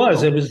You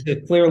was. know? It was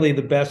clearly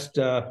the best.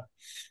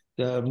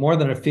 More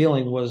than a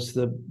feeling was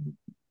the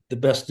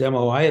best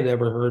demo I had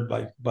ever heard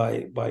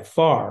by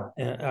far.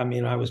 I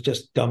mean, I was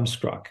just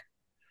dumbstruck.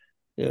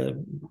 It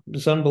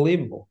was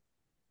unbelievable.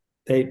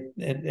 They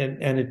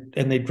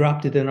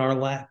dropped it in our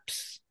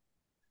laps.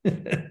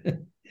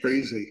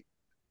 Crazy.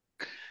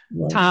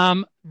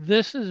 Tom,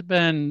 this has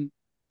been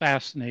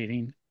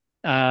fascinating.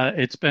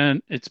 It's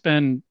been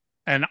an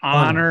Fun.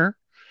 honor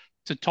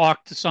to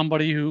talk to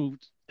somebody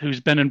who's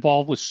been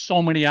involved with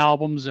so many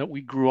albums that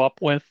we grew up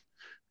with,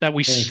 that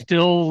we Thanks.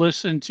 still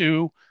listen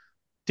to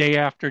day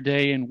after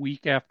day and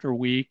week after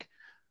week.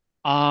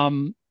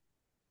 Um,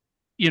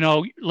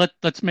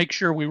 let's make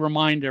sure we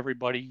remind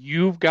everybody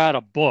you've got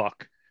a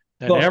book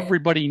that Book,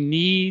 everybody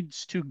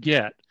needs to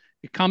get.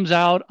 It comes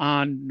out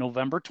on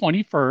November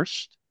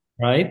 21st.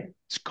 right?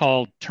 It's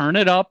called Turn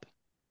It Up: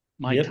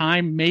 My Yep.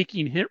 Time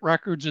Making Hit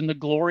Records in the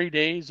Glory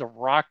Days of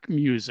Rock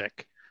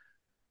Music.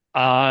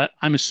 I'm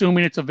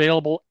assuming it's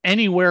available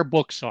anywhere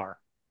books are.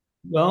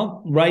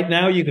 Well, right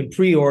now you can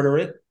pre-order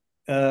it.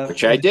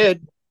 Which I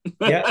did.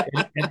 Yeah,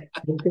 and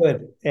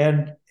good.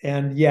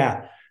 And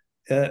yeah,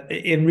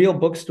 in real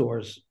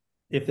bookstores,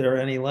 if there are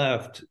any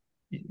left,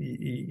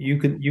 you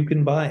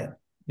can buy it.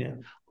 Yeah.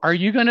 Are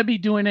you going to be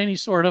doing any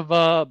sort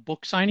of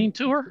book signing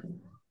tour?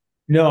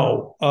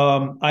 No,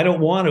 I don't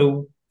want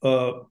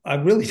to. I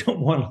really don't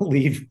want to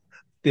leave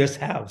this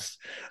house.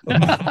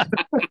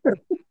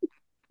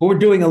 We're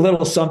doing a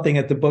little something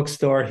at the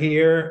bookstore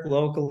here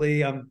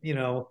locally.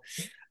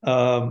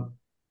 Um,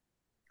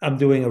 I'm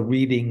doing a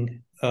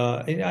reading.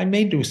 I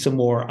may do some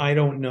more. I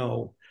don't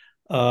know.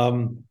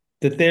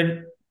 That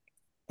there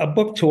a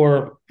book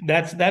tour.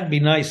 That'd be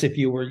nice if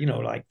you were,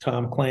 like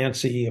Tom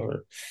Clancy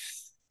or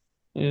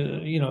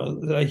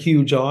a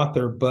huge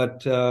author.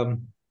 But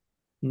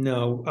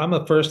no, I'm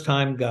a first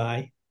time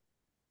guy.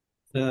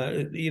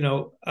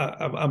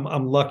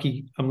 I'm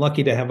lucky. I'm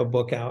lucky to have a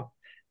book out,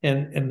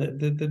 and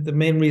the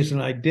main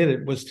reason I did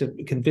it was to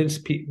convince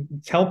people,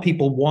 tell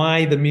people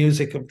why the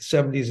music of the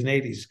 '70s and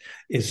 '80s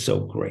is so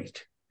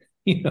great.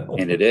 You know,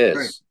 And it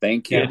Right. is.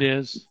 Thank yeah, you. It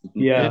is. It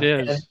yeah,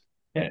 is.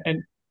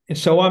 and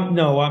so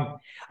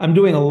I'm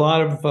doing a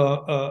lot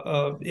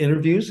of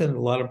interviews and a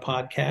lot of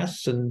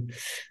podcasts,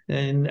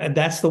 and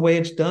that's the way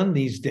it's done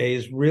these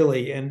days,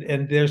 really.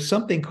 And there's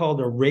something called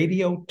a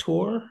radio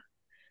tour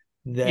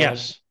that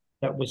Yes.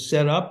 that was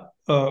set up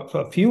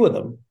for a few of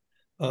them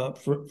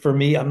for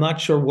me. I'm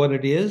not sure what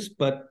it is,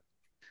 but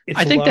it's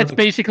I a think lot that's of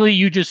basically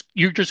you're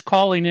just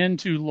calling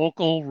into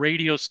local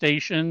radio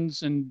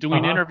stations and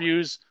doing uh-huh.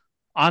 interviews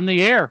on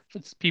the air.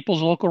 It's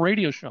people's local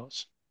radio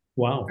shows.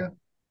 Wow,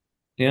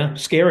 yeah,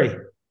 scary.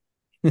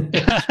 You'll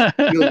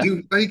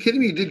do. Are you kidding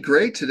me? You did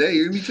great today.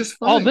 You're gonna be just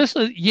Oh, fine. this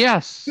is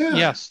yes, Yeah,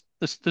 yes.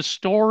 The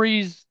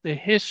stories, the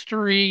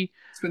history.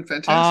 it's been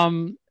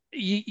fantastic.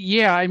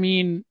 Yeah, I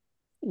mean,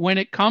 when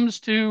it comes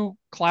to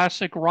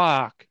classic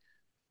rock,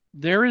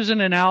 there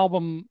isn't an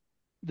album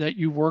that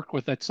you work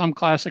with that some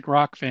classic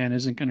rock fan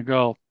isn't going to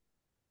go,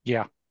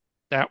 yeah,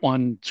 that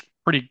one's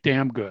pretty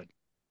damn good.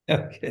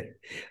 Okay,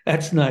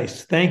 that's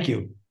nice. Thank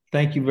you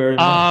very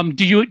much.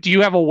 Do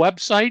you have a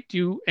website? Do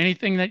you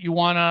anything that you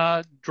want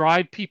to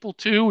drive people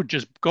to, or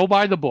just go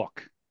buy the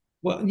book?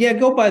 Well, yeah,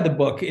 go buy the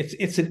book.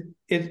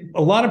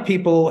 A lot of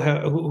people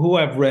who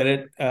have read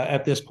it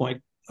at this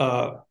point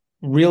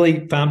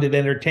really found it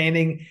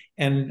entertaining,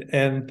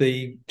 and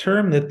the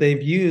term that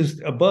they've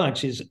used a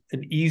bunch is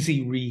an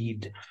easy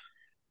read.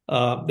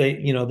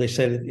 They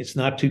said it's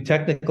not too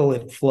technical,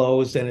 it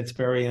flows, and it's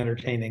very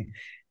entertaining.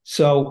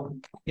 So,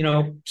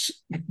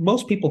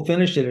 most people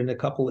finish it in a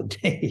couple of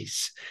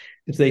days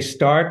if they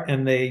start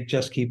and they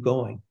just keep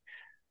going.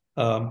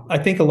 I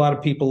think a lot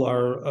of people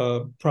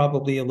are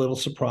probably a little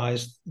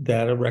surprised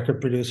that a record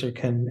producer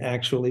can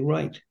actually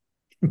write.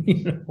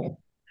 you know,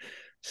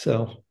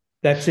 so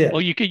that's Well,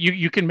 it.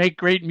 you can make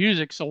great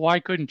music, so why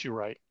couldn't you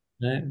write?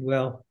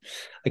 Well,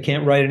 I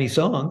can't write any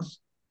songs.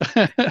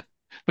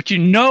 But you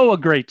know a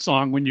great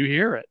song when you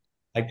hear it.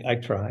 I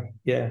try.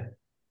 Yeah.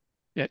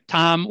 Yeah,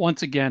 Tom,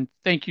 once again,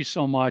 thank you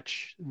so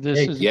much. This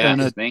Hey, has been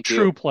Yes, a thank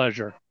true you.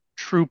 pleasure.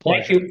 True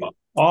thank pleasure. you,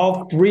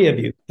 all three of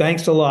you.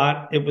 Thanks a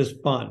lot. It was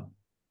fun.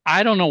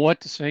 I don't know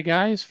what to say,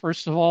 guys.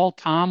 First of all,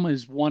 Tom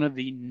is one of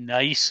the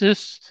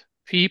nicest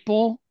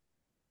people.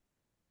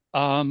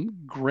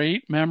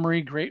 Great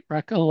memory, great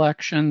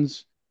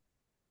recollections.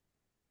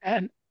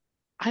 And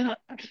I don't,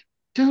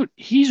 dude,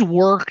 he's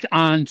worked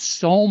on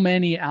so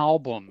many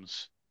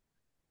albums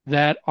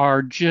that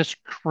are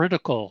just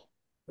critical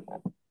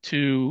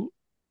to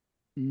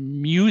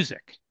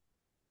music.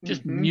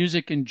 just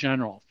music in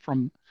general.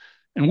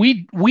 And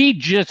we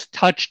just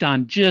touched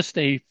on just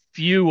a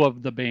few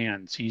of the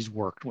bands he's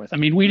worked with. I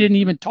mean, we didn't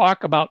even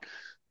talk about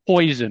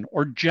Poison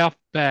or Jeff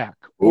Beck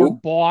or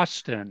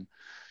Boston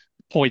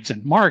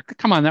Poison. Mark,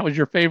 come on, that was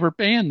your favorite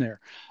band there.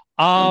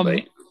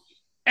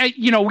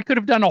 We could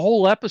have done a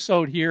whole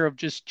episode here of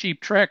just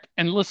Cheap Trick.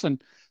 And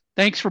listen,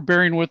 thanks for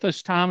bearing with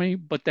us, Tommy.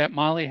 But that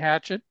Molly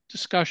Hatchet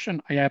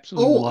discussion, I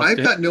absolutely loved I've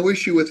it. got no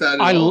issue with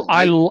that at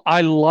all.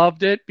 I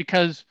loved it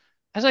because,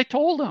 as I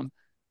told him,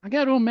 I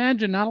got to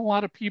imagine not a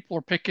lot of people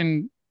are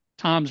picking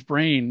Tom's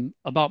brain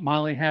about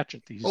Molly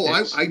Hatchet these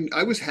days.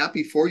 I was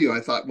happy for you.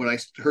 I thought when I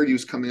heard he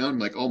was coming on, I'm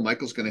like, oh,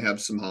 Michael's going to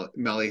have some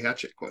Molly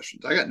Hatchet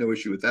questions. I got no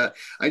issue with that.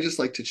 I just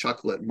like to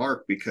chuckle at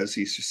Mark because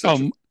he's just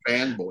such a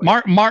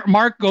fanboy.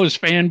 Mark goes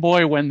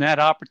fanboy when that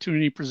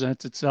opportunity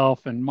presents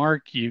itself, and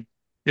Mark, you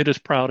did us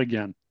proud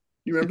again.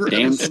 You remember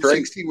episode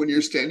 60 when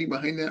you're standing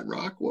behind that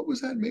rock? What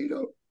was that made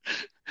of?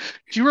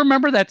 Do you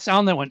remember that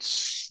sound that went?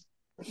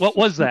 What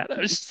was that?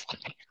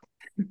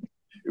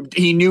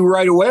 He knew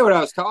right away what I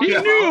was talking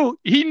about.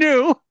 He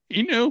knew.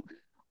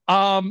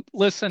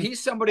 Listen,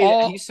 he's somebody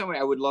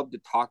I would love to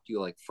talk to you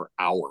like for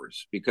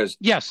hours because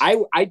yes,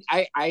 I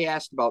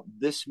asked about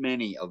this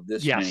many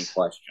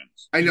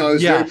questions. I know. I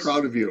was very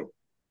proud of you.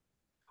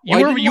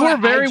 You were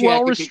very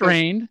well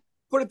restrained.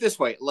 Put it this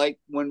way, like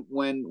when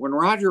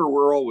Roger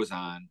Rural was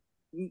on,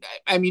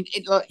 I mean,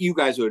 you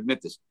guys would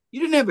admit this. You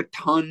didn't have a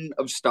ton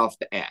of stuff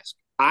to ask.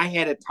 I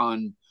had a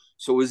ton,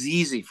 so it was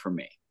easy for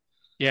me.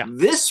 Yeah.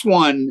 This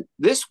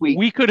week,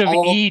 we could have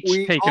each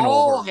taken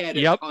all over. Had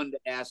a ton to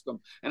ask them,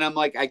 and I'm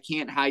like, I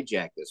can't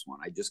hijack this one.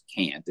 I just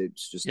can't.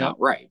 It's just not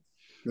right.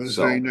 It was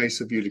very nice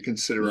of you to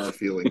consider our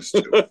feelings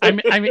too. I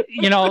mean,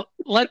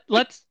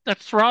 let's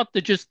throw out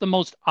the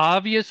most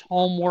obvious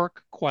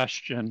homework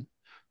question.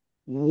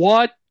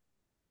 What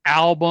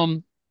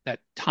album that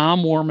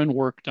Tom Werman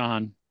worked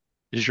on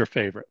is your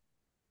favorite?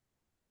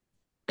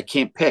 I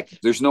can't pick.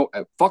 There's no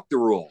fuck the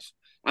rules.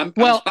 I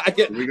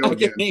can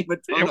name a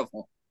ton of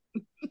them.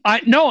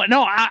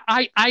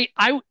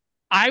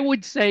 I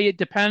would say it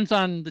depends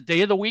on the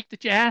day of the week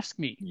that you ask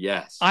me.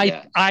 Yes.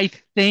 I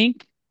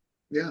think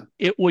yeah,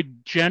 it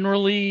would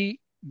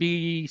generally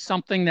be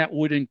something that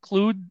would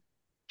include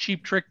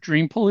Cheap Trick,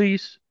 Dream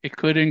Police. It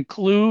could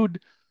include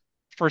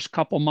first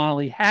couple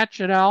Molly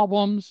Hatchet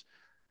albums.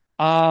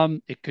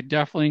 It could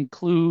definitely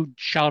include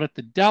Shout at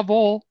the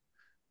Devil.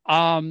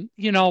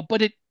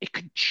 But it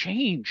could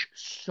change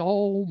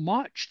so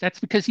much. That's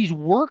because he's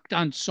worked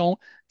on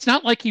it's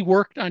not like he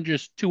worked on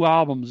just two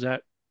albums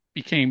that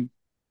became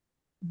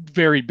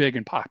very big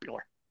and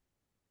popular.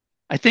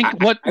 I think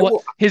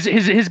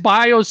his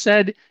bio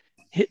said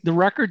the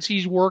records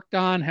he's worked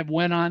on have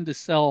went on to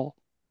sell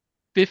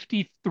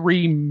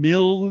 53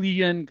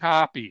 million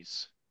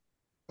copies.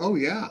 Oh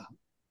yeah.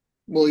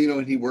 Well,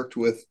 and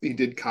he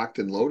did Cocked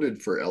and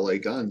Loaded for LA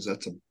Guns.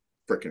 That's a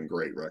freaking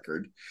great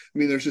record. I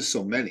mean, there's just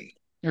so many.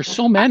 There's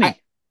so many.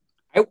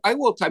 I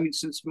will. I mean,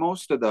 since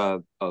most of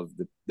the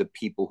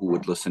people who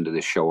would listen to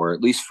this show are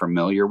at least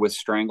familiar with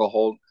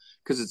Stranglehold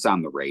because it's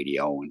on the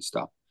radio and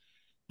stuff.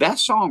 That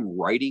song,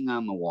 "Writing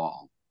on the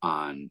Wall"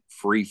 on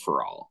Free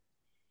for All,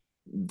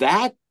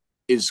 that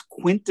is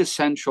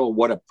quintessential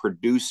what a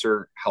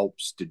producer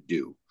helps to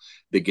do.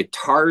 The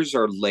guitars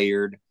are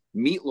layered.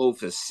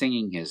 Meatloaf is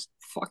singing his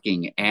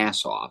fucking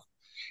ass off,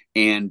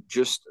 and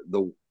just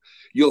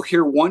you'll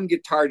hear one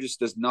guitar just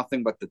does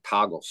nothing but the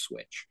toggle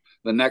switch.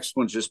 The next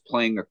one's just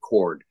playing a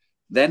chord.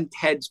 Then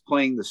Ted's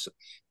playing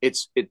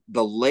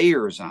the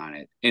layers on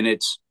it.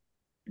 And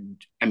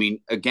I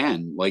mean,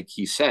 again, like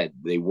he said,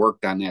 they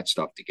worked on that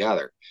stuff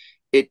together.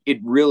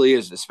 It really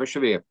is,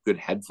 especially if you have good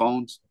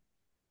headphones.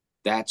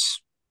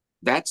 That's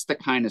the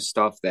kind of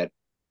stuff that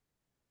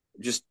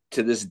just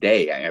to this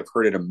day, I've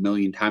heard it a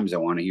million times. I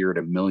want to hear it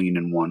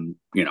 1,000,001,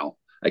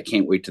 I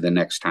can't wait to the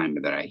next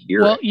time that I hear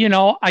it.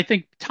 Well, I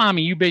think,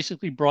 Tommy, you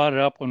basically brought it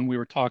up when we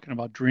were talking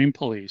about Dream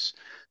Police.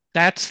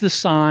 That's the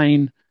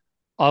sign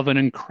of an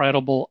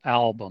incredible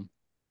album,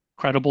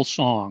 incredible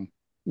song,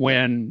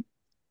 when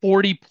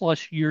 40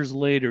 plus years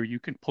later, you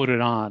can put it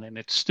on and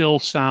it still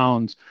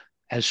sounds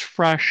as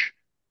fresh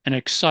and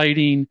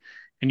exciting,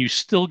 and you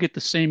still get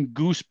the same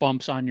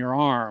goosebumps on your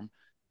arm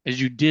as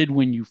you did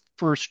when you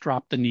first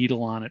dropped the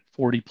needle on it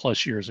 40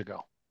 plus years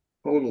ago.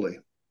 Totally.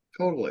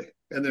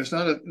 And there's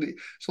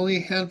only a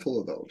handful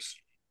of those.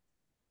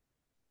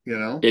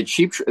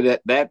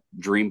 That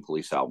Dream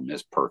Police album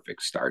is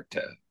perfect start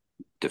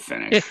to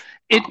finish.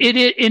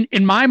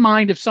 In my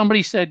mind, if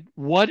somebody said,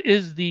 what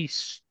is the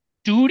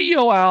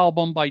studio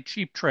album by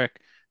Cheap Trick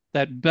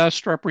that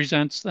best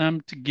represents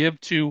them to give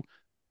to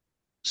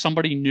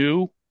somebody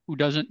new who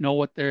doesn't know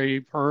what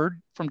they've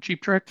heard from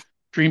Cheap Trick,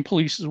 Dream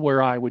Police is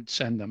where I would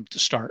send them to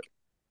start.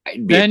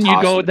 Then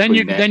you go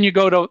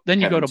to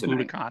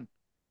Budokan.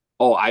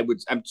 Oh,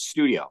 I'm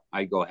Studio.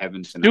 I go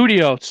Heaven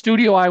Tonight.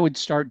 Studio. I would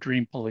start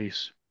Dream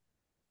Police.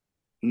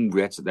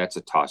 That's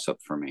a toss up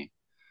for me.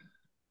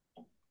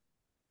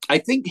 I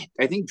think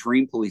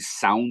Dream Police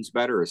sounds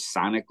better, is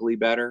sonically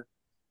better.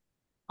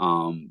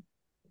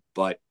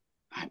 But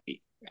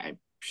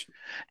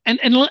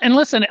And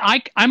listen,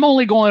 I'm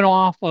only going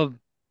off of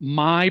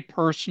my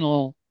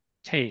personal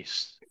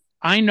taste.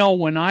 I know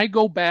when I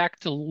go back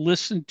to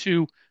listen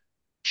to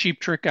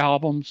Cheap Trick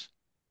albums,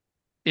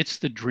 it's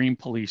the Dream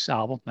Police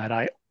album that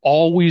I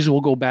always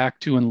will go back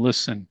to and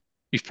listen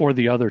before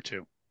the other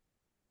two.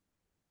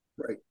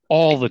 Right.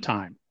 All the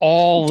time.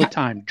 All the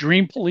time.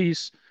 Dream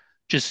Police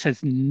just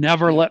has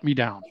never let me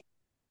down.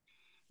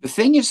 The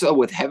thing is, though,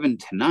 with Heaven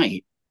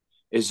Tonight,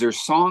 is there's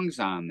songs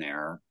on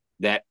there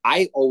that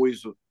I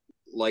always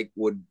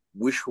would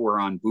wish were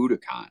on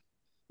Budokan.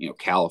 You know,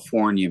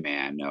 California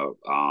Man,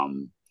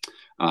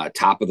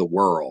 Top of the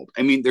World.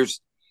 I mean,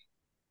 there's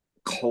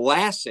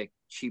classic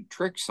Cheap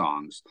Trick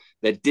songs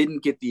that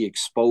didn't get the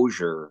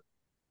exposure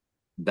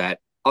that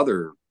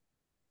other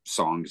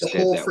songs did. The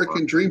whole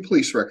freaking Dream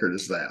Police record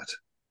is that.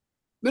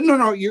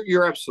 No,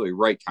 you're absolutely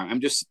right, Tom. I'm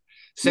just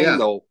saying,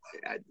 though,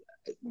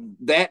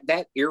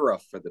 that era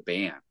for the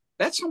band,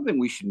 that's something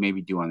we should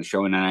maybe do on the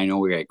show. And I know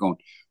we got going.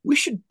 We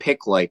should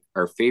pick like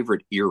our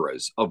favorite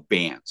eras of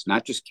bands,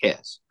 not just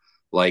Kiss.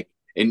 Like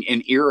an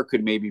era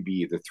could maybe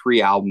be either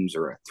 3 albums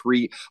or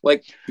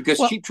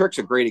because Cheap Trick's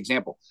a great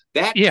example.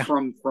 That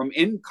from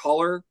In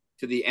Color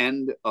to the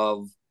end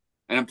of,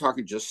 and I'm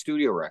talking just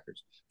studio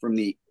records, from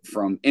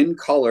In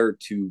Color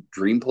to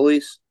Dream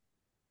Police.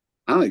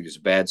 I don't think there's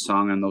a bad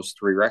song on those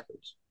 3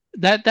 records.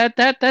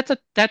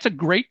 That's a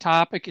great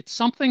topic. It's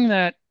something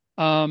that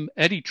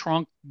Eddie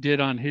Trunk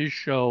did on his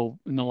show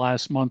in the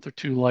last month or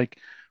two. Like,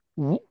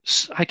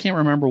 I can't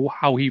remember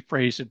how he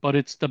phrased it, but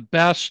it's the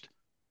best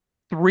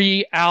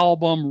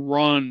 3-album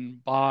run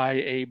by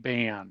a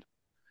band.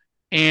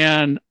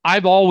 And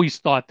I've always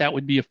thought that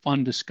would be a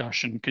fun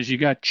discussion because you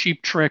got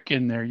Cheap Trick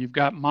in there, you've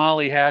got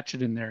Molly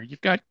Hatchet in there,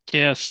 you've got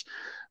Kiss.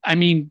 I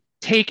mean,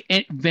 take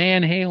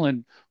Van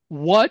Halen.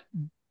 What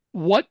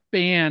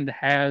band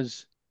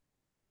has,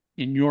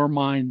 in your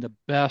mind, the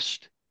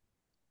best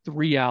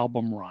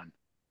 3-album run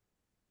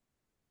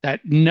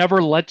that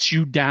never lets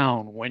you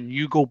down when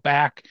you go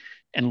back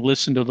and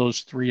listen to those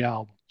 3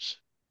 albums?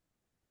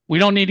 We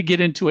don't need to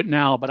get into it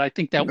now, but I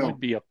think that would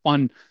be a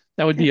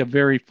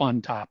very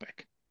fun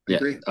topic. Yeah.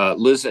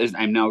 Liz,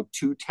 I'm now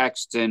 2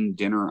 texts in,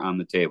 dinner on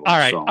the table. All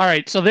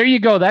right. So there you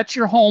go. That's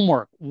your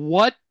homework.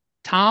 What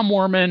Tom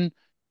Werman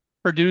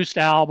produced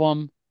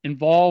album,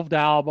 involved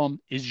album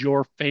is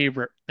your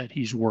favorite that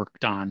he's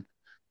worked on?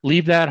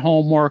 Leave that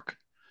homework.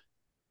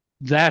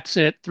 That's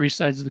it. 3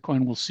 Sides of the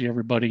Coin. We'll see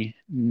everybody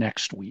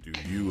next week.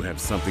 Do you have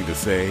something to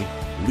say?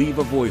 Leave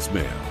a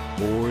voicemail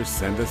or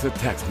send us a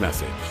text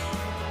message.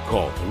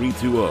 Call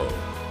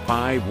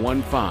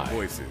 320-515.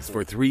 Voices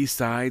for 3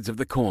 Sides of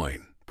the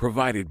Coin.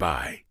 Provided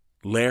by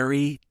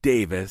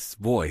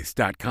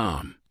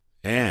LarryDavisVoice.com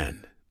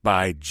and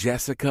by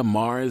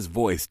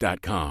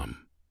JessicaMarsVoice.com.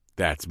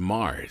 That's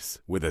Mars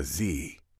with a Z.